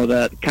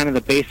kind of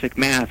the basic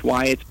math,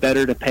 why it's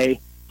better to pay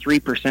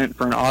 3%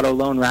 for an auto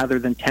loan rather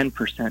than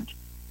 10%.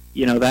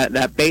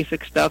 That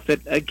basic stuff that,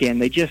 again,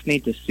 they just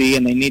need to see,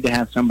 and they need to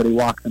have somebody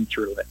walk them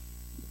through it.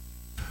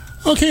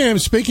 Okay, I'm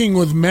speaking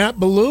with Matt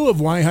Ballou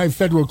of Wyoming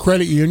Federal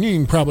Credit Union. You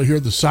can probably hear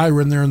the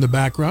siren there in the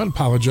background.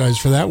 Apologize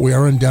for that. We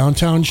are in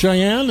downtown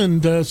Cheyenne,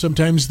 and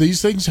sometimes these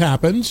things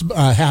happen.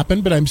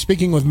 But I'm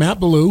speaking with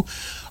Matt Ballou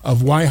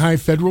of Wyoming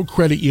Federal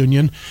Credit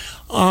Union,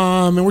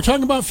 and we're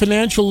talking about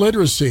financial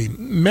literacy.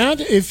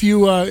 Matt, if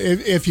you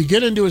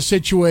get into a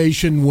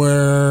situation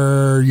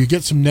where you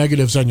get some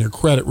negatives on your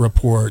credit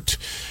report,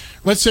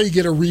 let's say you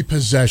get a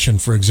repossession,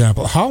 for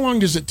example. How long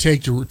does it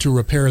take to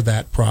repair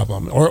that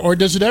problem, or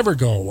does it ever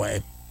go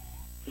away?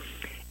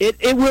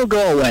 It will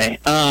go away.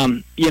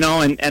 And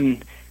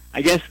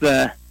I guess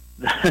the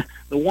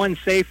one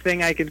safe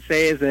thing I can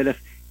say is that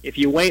if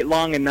you wait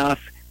long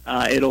enough,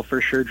 it'll for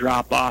sure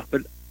drop off.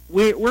 But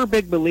we're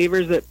big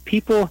believers that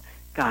people,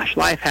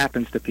 life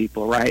happens to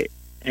people, right?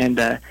 And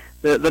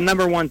the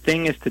number one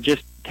thing is to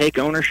just take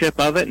ownership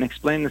of it and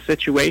explain the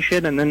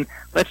situation, and then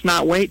let's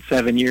not wait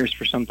 7 years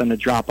for something to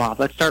drop off.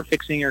 Let's start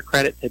fixing your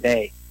credit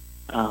today.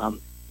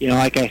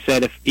 Like I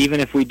said, even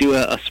if we do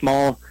a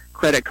small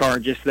credit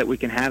card, just so that we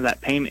can have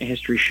that payment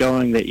history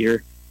showing that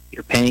you're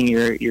paying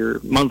your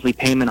monthly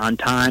payment on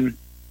time,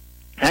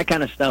 that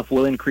kind of stuff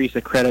will increase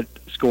a credit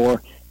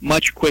score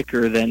much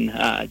quicker than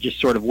just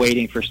sort of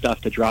waiting for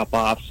stuff to drop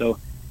off. So,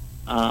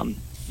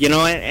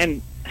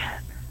 and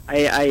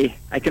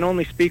I can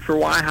only speak for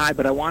YHI,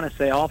 but I want to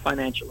say all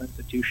financial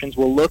institutions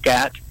will look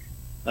at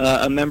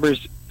a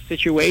member's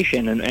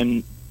situation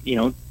and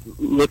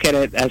look at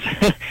it as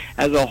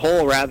as a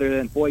whole, rather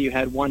than, boy, you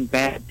had one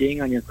bad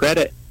ding on your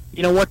credit.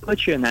 What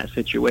put you in that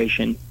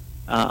situation?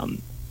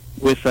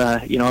 With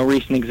a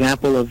recent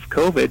example of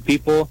COVID,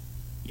 people,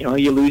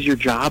 you lose your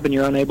job and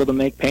you're unable to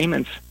make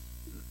payments.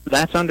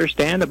 That's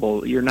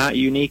understandable. You're not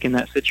unique in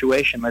that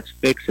situation. Let's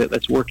fix it.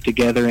 Let's work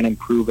together and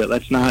improve it.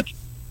 Let's not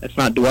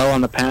dwell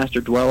on the past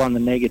or dwell on the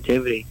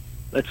negativity.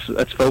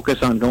 Let's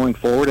focus on going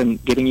forward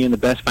and getting you in the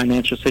best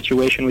financial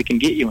situation we can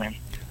get you in.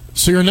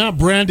 So you're not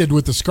branded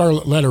with the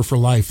scarlet letter for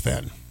life,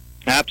 then?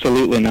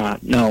 Absolutely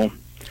not. No.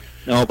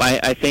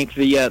 I think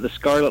the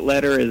scarlet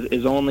letter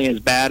is only as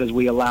bad as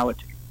we allow it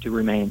to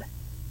remain.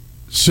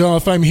 So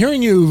if I'm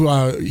hearing you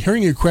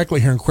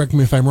correctly here, and correct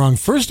me if I'm wrong,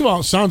 first of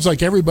all, it sounds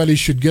like everybody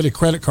should get a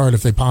credit card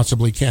if they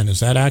possibly can. Is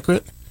that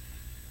accurate?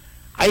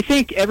 I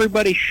think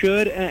everybody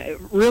should,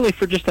 really,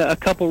 for just a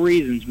couple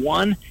reasons.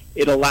 One,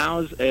 it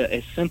allows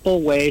a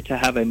simple way to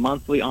have a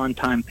monthly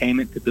on-time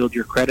payment to build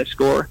your credit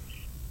score.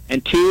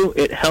 And two,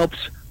 it helps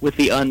with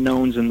the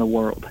unknowns in the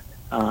world.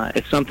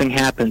 If something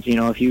happens,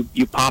 if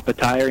you pop a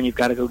tire and you've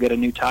got to go get a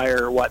new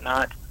tire or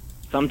whatnot,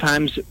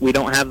 sometimes we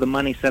don't have the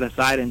money set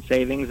aside in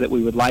savings that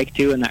we would like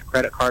to, and that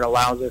credit card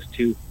allows us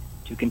to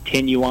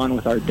continue on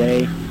with our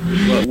day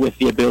with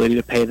the ability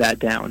to pay that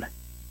down.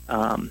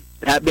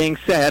 That being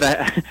said,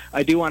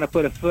 I do want to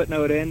put a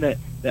footnote in that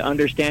the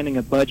understanding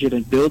of budget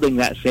and building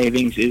that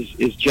savings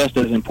is just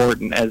as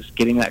important as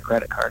getting that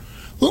credit card.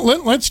 Well,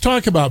 let's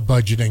talk about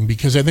budgeting,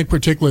 because I think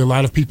particularly a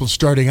lot of people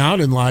starting out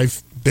in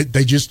life,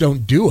 they just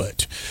don't do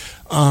it.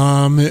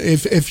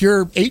 If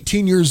you're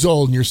 18 years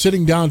old and you're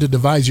sitting down to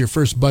devise your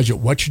first budget,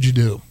 what should you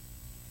do?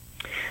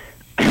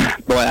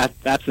 Boy,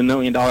 that's $1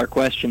 million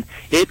question.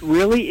 It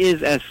really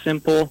is as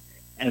simple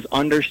as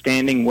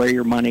understanding where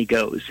your money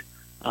goes.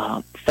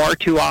 Far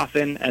too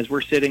often, as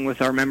we're sitting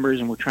with our members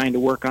and we're trying to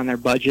work on their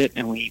budget,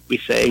 and we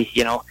say,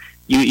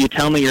 you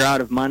tell me you're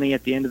out of money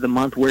at the end of the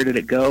month, where did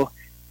it go?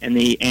 And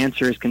the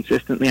answer is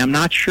consistently, I'm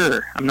not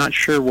sure. I'm not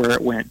sure where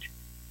it went.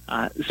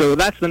 So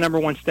that's the number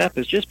one step,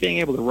 is just being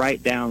able to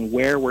write down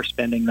where we're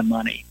spending the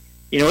money.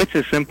 It's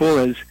as simple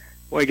as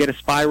boy, get a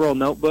spiral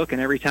notebook, and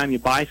every time you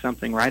buy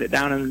something, write it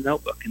down in the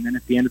notebook. And then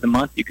at the end of the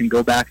month, you can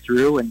go back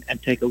through and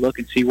take a look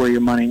and see where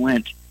your money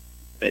went.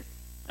 But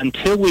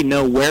until we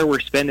know where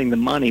we're spending the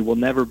money, we'll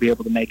never be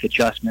able to make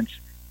adjustments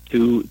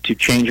to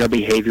change our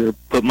behavior,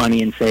 put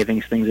money in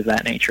savings, things of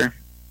that nature.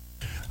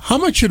 How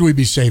much should we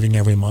be saving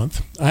every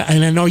month?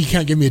 And I know you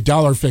can't give me a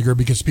dollar figure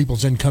because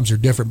people's incomes are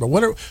different, but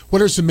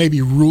what are some maybe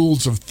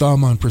rules of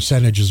thumb on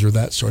percentages or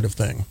that sort of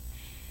thing?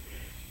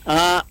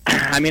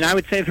 I mean, I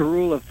would say the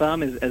rule of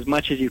thumb is as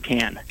much as you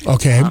can.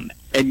 Okay.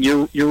 And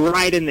you're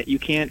right in that you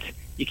can't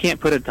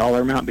put a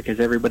dollar amount because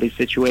everybody's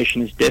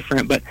situation is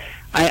different. But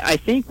I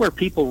think where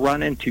people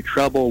run into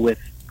trouble with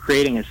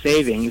creating a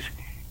savings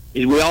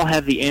is we all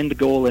have the end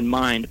goal in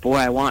mind. Boy,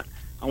 I want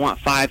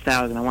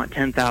 5,000, I want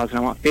 10,000, I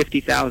want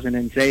 50,000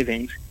 in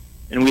savings,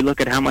 and we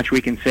look at how much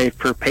we can save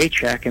per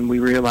paycheck, and we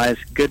realize,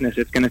 goodness,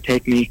 it's going to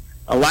take me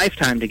a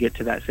lifetime to get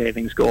to that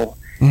savings goal,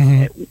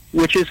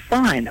 which is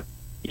fine.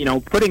 You know,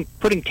 putting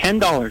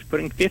 $10,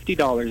 putting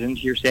 $50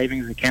 into your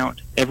savings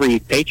account every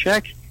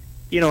paycheck,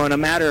 you know, in a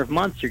matter of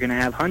months, you're going to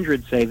have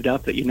hundreds saved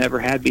up that you never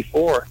had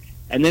before,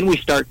 and then we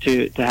start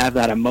to have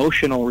that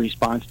emotional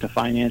response to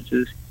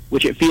finances,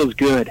 which it feels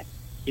good.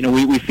 You know,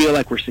 we feel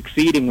like we're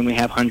succeeding when we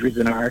have hundreds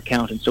in our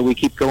account, and so we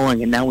keep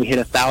going, and now we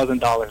hit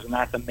 $1,000, and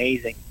that's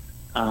amazing.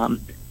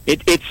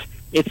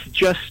 It's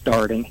just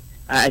starting.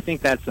 I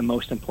think that's the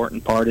most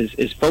important part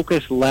is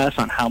focus less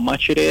on how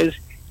much it is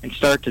and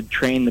start to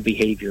train the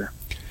behavior.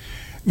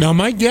 Now,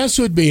 my guess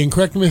would be, and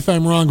correct me if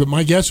I'm wrong, but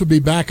my guess would be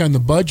back on the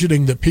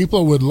budgeting that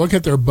people would look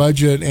at their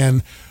budget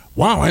and,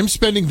 wow, I'm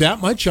spending that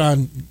much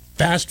on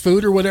fast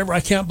food or whatever. I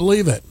can't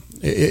believe it.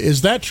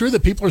 Is that true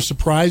that people are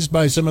surprised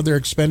by some of their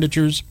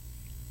expenditures?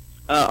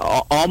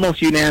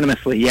 Almost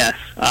unanimously, yes.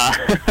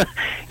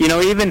 You know,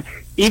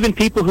 even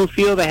people who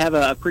feel they have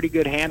a pretty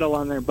good handle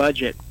on their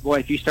budget, boy,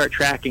 if you start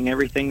tracking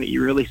everything that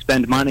you really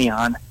spend money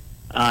on,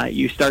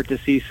 you start to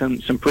see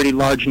some pretty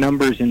large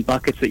numbers in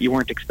buckets that you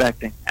weren't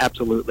expecting.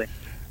 Absolutely.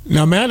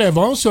 Now, Matt, I've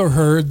also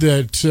heard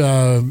that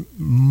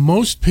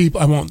most people,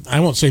 I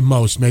won't say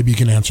most, maybe you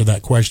can answer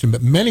that question,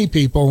 but many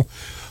people,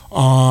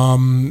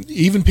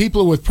 even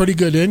people with pretty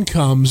good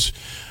incomes,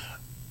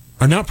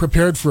 are not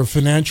prepared for a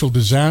financial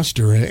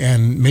disaster,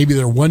 and maybe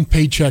they're one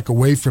paycheck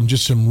away from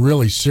just some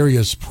really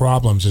serious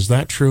problems. Is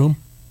that true?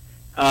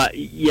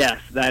 Yes,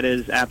 that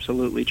is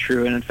absolutely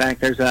true. And in fact,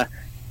 there's a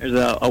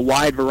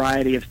wide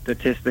variety of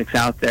statistics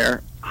out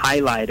there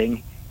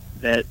highlighting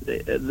that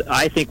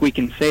I think we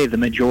can say the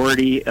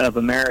majority of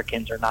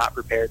Americans are not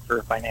prepared for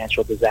a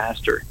financial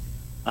disaster,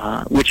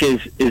 which is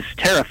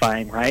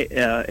terrifying, right?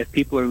 If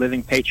people are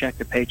living paycheck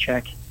to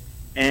paycheck.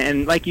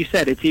 And like you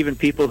said, it's even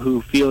people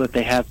who feel that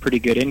they have pretty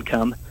good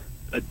income,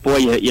 but boy,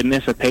 you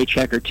miss a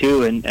paycheck or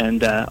two,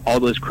 and all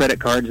those credit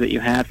cards that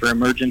you had for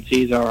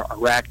emergencies are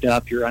racked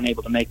up. You're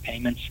unable to make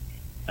payments.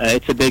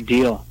 It's a big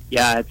deal.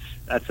 Yeah,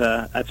 that's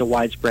a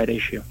widespread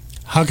issue.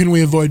 How can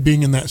we avoid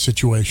being in that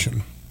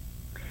situation?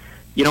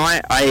 You know,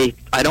 I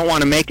don't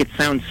want to make it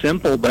sound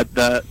simple, but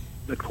the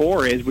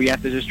core is we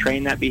have to just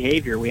train that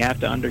behavior. We have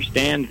to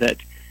understand that.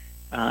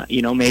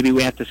 You know, maybe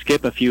we have to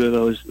skip a few of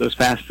those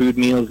fast food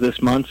meals this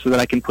month so that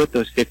I can put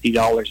those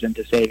 $50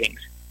 into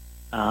savings.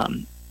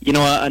 You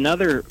know,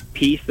 another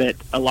piece that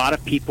a lot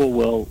of people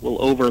will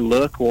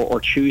overlook or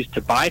choose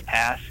to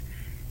bypass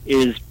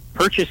is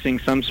purchasing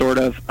some sort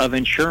of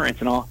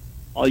insurance. And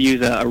I'll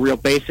use a real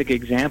basic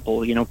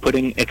example, you know,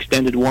 putting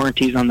extended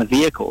warranties on the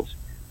vehicles.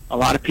 A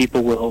lot of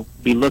people will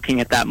be looking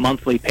at that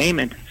monthly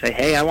payment and say,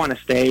 hey, I want to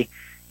stay,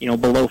 you know,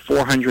 below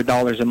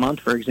 $400 a month,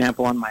 for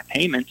example, on my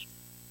payment.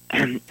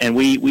 And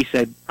we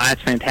said,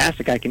 that's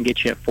fantastic. I can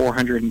get you at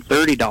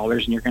 $430,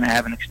 and you're going to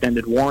have an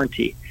extended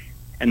warranty.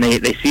 And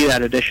they see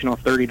that additional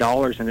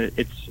 $30, and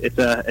it's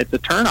a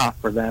turnoff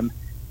for them.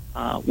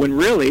 When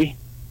really,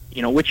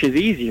 you know, which is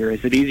easier?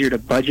 Is it easier to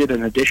budget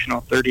an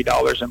additional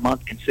 $30 a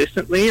month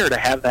consistently, or to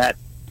have that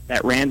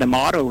random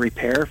auto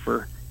repair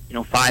for, you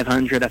know,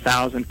 $500,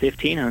 $1,000,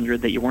 $1,500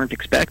 that you weren't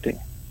expecting?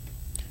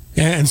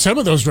 Yeah, and some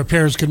of those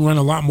repairs can run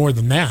a lot more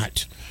than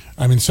that.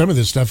 I mean, some of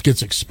this stuff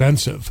gets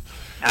expensive.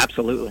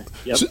 Absolutely.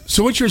 Yep.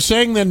 So what you're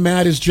saying then,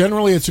 Matt, is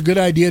generally it's a good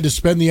idea to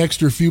spend the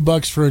extra few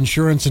bucks for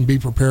insurance and be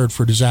prepared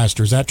for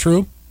disaster. Is that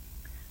true?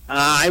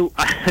 I'm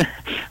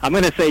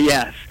going to say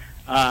yes.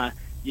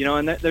 You know,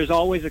 and there's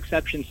always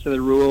exceptions to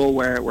the rule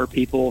where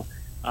people,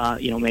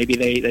 you know, maybe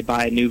they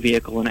buy a new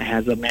vehicle and it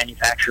has a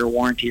manufacturer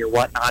warranty or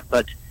whatnot.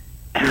 But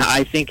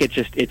I think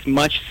it's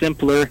much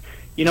simpler.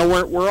 You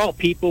know, we're all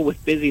people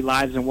with busy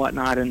lives and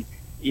whatnot, and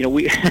you know,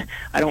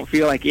 I don't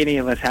feel like any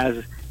of us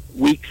has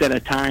weeks at a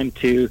time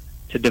to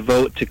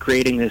devote to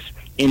creating this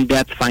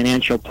in-depth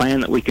financial plan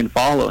that we can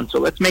follow. And so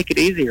let's make it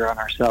easier on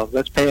ourselves.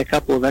 Let's pay a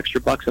couple of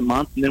extra bucks a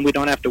month, and then we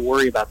don't have to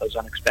worry about those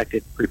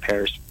unexpected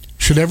repairs.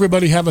 Should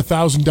everybody have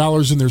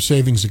 $1,000 in their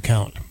savings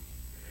account?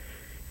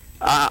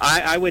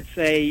 I would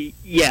say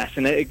yes.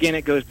 And again,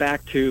 it goes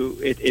back to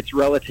it's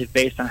relative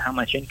based on how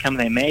much income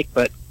they make,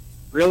 but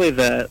really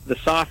the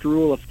soft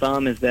rule of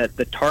thumb is that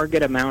the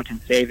target amount in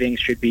savings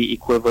should be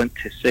equivalent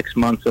to 6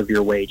 months of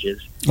your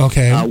wages.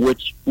 Okay.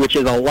 Which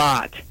is a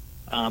lot.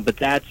 But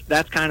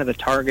that's kind of the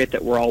target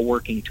that we're all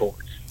working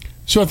towards.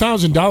 So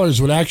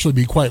 $1,000 would actually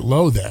be quite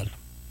low then.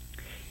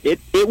 It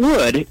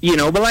would,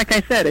 but like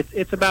I said,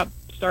 it's about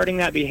starting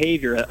that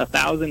behavior.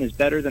 1,000 is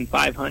better than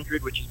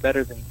 500, which is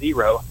better than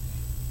 0.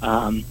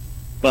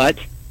 But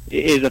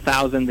is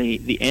 1,000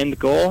 the end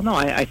goal? No,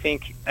 I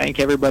think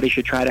everybody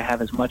should try to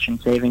have as much in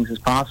savings as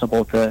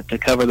possible to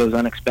cover those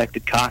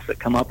unexpected costs that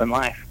come up in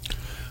life.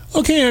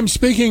 Okay, I'm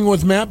speaking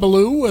with Matt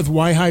Ballou with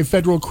Wyoming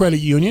Federal Credit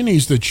Union.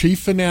 He's the Chief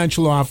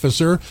Financial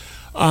Officer.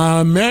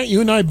 Matt, you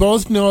and I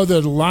both know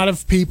that a lot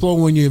of people,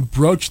 when you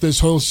broach this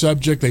whole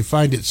subject, they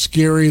find it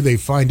scary, they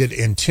find it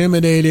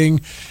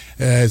intimidating.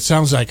 It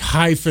sounds like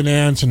high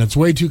finance, and it's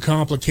way too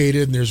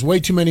complicated, and there's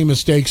way too many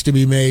mistakes to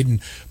be made, and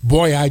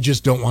boy, I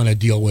just don't want to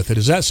deal with it.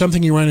 Is that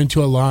something you run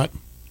into a lot?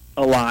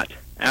 A lot.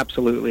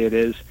 Absolutely it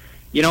is.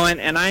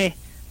 And I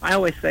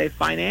always say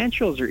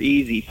financials are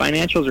easy,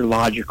 financials are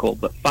logical,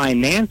 but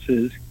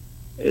finances,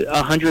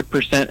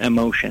 100%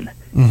 emotion.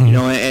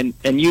 Mm-hmm.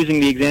 And using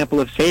the example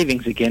of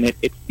savings again,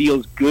 it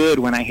feels good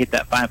when I hit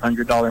that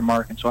 $500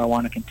 mark, and so I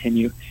want to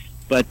continue.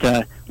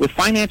 But with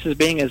finances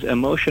being as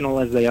emotional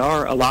as they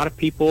are, a lot of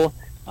people,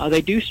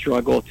 they do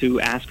struggle to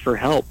ask for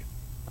help.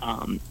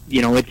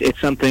 It's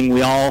something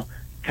we all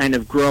kind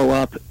of grow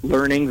up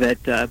learning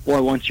that,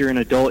 once you're an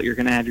adult, you're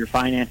going to have your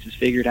finances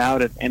figured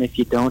out, and if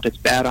you don't, it's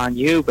bad on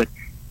you. But,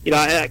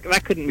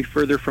 that couldn't be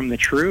further from the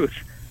truth.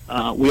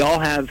 We all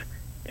have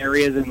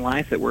areas in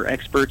life that we're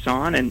experts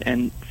on,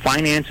 and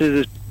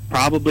finances is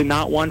probably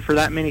not one for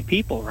that many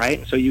people,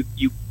 right? So you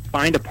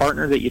find a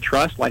partner that you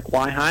trust, like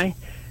YHI,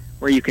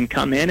 where you can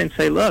come in and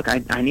say, look,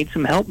 I need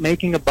some help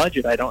making a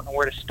budget. I don't know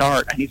where to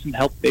start. I need some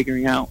help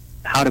figuring out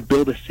how to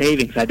build a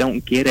savings. I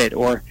don't get it.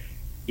 Or,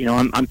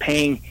 I'm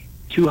paying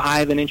too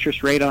high of an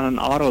interest rate on an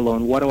auto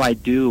loan. What do I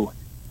do?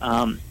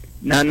 None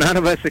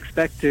of us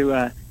expect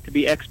to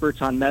be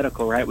experts on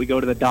medical, right? We go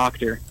to the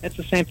doctor. It's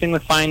the same thing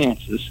with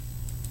finances.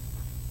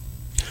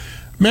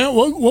 Matt,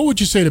 what would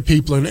you say to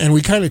people, and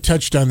we kind of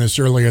touched on this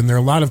earlier, and there are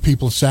a lot of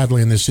people,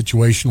 sadly, in this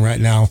situation right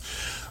now.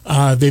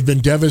 They've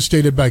been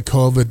devastated by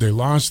COVID. They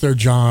lost their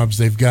jobs.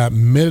 They've got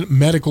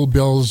medical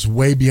bills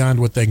way beyond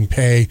what they can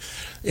pay,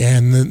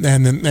 and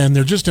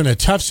they're just in a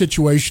tough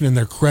situation, and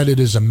their credit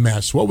is a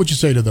mess. What would you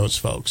say to those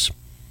folks?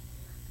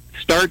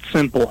 Start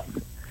simple.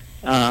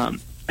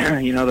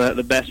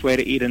 The best way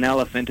to eat an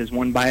elephant is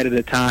one bite at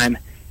a time,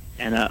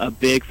 and a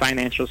big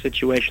financial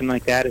situation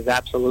like that is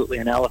absolutely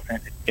an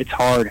elephant. It's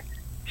hard.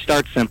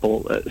 Start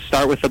simple.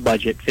 Start with a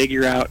budget.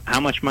 Figure out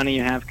how much money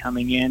you have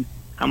coming in,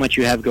 how much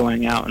you have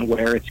going out, and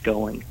where it's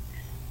going.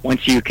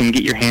 Once you can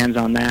get your hands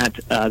on that,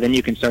 then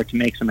you can start to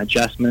make some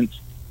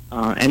adjustments.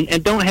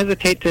 And don't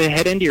hesitate to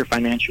head into your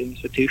financial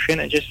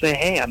institution and just say,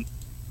 hey,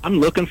 I'm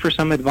looking for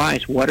some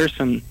advice. What are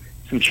some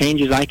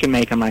changes I can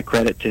make on my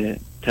credit to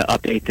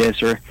update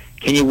this? Or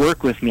can you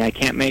work with me? I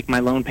can't make my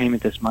loan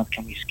payment this month.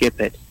 Can we skip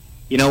it?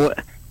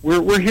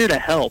 We're here to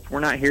help.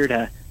 We're not here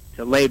to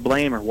lay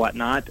blame or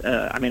whatnot.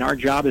 Our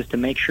job is to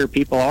make sure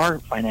people are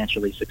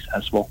financially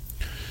successful.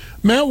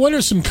 Matt, what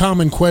are some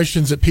common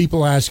questions that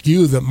people ask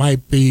you that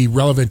might be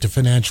relevant to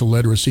financial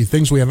literacy,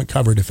 things we haven't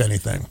covered, if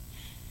anything?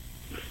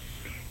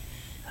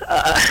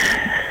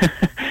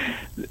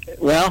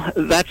 Well,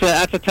 that's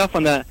a tough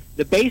one.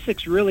 The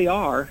basics really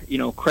are,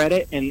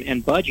 credit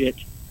and budget.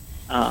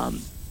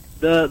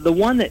 The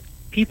one that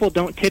people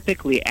don't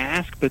typically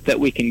ask, but that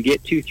we can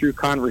get to through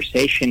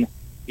conversation,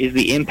 is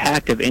the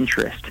impact of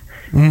interest.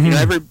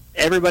 Mm-hmm.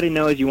 Everybody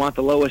knows you want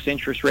the lowest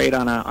interest rate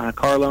on a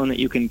car loan that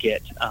you can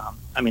get.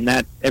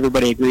 That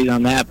everybody agrees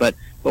on that. But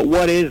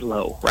what is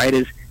low, right?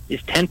 Is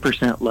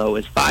 10% low?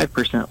 Is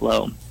 5%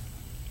 low?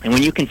 And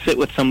when you can sit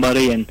with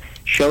somebody and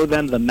show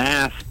them the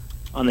math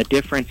on the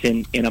difference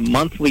in a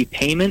monthly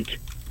payment,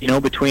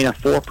 between a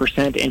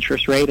 4%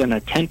 interest rate and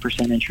a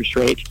 10% interest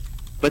rate,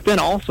 but then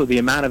also the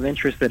amount of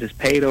interest that is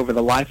paid over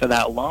the life of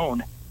that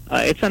loan,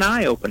 it's an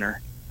eye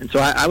opener. And so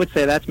I would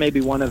say that's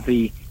maybe one of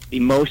the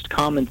most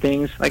common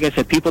things. Like I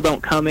said, people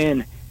don't come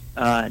in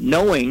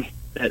knowing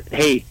that,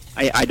 hey,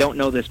 I don't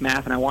know this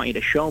math and I want you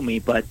to show me.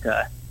 But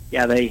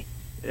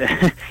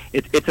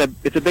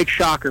it's a big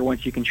shocker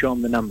once you can show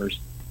them the numbers.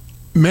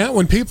 Matt,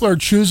 when people are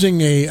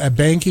choosing a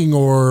banking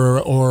or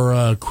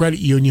a credit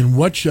union,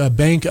 a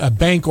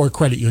bank or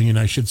credit union,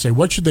 I should say,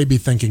 what should they be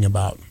thinking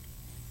about?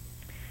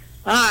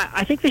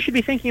 I think they should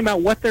be thinking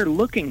about what they're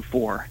looking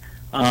for.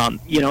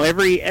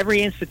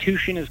 Every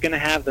institution is going to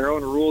have their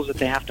own rules that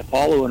they have to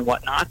follow and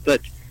whatnot.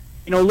 But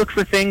look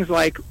for things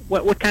like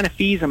what kind of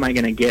fees am I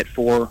going to get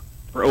for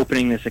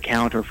opening this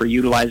account or for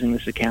utilizing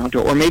this account,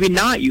 or maybe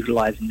not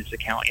utilizing this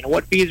account.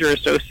 What fees are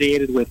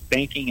associated with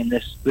banking in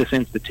this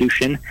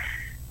institution?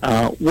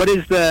 What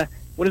is the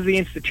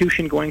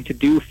institution going to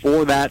do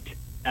for that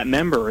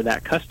member or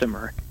that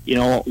customer?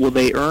 Will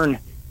they earn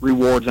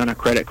rewards on a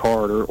credit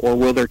card, or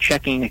will their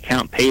checking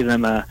account pay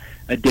them a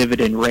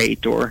dividend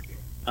rate? Or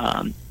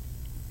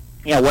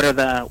what are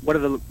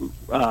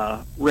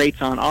the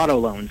rates on auto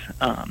loans?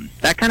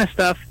 That kind of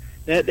stuff.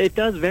 That it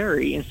does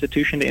vary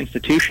institution to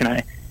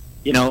institution.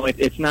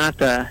 it's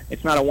not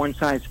a one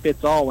size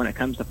fits all when it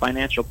comes to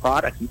financial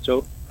products. And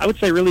so I would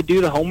say really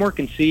do the homework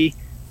and see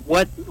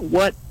what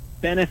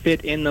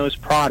benefit in those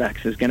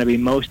products is going to be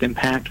most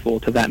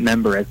impactful to that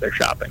member as they're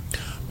shopping.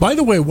 By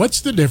the way,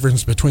 what's the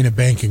difference between a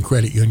bank and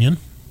credit union?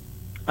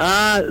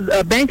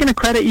 A bank and a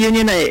credit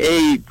union,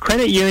 a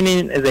credit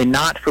union is a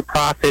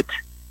not-for-profit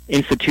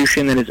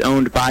institution that is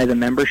owned by the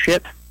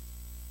membership.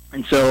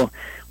 And so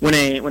when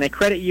a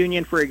credit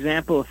union, for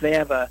example, if they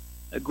have a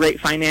great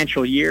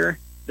financial year,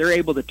 they're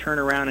able to turn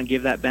around and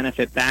give that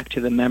benefit back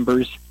to the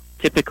members,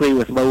 typically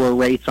with lower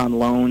rates on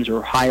loans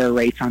or higher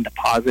rates on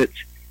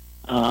deposits.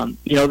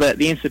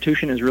 The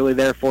institution is really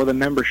there for the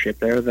membership.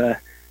 They're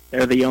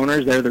the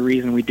owners. They're the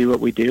reason we do what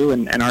we do,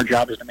 and our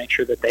job is to make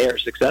sure that they are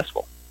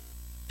successful.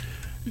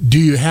 Do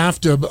you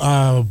have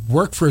to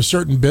work for a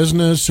certain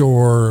business,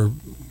 or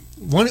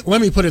let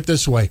me put it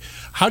this way: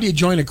 how do you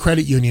join a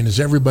credit union? Is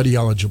everybody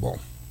eligible?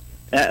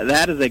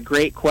 That is a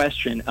great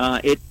question.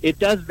 It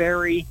does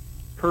vary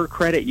per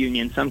credit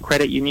union. Some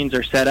credit unions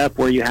are set up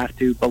where you have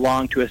to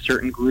belong to a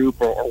certain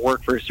group or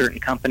work for a certain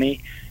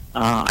company.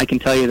 I can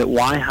tell you that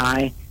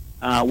Y-High,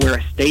 we're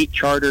a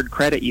state-chartered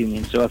credit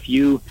union. So if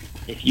you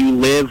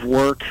live,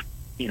 work,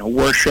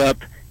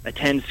 worship,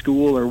 attend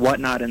school or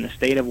whatnot in the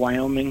state of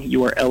Wyoming,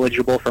 you are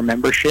eligible for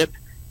membership,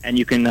 and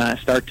you can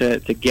start to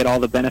get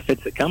all the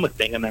benefits that come with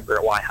being a member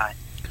at Y-High.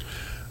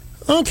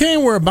 Okay,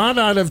 we're about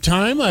out of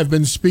time. I've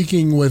been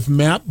speaking with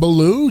Matt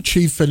Ballou,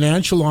 Chief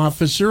Financial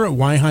Officer at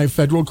Y-High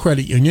Federal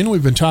Credit Union.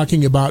 We've been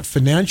talking about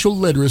financial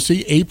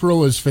literacy.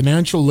 April is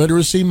Financial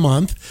Literacy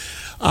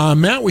Month.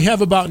 Matt, we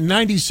have about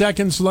 90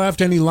 seconds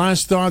left. Any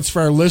last thoughts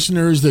for our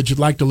listeners that you'd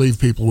like to leave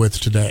people with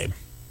today?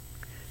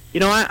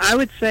 I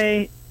would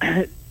say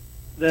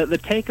the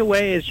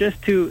takeaway is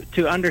just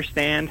to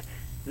understand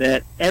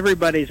that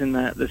everybody's in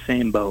the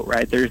same boat,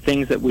 right? There are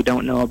things that we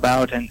don't know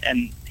about,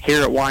 and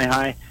here at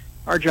Y-High,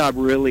 our job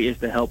really is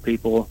to help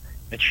people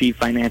achieve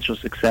financial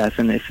success.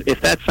 And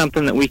if that's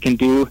something that we can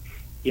do,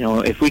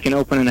 if we can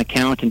open an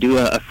account and do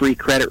a free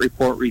credit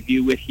report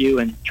review with you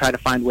and try to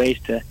find ways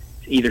to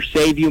either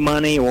save you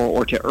money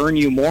or to earn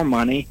you more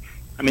money,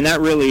 I mean, that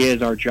really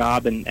is our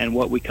job and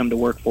what we come to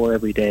work for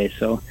every day.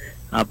 So,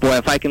 boy,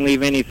 if I can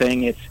leave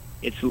anything,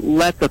 it's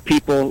let the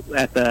people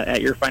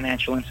at your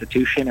financial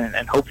institution,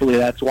 and hopefully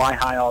that's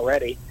Y-High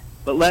already,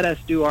 but let us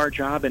do our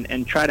job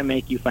and try to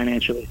make you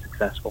financially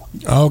successful.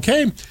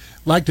 Okay.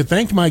 I'd like to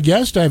thank my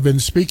guest. I've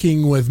been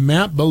speaking with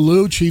Matt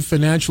Ballou, Chief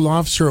Financial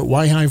Officer at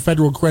Y-High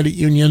Federal Credit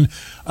Union,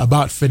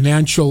 about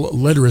financial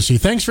literacy.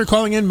 Thanks for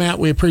calling in, Matt.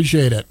 We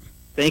appreciate it.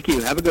 Thank you.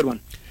 Have a good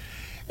one.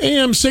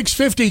 AM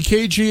 650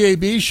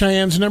 KGAB,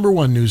 Cheyenne's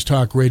 #1 news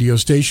talk radio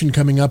station.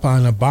 Coming up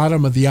on a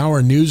bottom of the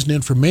hour news and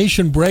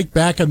information break.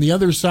 Back on the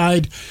other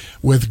side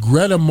with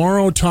Greta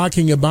Morrow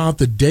talking about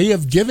the Day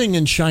of Giving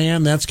in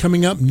Cheyenne. That's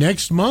coming up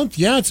next month.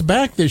 Yeah, it's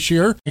back this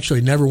year.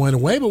 Actually never went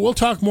away, but we'll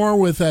talk more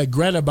with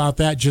Greta about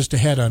that just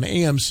ahead on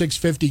AM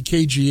 650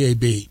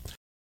 KGAB.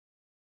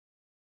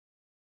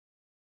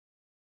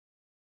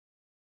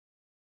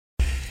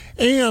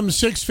 AM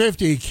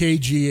 650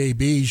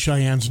 KGAB,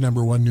 Cheyenne's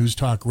 #1 news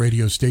talk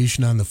radio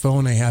station. On the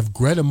phone, I have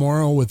Greta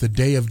Morrow with the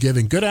Day of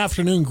Giving. Good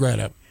afternoon,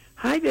 Greta.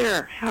 Hi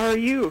there. How are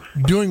you?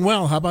 Doing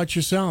well. How about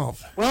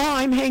yourself? Well,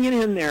 I'm hanging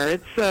in there.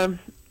 It's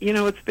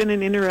it's been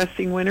an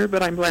interesting winter,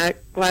 but I'm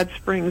glad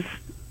spring's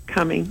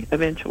coming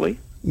eventually.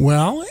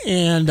 Well,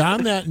 and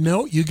on that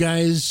note, you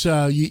guys,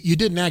 you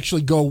didn't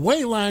actually go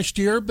away last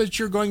year, but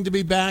you're going to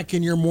be back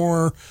in your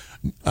more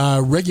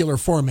regular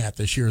format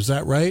this year. Is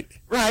that right?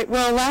 Right.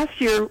 Well,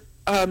 last year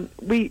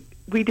we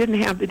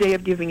didn't have the Day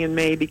of Giving in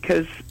May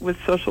because with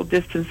social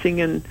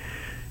distancing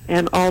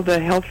and all the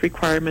health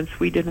requirements,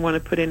 we didn't want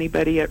to put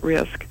anybody at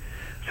risk.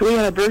 So we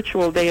had a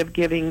virtual Day of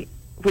Giving,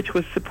 which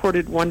was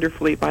supported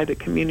wonderfully by the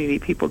community.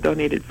 People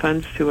donated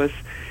funds to us,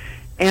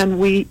 and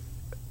we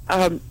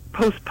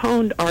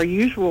postponed our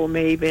usual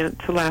May event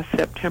to last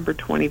September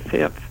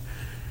 25th.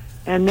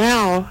 And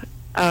now,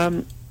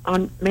 on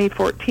May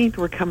 14th,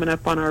 we're coming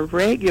up on our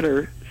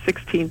regular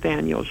 16th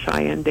annual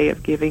Cheyenne Day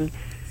of Giving.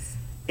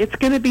 It's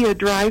going to be a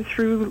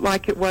drive-through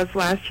like it was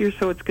last year,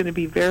 so it's going to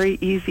be very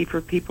easy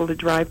for people to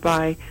drive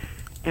by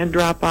and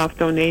drop off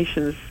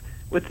donations,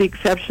 with the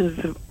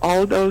exceptions of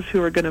all those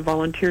who are going to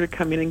volunteer to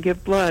come in and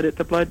give blood at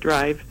the blood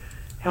drive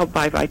held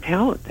by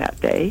Vitalent that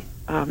day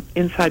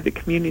inside the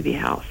community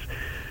house.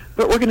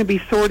 But we're going to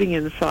be sorting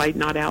inside,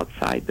 not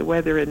outside. The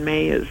weather in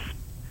May is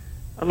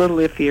a little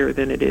iffier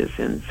than it is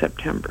in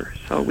September.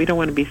 So we don't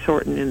want to be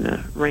sorting in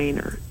the rain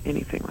or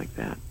anything like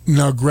that.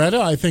 Now,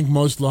 Greta, I think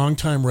most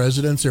longtime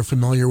residents are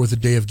familiar with the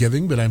Day of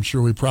Giving, but I'm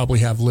sure we probably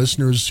have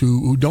listeners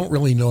who don't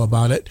really know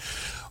about it.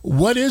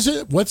 What is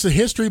it? What's the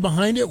history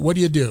behind it? What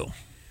do you do?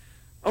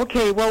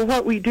 Okay, well,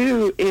 what we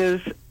do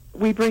is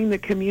we bring the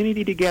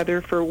community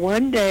together for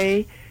one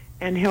day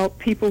and help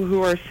people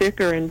who are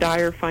sick or in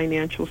dire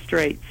financial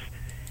straits.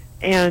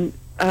 And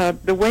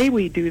the way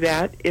we do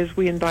that is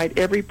we invite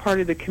every part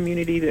of the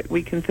community that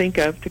we can think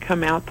of to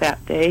come out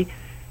that day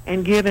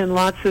and give in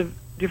lots of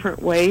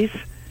different ways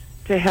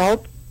to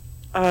help.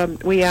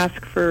 We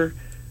ask for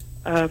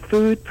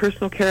food,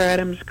 personal care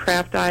items,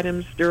 craft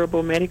items,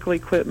 durable medical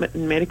equipment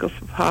and medical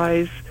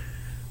supplies,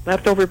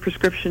 leftover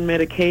prescription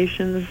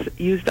medications,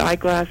 used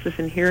eyeglasses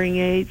and hearing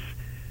aids,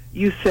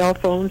 used cell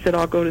phones that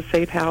all go to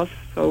Safe House,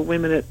 so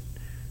women at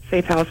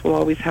Safe House will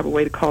always have a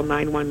way to call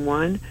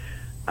 911.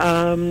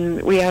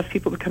 We ask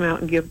people to come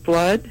out and give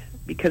blood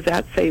because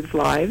that saves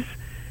lives.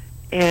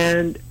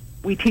 And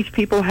we teach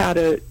people how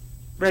to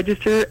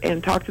register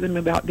and talk to them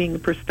about being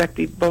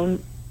prospective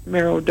bone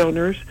marrow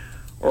donors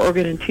or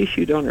organ and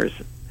tissue donors.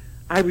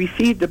 I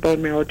received a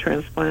bone marrow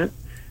transplant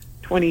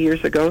 20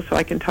 years ago, so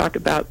I can talk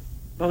about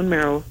bone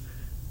marrow,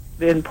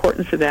 the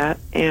importance of that.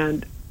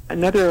 And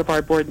another of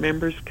our board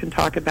members can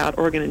talk about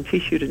organ and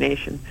tissue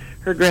donation.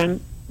 Her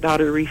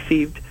granddaughter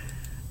received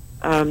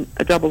a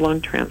double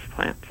lung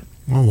transplant.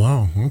 Oh,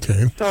 wow.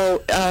 Okay.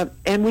 So,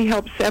 and we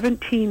help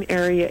 17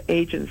 area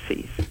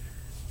agencies.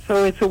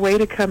 So it's a way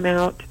to come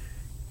out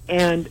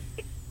and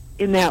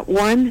in that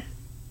one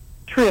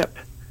trip,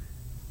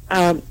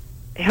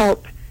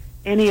 help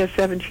any of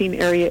 17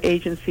 area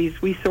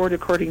agencies. We sort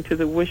according to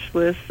the wish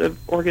list of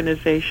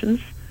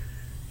organizations,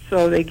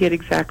 so they get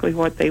exactly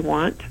what they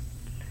want.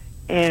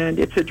 And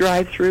it's a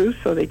drive-through,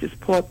 so they just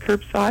pull up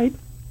curbside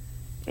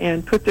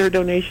and put their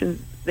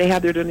donations. They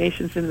have their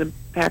donations in the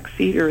back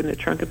seat or in the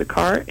trunk of the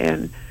car,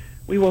 and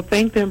we will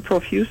thank them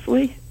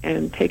profusely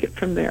and take it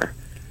from there.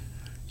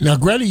 Now,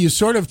 Greta, you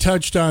sort of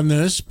touched on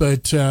this,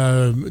 but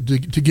to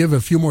give a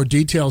few more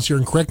details here,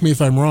 and correct me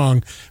if I'm wrong,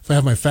 if I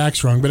have my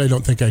facts wrong, but I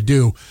don't think I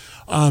do.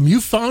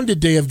 You founded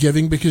Day of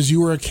Giving because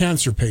you were a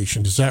cancer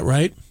patient. Is that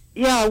right?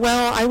 Yeah,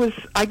 well,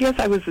 I guess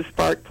I was the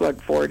spark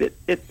plug for it.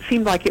 It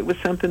seemed like it was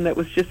something that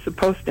was just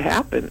supposed to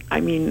happen.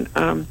 I mean,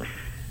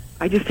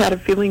 I just had a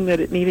feeling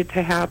that it needed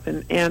to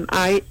happen. And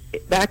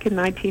back in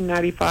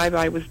 1995,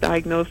 I was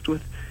diagnosed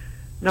with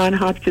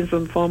non-Hodgkin's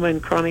lymphoma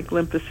and chronic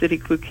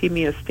lymphocytic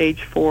leukemia,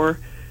 stage 4.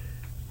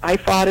 I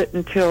fought it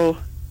until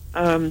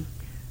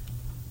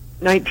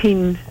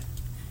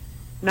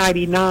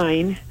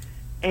 1999,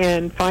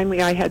 and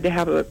finally I had to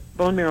have a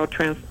bone marrow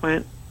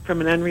transplant from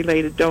an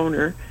unrelated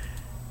donor,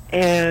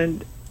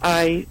 and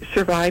I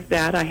survived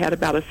that. I had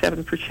about a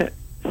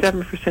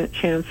 7%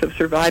 chance of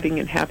surviving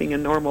and having a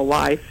normal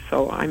life,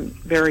 so I'm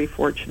very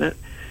fortunate.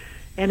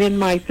 And in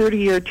my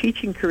 30-year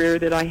teaching career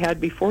that I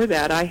had before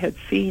that, I had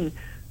seen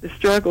the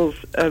struggles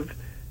of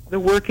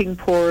the working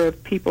poor,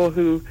 of people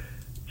who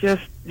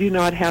just do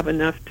not have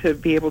enough to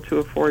be able to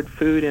afford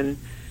food and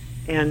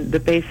the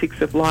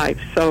basics of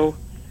life. So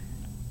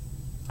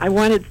I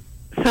wanted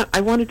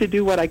to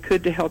do what I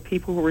could to help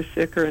people who were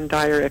sick or in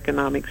dire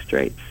economic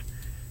straits.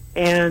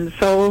 And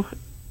so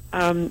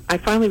I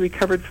finally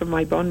recovered from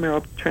my bone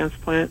marrow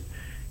transplant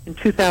in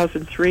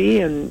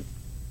 2003, and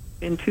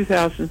in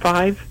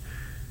 2005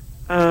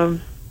 I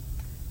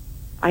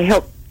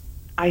helped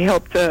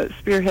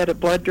spearhead a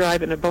blood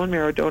drive and a bone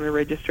marrow donor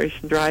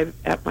registration drive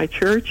at my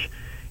church.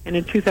 And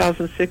in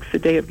 2006, the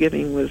Day of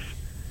Giving was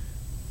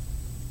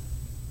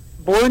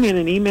born in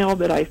an email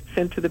that I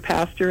sent to the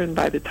pastor, and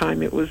by the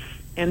time it was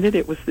ended,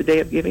 it was the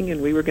Day of Giving,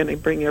 and we were going to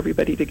bring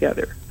everybody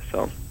together.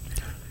 So,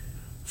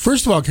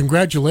 first of all,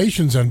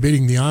 congratulations on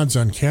beating the odds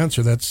on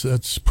cancer.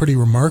 That's pretty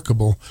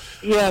remarkable.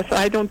 Yes,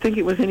 I don't think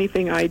it was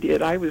anything I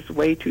did. I was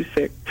way too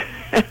sick.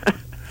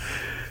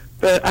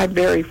 But I'm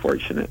very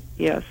fortunate,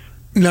 yes.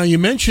 Now, you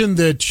mentioned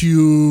that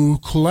you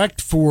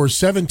collect for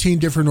 17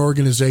 different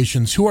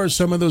organizations. Who are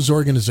some of those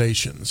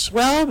organizations?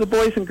 Well, the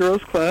Boys and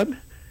Girls Club,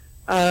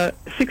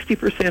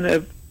 60%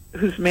 of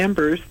whose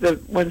members, the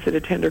ones that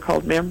attend are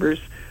called members,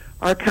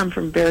 come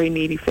from very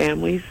needy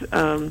families.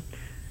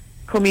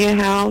 Comia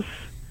House,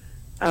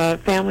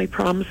 Family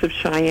Promise of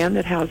Cheyenne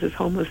that houses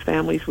homeless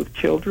families with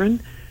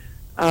children.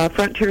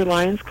 Frontier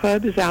Lions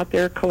Club is out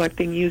there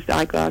collecting used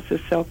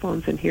eyeglasses, cell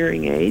phones, and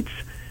hearing aids.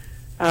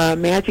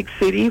 Magic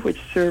City, which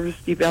serves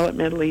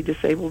developmentally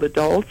disabled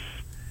adults,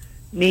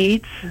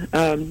 Needs,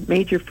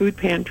 major food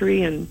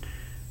pantry and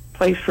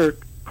place for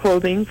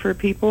clothing for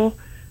people.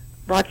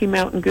 Rocky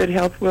Mountain Good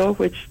Health Will,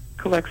 which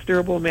collects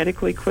durable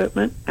medical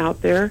equipment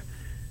out there.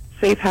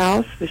 Safe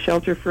House, the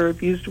shelter for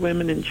abused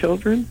women and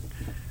children.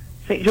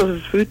 St.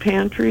 Joseph's Food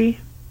Pantry,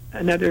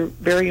 another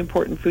very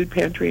important food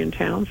pantry in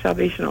town.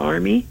 Salvation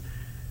Army.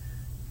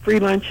 Free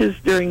lunches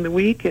during the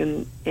week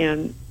and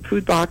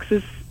food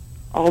boxes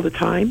all the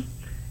time.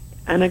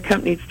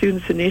 Unaccompanied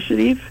Students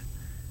Initiative,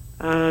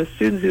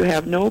 students who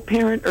have no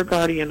parent or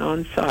guardian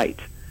on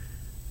site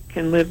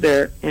can live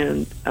there,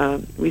 and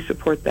we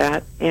support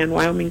that. And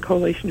Wyoming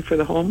Coalition for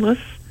the Homeless.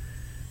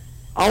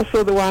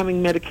 Also the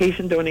Wyoming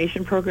Medication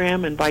Donation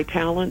Program and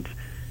Vitalent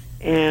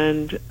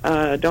and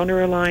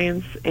Donor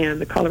Alliance and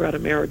the Colorado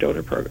Marrow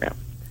Donor Program.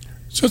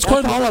 So it's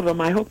that's all of them.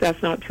 I hope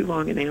that's not too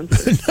long an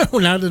answer. No,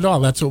 not at all.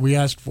 That's what we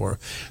asked for.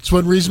 It's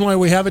one reason why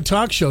we have a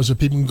talk show, so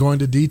people can go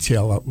into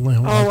detail.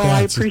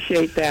 I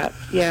appreciate that.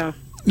 Yeah.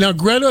 Now,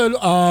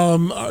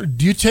 Greta,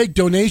 do you take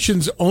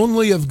donations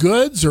only of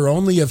goods or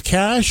only of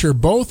cash or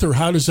both, or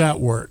how does that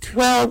work?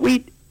 Well,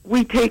 we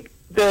take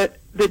the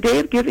Day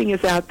of Giving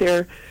is out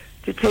there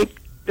to take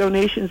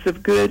donations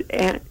of goods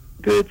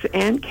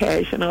and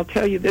cash, and I'll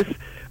tell you this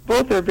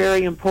both are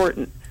very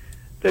important.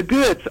 The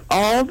goods,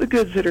 all the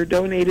goods that are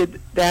donated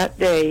that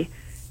day,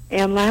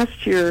 and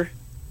last year,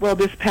 well,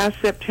 this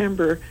past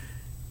September,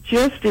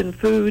 just in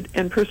food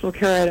and personal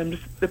care items,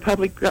 the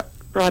public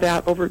brought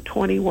out over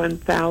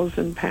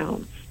 21,000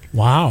 pounds.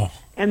 Wow.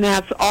 And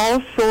that's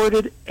all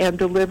sorted and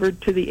delivered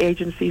to the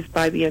agencies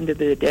by the end of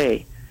the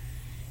day.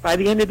 By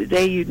the end of the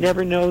day, you'd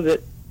never know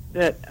that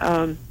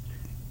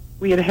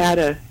we had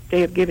a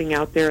day of giving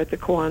out there at the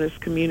Kiwanis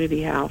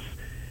Community House.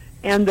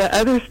 And the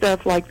other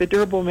stuff, like the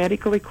durable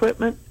medical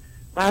equipment,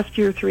 last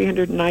year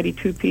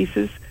 392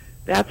 pieces,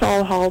 that's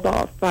all hauled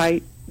off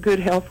by Good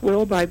Health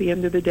Will by the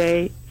end of the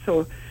day.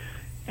 So,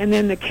 and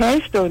then the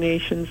cash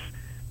donations,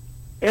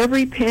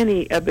 every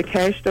penny of the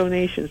cash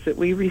donations that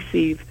we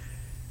receive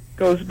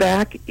goes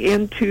back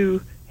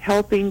into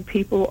helping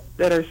people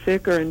that are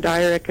sick or in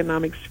dire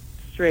economic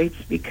straits,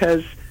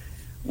 because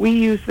we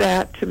use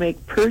that to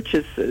make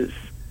purchases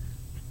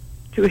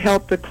to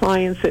help the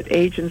clients at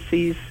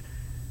agencies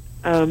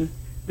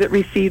that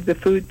receive the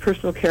food,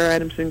 personal care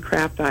items, and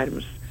craft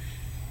items.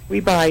 We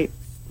buy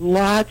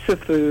lots of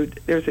food.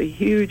 There's a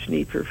huge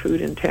need for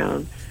food in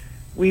town.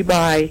 We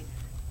buy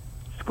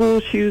school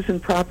shoes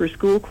and proper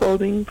school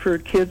clothing for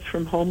kids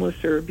from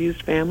homeless or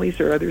abused families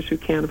or others who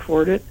can't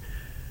afford it.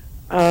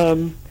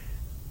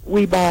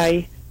 We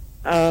buy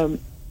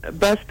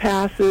bus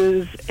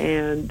passes,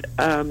 and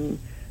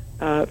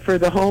for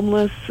the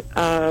homeless,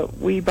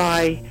 we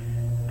buy,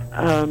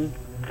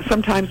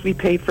 sometimes we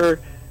pay for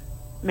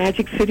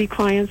Magic City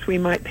clients. We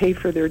might pay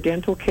for their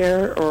dental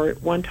care, or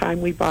at one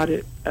time we bought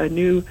a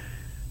new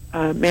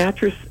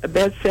mattress, a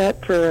bed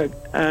set for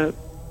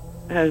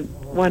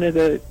one of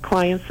the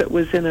clients that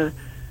was in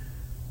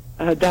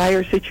a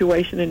dire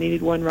situation and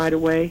needed one right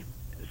away.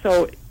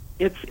 So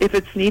if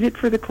it's needed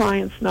for the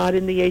clients, not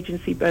in the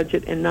agency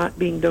budget and not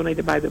being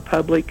donated by the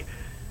public,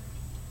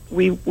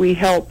 we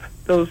help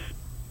those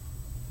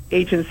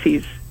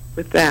agencies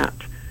with that.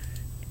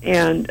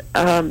 And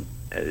our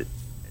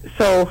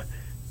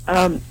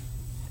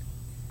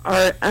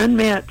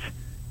unmet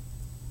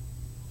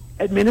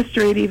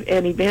administrative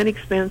and event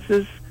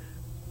expenses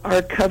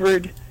are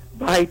covered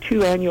by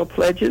 2 annual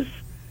pledges,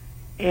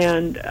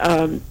 and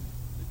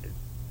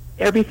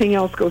everything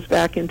else goes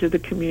back into the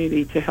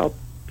community to help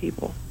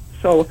people.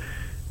 So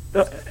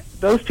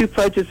those 2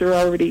 pledges are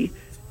already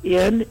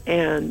in,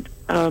 and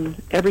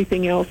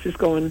everything else is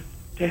going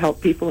to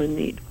help people in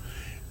need.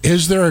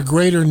 Is there a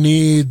greater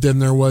need than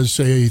there was,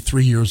 say,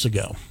 3 years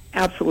ago?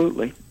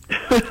 Absolutely.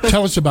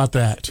 Tell us about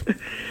that.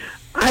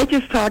 I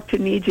just talked to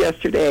Needs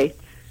yesterday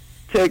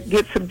to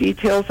get some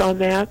details on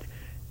that,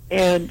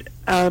 and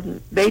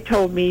they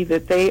told me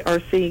that they are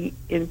seeing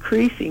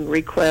increasing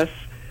requests,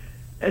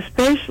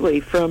 especially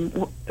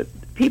from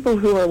people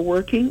who are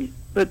working,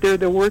 but they're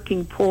the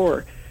working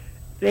poor.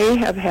 They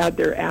have had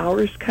their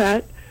hours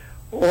cut,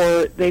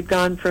 or they've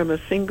gone from a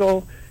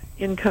double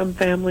income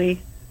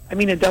family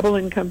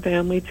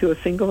to a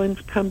single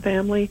income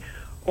family,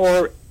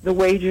 or the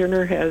wage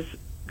earner has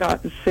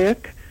gotten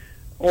sick,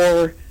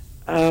 or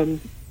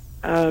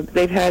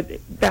they've had,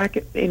 back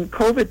in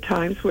COVID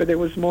times where there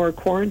was more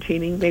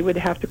quarantining, they would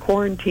have to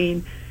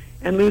quarantine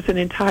and lose an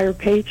entire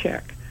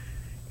paycheck,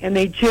 and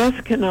they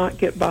just cannot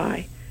get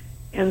by.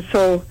 And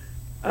so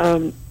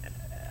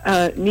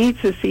Needs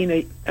has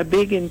seen a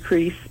big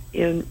increase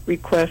in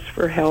requests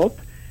for help,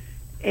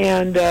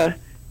 and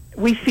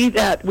we hear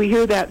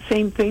that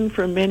same thing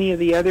from many of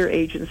the other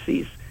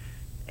agencies.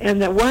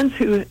 And the ones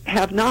who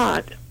have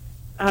not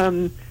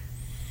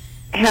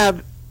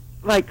have,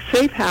 like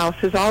Safe House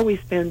has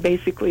always been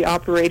basically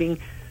operating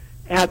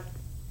at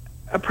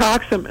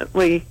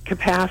approximately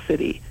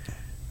capacity.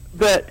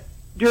 But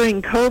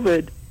during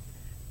COVID,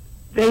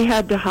 they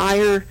had to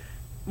hire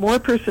more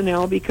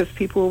personnel because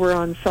people were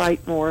on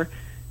site more.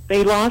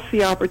 They lost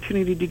the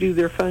opportunity to do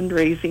their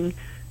fundraising,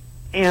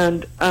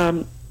 and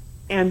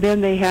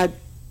then they had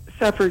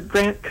suffered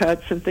grant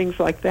cuts and things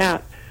like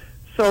that.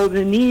 So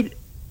the need,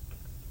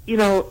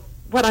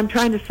 what I'm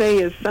trying to say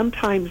is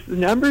sometimes the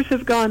numbers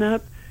have gone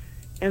up,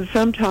 and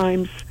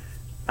sometimes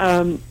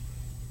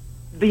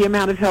the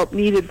amount of help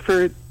needed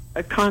for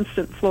a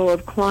constant flow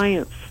of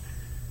clients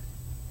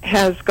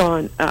has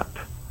gone up.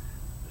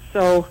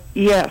 So,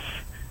 yes,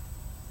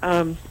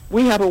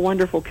 we have a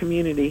wonderful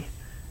community.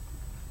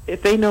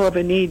 If they know of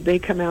a need, they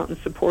come out and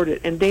support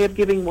it. And Day of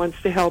Giving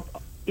wants to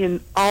help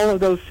in all of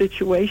those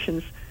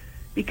situations,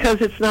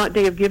 because it's not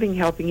Day of Giving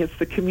helping, it's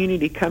the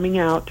community coming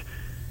out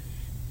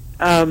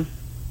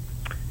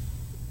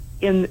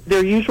in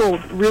their usual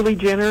really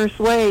generous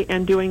way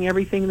and doing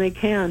everything they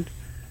can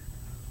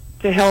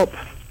to help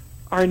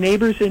our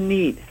neighbors in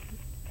need.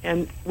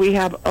 And we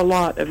have a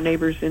lot of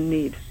neighbors in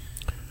need.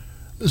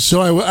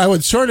 So I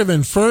would sort of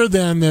infer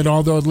then that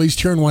although at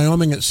least here in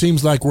Wyoming it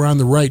seems like we're on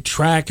the right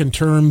track in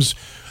terms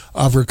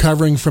of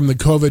recovering from the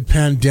COVID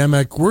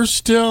pandemic, we're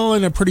still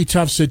in a pretty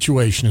tough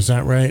situation. Is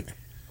that right?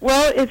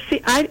 Well,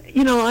 I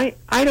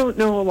don't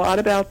know a lot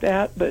about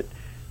that, but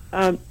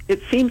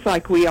it seems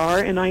like we are,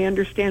 and I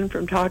understand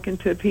from talking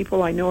to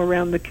people I know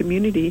around the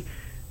community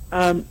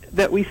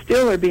that we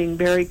still are being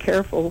very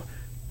careful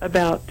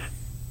about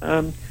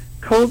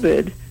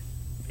COVID,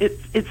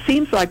 it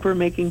seems like we're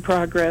making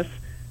progress,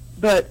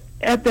 but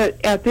at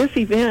this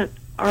event,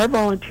 our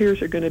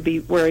volunteers are going to be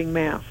wearing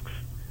masks.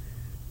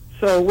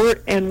 So we're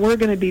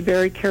going to be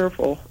very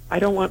careful. I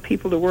don't want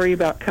people to worry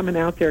about coming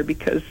out there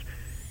because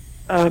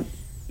we're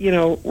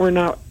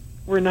not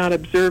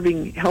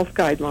observing health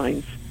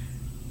guidelines.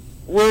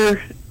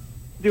 We're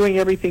doing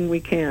everything we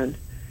can,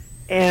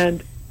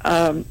 and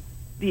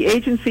the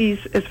agencies,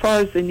 as far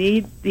as the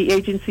need, the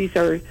agencies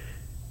are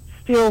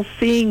still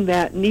seeing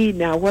that need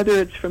now, whether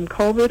it's from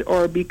COVID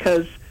or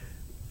because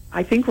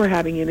I think we're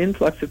having an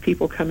influx of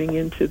people coming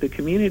into the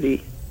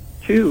community,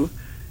 too.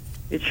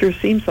 It sure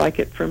seems like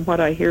it from what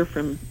I hear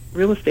from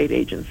real estate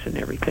agents and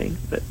everything.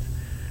 But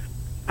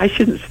I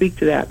shouldn't speak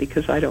to that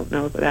because I don't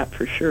know that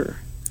for sure.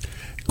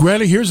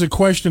 Greta, here's a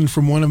question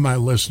from one of my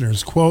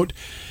listeners. Quote,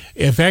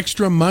 if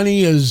extra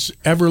money is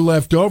ever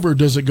left over,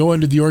 does it go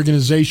into the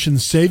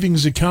organization's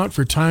savings account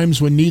for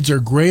times when needs are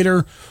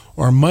greater,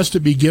 or must it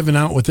be given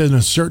out within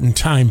a certain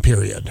time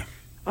period?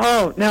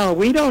 Oh, no,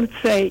 we don't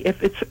say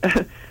if it's...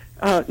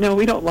 no,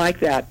 we don't like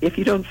that. If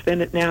you don't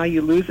spend it now,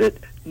 you lose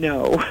it.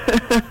 No.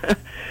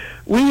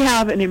 We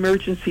have an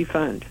emergency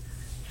fund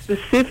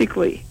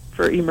specifically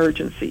for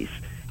emergencies.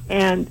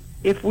 And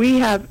if we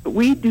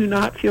do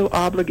not feel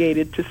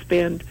obligated to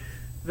spend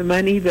the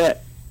money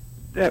that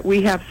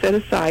we have set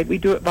aside. We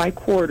do it by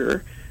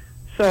quarter.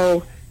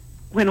 So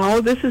when all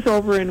of this is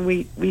over and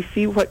we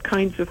see what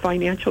kinds of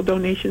financial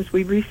donations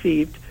we've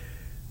received,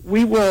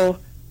 we will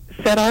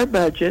set our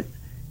budget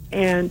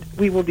and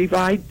we will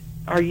divide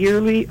our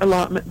yearly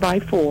allotment by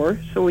 4,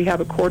 so we have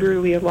a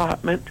quarterly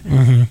allotment.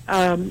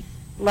 Mm-hmm.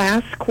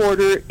 Last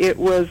quarter, it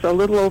was a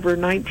little over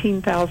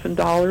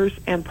 $19,000,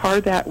 and part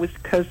of that was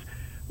because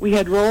we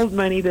had rolled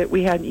money that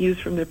we hadn't used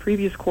from the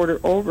previous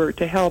quarter over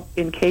to help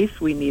in case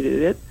we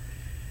needed it.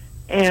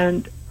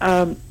 And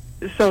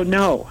so,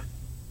 no,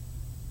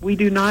 we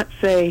do not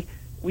say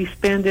we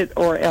spend it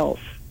or else.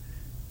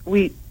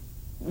 We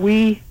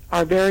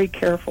are very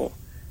careful.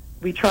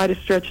 We try to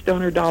stretch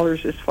donor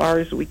dollars as far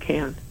as we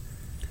can.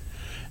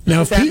 Now,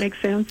 does that make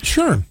sense?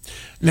 Sure.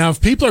 Now, if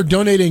people are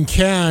donating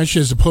cash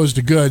as opposed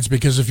to goods,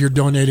 because if you're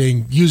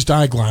donating used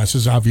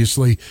eyeglasses,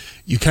 obviously,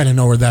 you kind of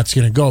know where that's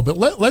going to go. But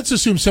let's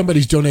assume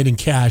somebody's donating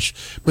cash,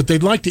 but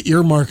they'd like to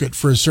earmark it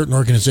for a certain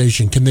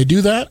organization. Can they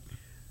do that?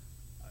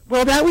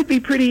 Well, that would be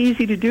pretty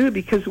easy to do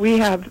because we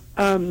have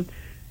the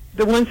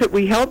ones that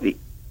we help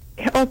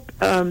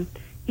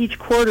each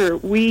quarter.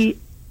 We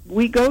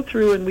go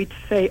through and we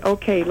say,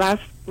 okay,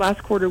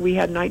 last quarter we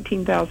had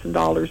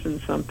 $19,000 in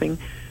something.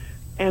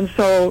 And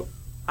so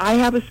I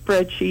have a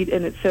spreadsheet,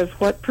 and it says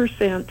what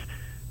percent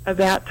of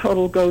that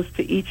total goes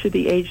to each of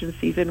the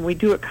agencies, and we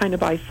do it kind of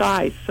by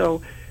size.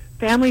 So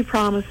Family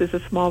Promise is a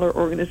smaller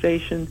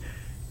organization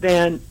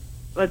than,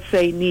 let's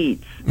say,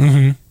 Needs.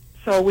 Mm-hmm.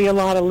 So we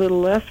allot a little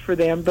less for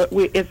them, but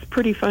it's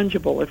pretty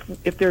fungible.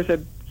 If there's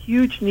a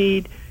huge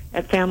need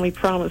at Family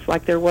Promise,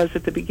 like there was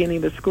at the beginning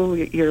of the school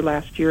year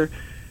last year,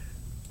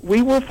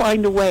 we will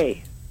find a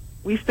way.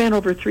 We spent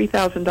over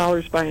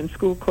 $3,000 buying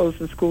school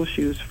clothes and school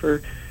shoes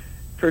for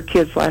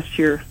kids last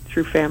year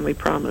through Family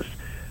Promise,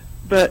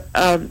 but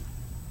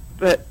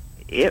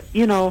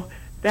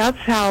that's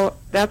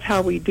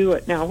how we do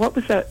it. Now, what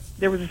was that?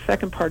 There was a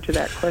second part to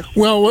that question.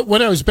 Well,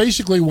 what I was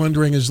basically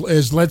wondering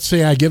is let's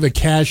say I give a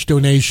cash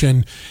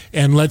donation,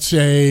 and let's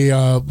say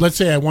I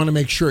want to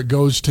make sure it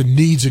goes to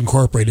Needs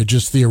Incorporated,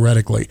 just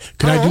theoretically.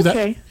 Could I do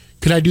that?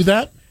 Could I do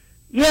that?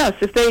 Yes,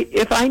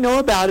 if I know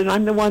about it,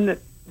 I'm the one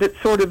that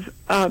sort of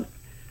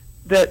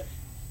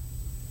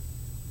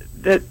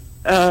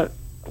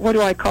what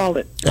do I call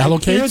it?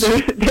 Allocates?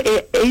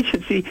 The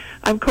agency.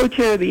 I'm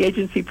co-chair of the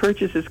Agency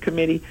Purchases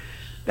Committee.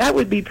 That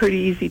would be pretty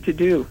easy to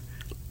do.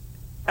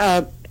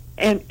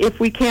 And if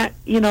we can't,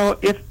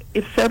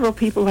 if several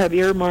people have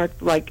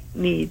earmarked like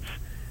Needs,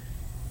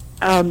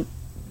 then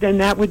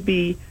that would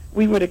be,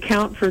 we would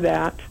account for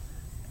that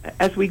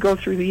as we go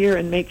through the year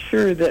and make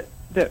sure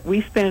that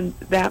we spend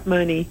that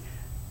money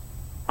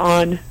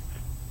for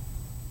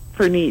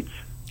Needs.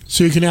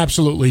 So you can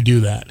absolutely do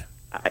that.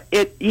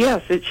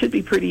 Yes, it should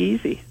be pretty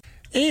easy.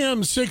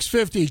 AM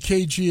 650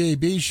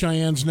 KGAB,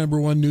 Cheyenne's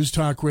 #1 news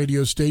talk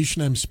radio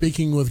station. I'm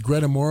speaking with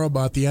Greta Moore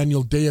about the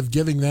annual Day of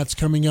Giving. That's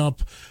coming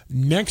up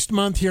next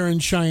month here in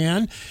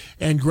Cheyenne.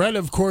 And Greta,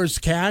 of course,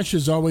 cash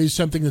is always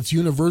something that's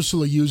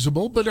universally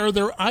usable, but are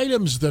there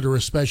items that are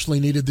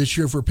especially needed this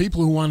year for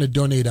people who want to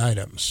donate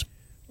items?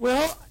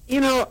 Well,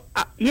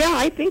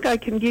 I think I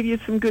can give you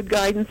some good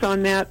guidance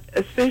on that,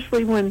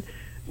 especially when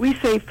we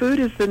say food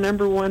is the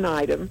 #1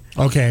 item.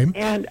 Okay.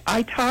 And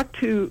I talked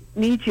to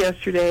Needs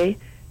yesterday,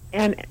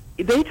 and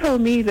they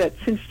told me that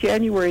since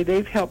January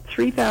they've helped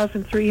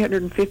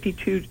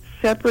 3,352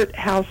 separate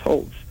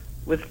households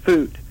with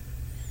food.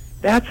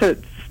 That's a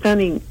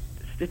stunning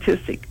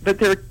statistic. But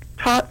their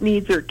top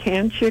needs are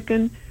canned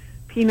chicken,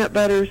 peanut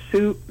butter,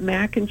 soup,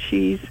 mac and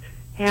cheese,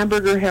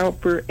 hamburger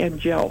helper, and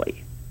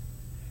jelly.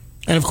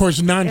 And, of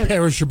course,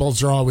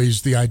 non-perishables are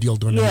always the ideal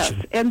donation.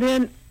 Yes, and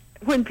then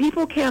when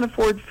people can't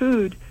afford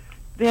food,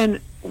 then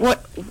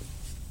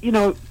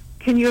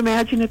can you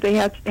imagine if they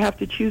have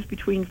to choose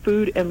between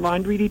food and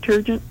laundry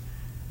detergent?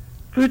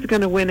 Food's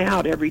going to win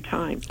out every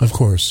time. Of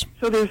course.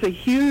 So there's a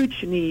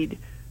huge need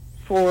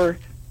for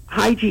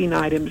hygiene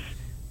items,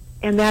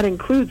 and that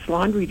includes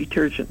laundry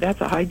detergent. That's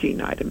a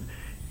hygiene item.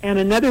 And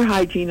another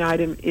hygiene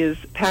item is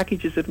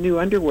packages of new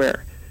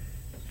underwear.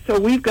 So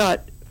we've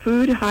got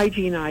food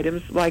hygiene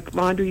items like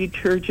laundry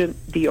detergent,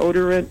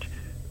 deodorant,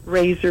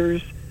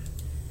 razors,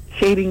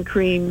 shaving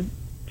cream,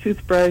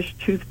 toothbrush,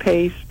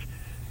 toothpaste, ...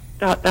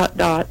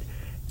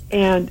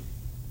 And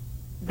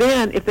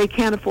then if they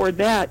can't afford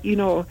that,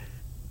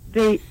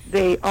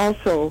 they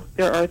also,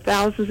 there are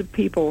thousands of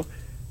people,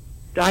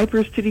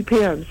 diapers to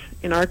depends,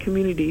 in our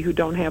community who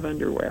don't have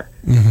underwear.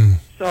 Mm-hmm.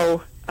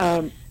 So,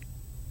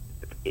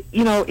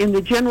 in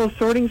the general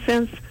sorting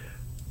sense,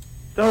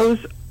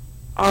 those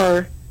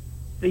are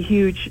the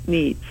huge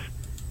needs.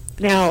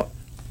 Now,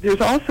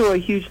 there's also a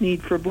huge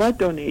need for blood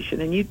donation.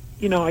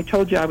 And I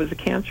told you I was a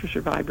cancer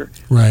survivor.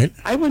 Right.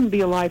 I wouldn't be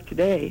alive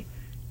today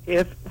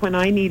if when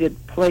I needed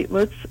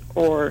platelets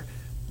or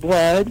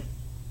blood,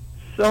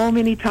 so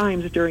many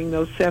times during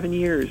those 7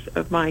 years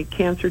of my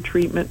cancer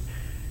treatment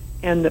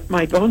and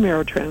my bone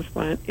marrow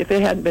transplant, if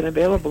it hadn't been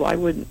available, I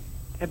wouldn't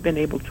have been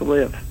able to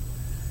live.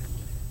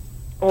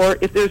 Or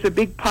if there's a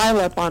big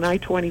pileup on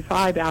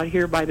I-25 out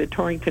here by the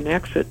Torrington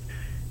exit,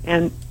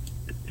 and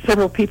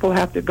several people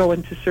have to go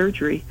into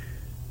surgery,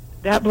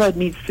 that blood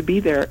needs to be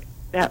there.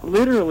 That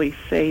literally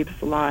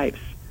saves lives.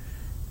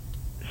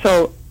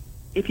 So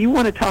if you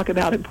want to talk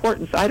about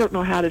importance, I don't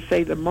know how to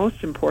say the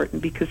most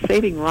important, because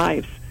saving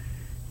lives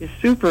is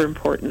super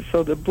important.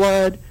 So the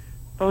blood,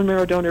 bone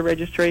marrow donor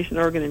registration,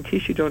 organ and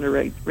tissue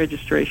donor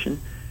registration,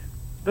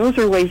 those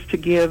are ways to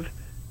give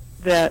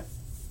that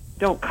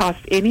don't cost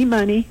any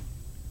money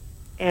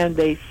and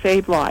they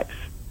save lives.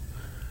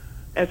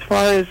 As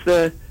far as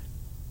the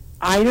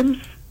items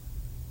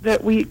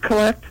that we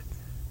collect,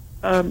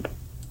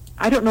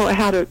 I don't know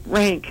how to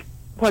rank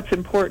what's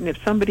important. If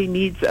somebody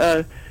needs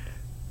a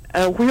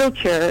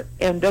wheelchair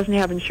and doesn't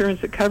have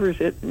insurance that covers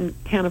it and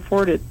can't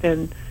afford it,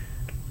 then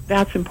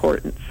that's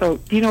important. So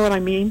do you know what I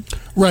mean?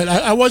 Right.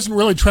 I wasn't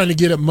really trying to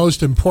get at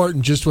most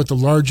important, just what the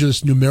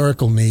largest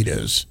numerical need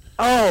is.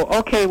 Oh,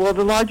 okay. Well,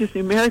 the largest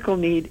numerical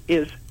need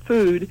is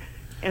food,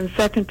 and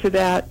second to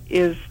that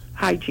is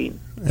hygiene.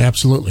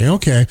 Absolutely.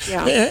 Okay.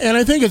 Yeah. And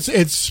I think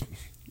it's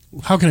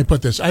how can I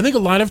put this? I think a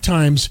lot of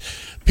times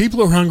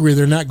people are hungry.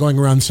 They're not going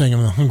around saying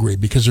I'm hungry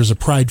because there's a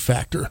pride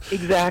factor.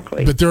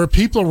 Exactly. But there are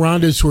people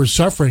around us who are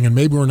suffering, and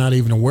maybe we're not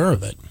even aware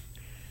of it.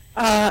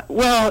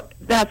 Well,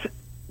 that's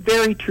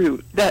very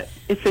true. That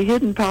it's a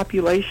hidden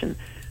population.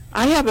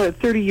 I have a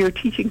 30-year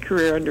teaching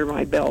career under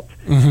my belt,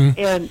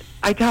 and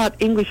I taught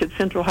English at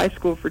Central High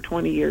School for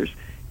 20 years,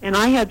 and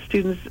I had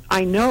students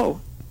I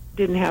know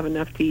didn't have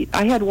enough to eat.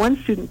 I had one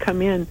student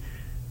come in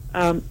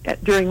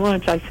during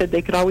lunch. I said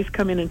they could always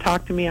come in and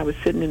talk to me. I was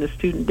sitting in a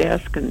student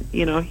desk, and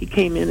he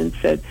came in and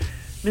said,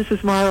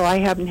 "Mrs. Morrow, I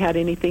haven't had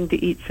anything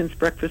to eat since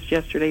breakfast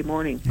yesterday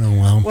morning." Oh,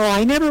 wow. Well,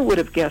 I never would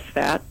have guessed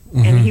that,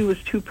 and he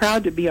was too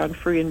proud to be on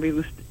free and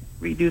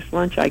reduced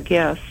lunch, I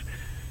guess.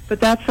 But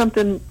that's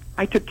something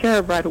I took care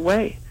of right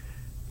away.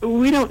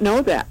 We don't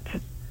know that.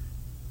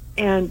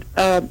 And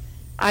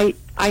I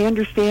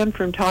understand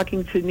from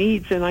talking to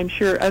needs, and I'm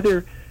sure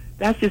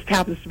that just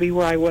happens to be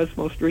where I was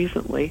most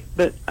recently.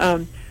 But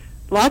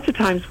lots of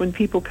times when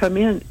people come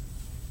in,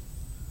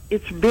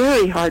 it's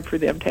very hard for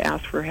them to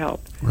ask for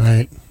help.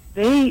 Right.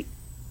 They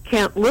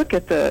can't look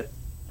at the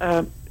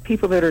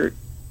people that are,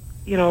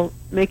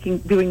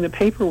 doing the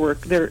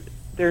paperwork.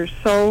 They're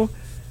so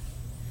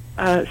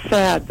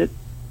sad that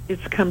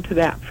it's come to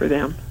that for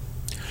them.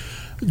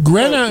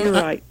 Greta, so you're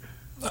right.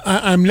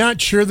 I'm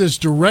not sure this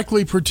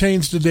directly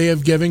pertains to Day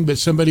of Giving, but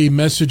somebody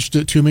messaged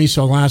it to me,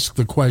 so I'll ask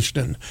the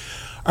question.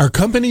 Are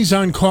companies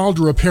on call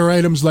to repair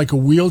items like a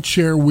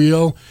wheelchair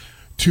wheel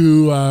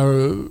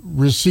to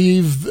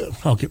receive...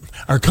 Okay.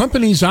 Are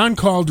companies on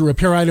call to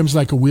repair items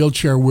like a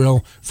wheelchair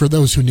wheel for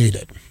those who need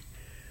it?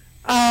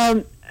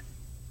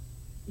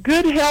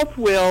 Good Health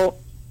Will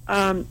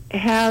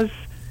has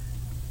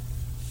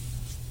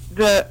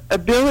the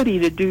ability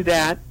to do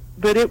that,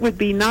 but it would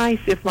be nice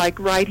if, like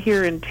right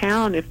here in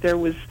town, if there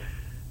was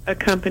a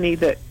company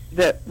that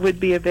would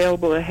be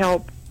available to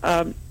help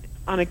on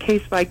a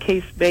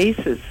case-by-case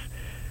basis.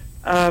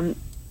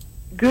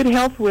 Good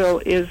Health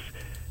Will is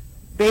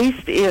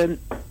based in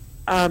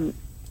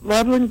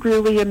Loveland,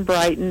 Greeley, and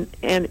Brighton,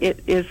 and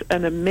it is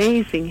an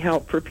amazing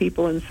help for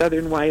people in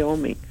southern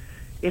Wyoming.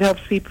 It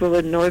helps people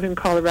in northern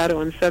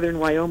Colorado and southern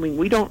Wyoming.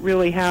 We don't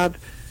really have...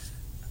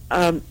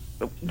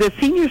 the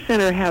senior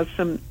center has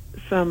some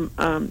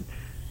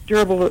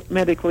durable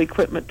medical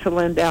equipment to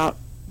lend out,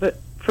 but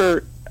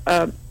for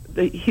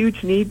the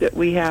huge need that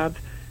we have,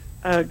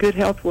 Good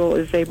Health Will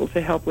is able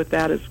to help with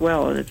that as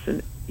well, and it's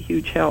a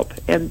huge help.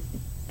 And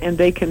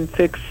they can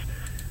fix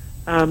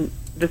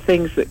the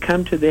things that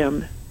come to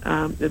them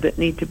that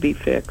need to be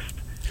fixed.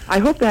 I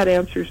hope that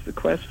answers the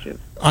question.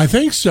 I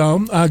think so.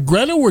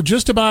 Greta, we're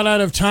just about out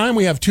of time.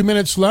 We have 2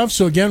 minutes left.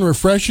 So again,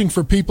 refreshing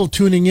for people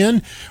tuning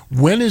in.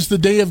 When is the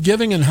Day of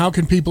Giving and how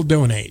can people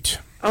donate?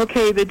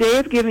 Okay, the Day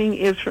of Giving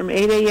is from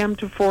 8 a.m.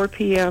 to 4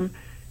 p.m.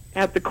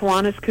 at the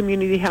Kiwanis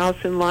Community House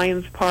in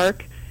Lions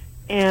Park.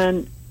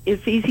 And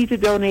it's easy to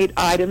donate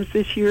items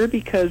this year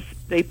because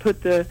they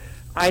put the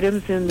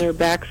items in their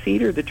back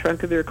seat or the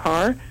trunk of their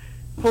car,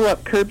 pull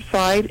up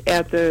curbside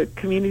at the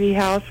community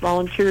house.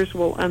 Volunteers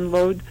will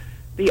unload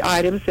the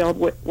items.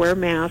 They'll wear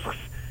masks,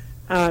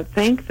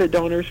 thank the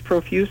donors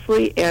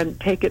profusely, and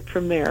take it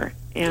from there.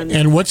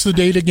 And what's the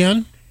date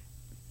again?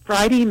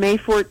 Friday, May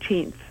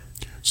 14th.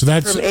 So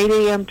that's from 8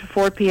 a.m. to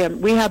 4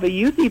 p.m. We have a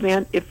youth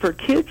event for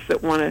kids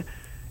that want to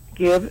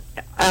give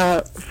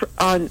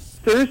on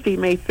Thursday,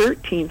 May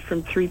 13th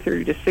from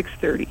 3:30 to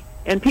 6:30.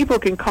 And people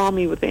can call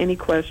me with any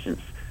questions.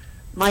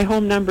 My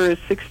home number is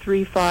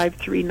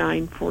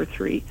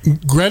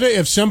 635-3943. Greta,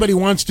 if somebody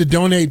wants to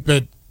donate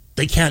but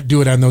they can't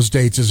do it on those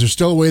dates, is there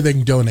still a way they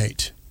can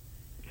donate?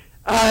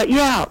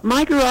 Yeah,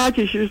 my garage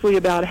is usually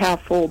about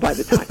half full by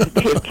the time the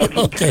Day of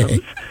Giving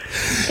comes.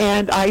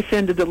 And I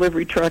send a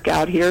delivery truck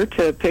out here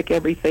to pick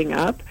everything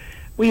up.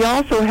 We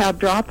also have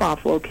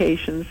drop-off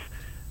locations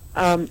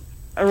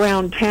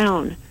around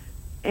town,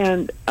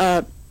 and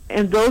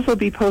those will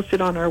be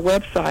posted on our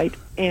website.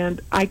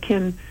 And I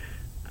can,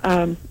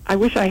 I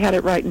wish I had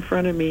it right in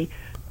front of me.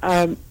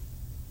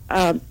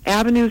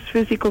 Avenues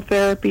Physical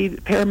Therapy,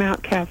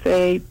 Paramount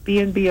Cafe,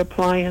 B&B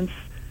Appliance,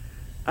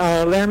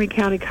 Laramie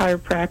County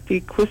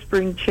Chiropractic,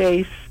 Whispering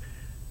Chase,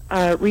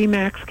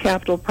 Remax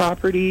Capital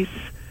Properties.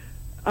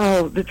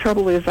 Oh, the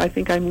trouble is I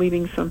think I'm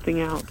leaving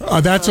something out.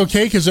 That's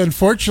okay, because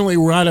unfortunately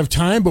we're out of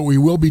time, but we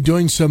will be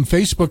doing some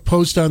Facebook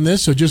posts on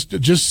this, so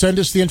just send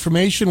us the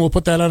information. We'll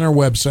put that on our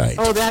website.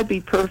 Oh, that'd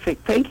be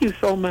perfect. Thank you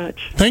so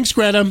much. Thanks,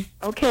 Greta.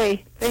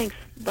 Okay, thanks.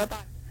 Bye-bye.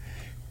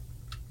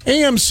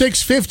 AM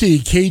 650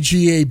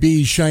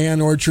 KGAB,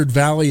 Cheyenne Orchard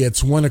Valley.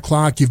 It's 1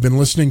 o'clock. You've been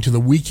listening to the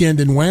Weekend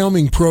in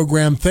Wyoming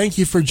program. Thank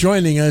you for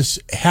joining us.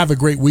 Have a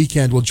great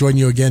weekend. We'll join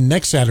you again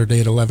next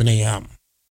Saturday at 11 a.m.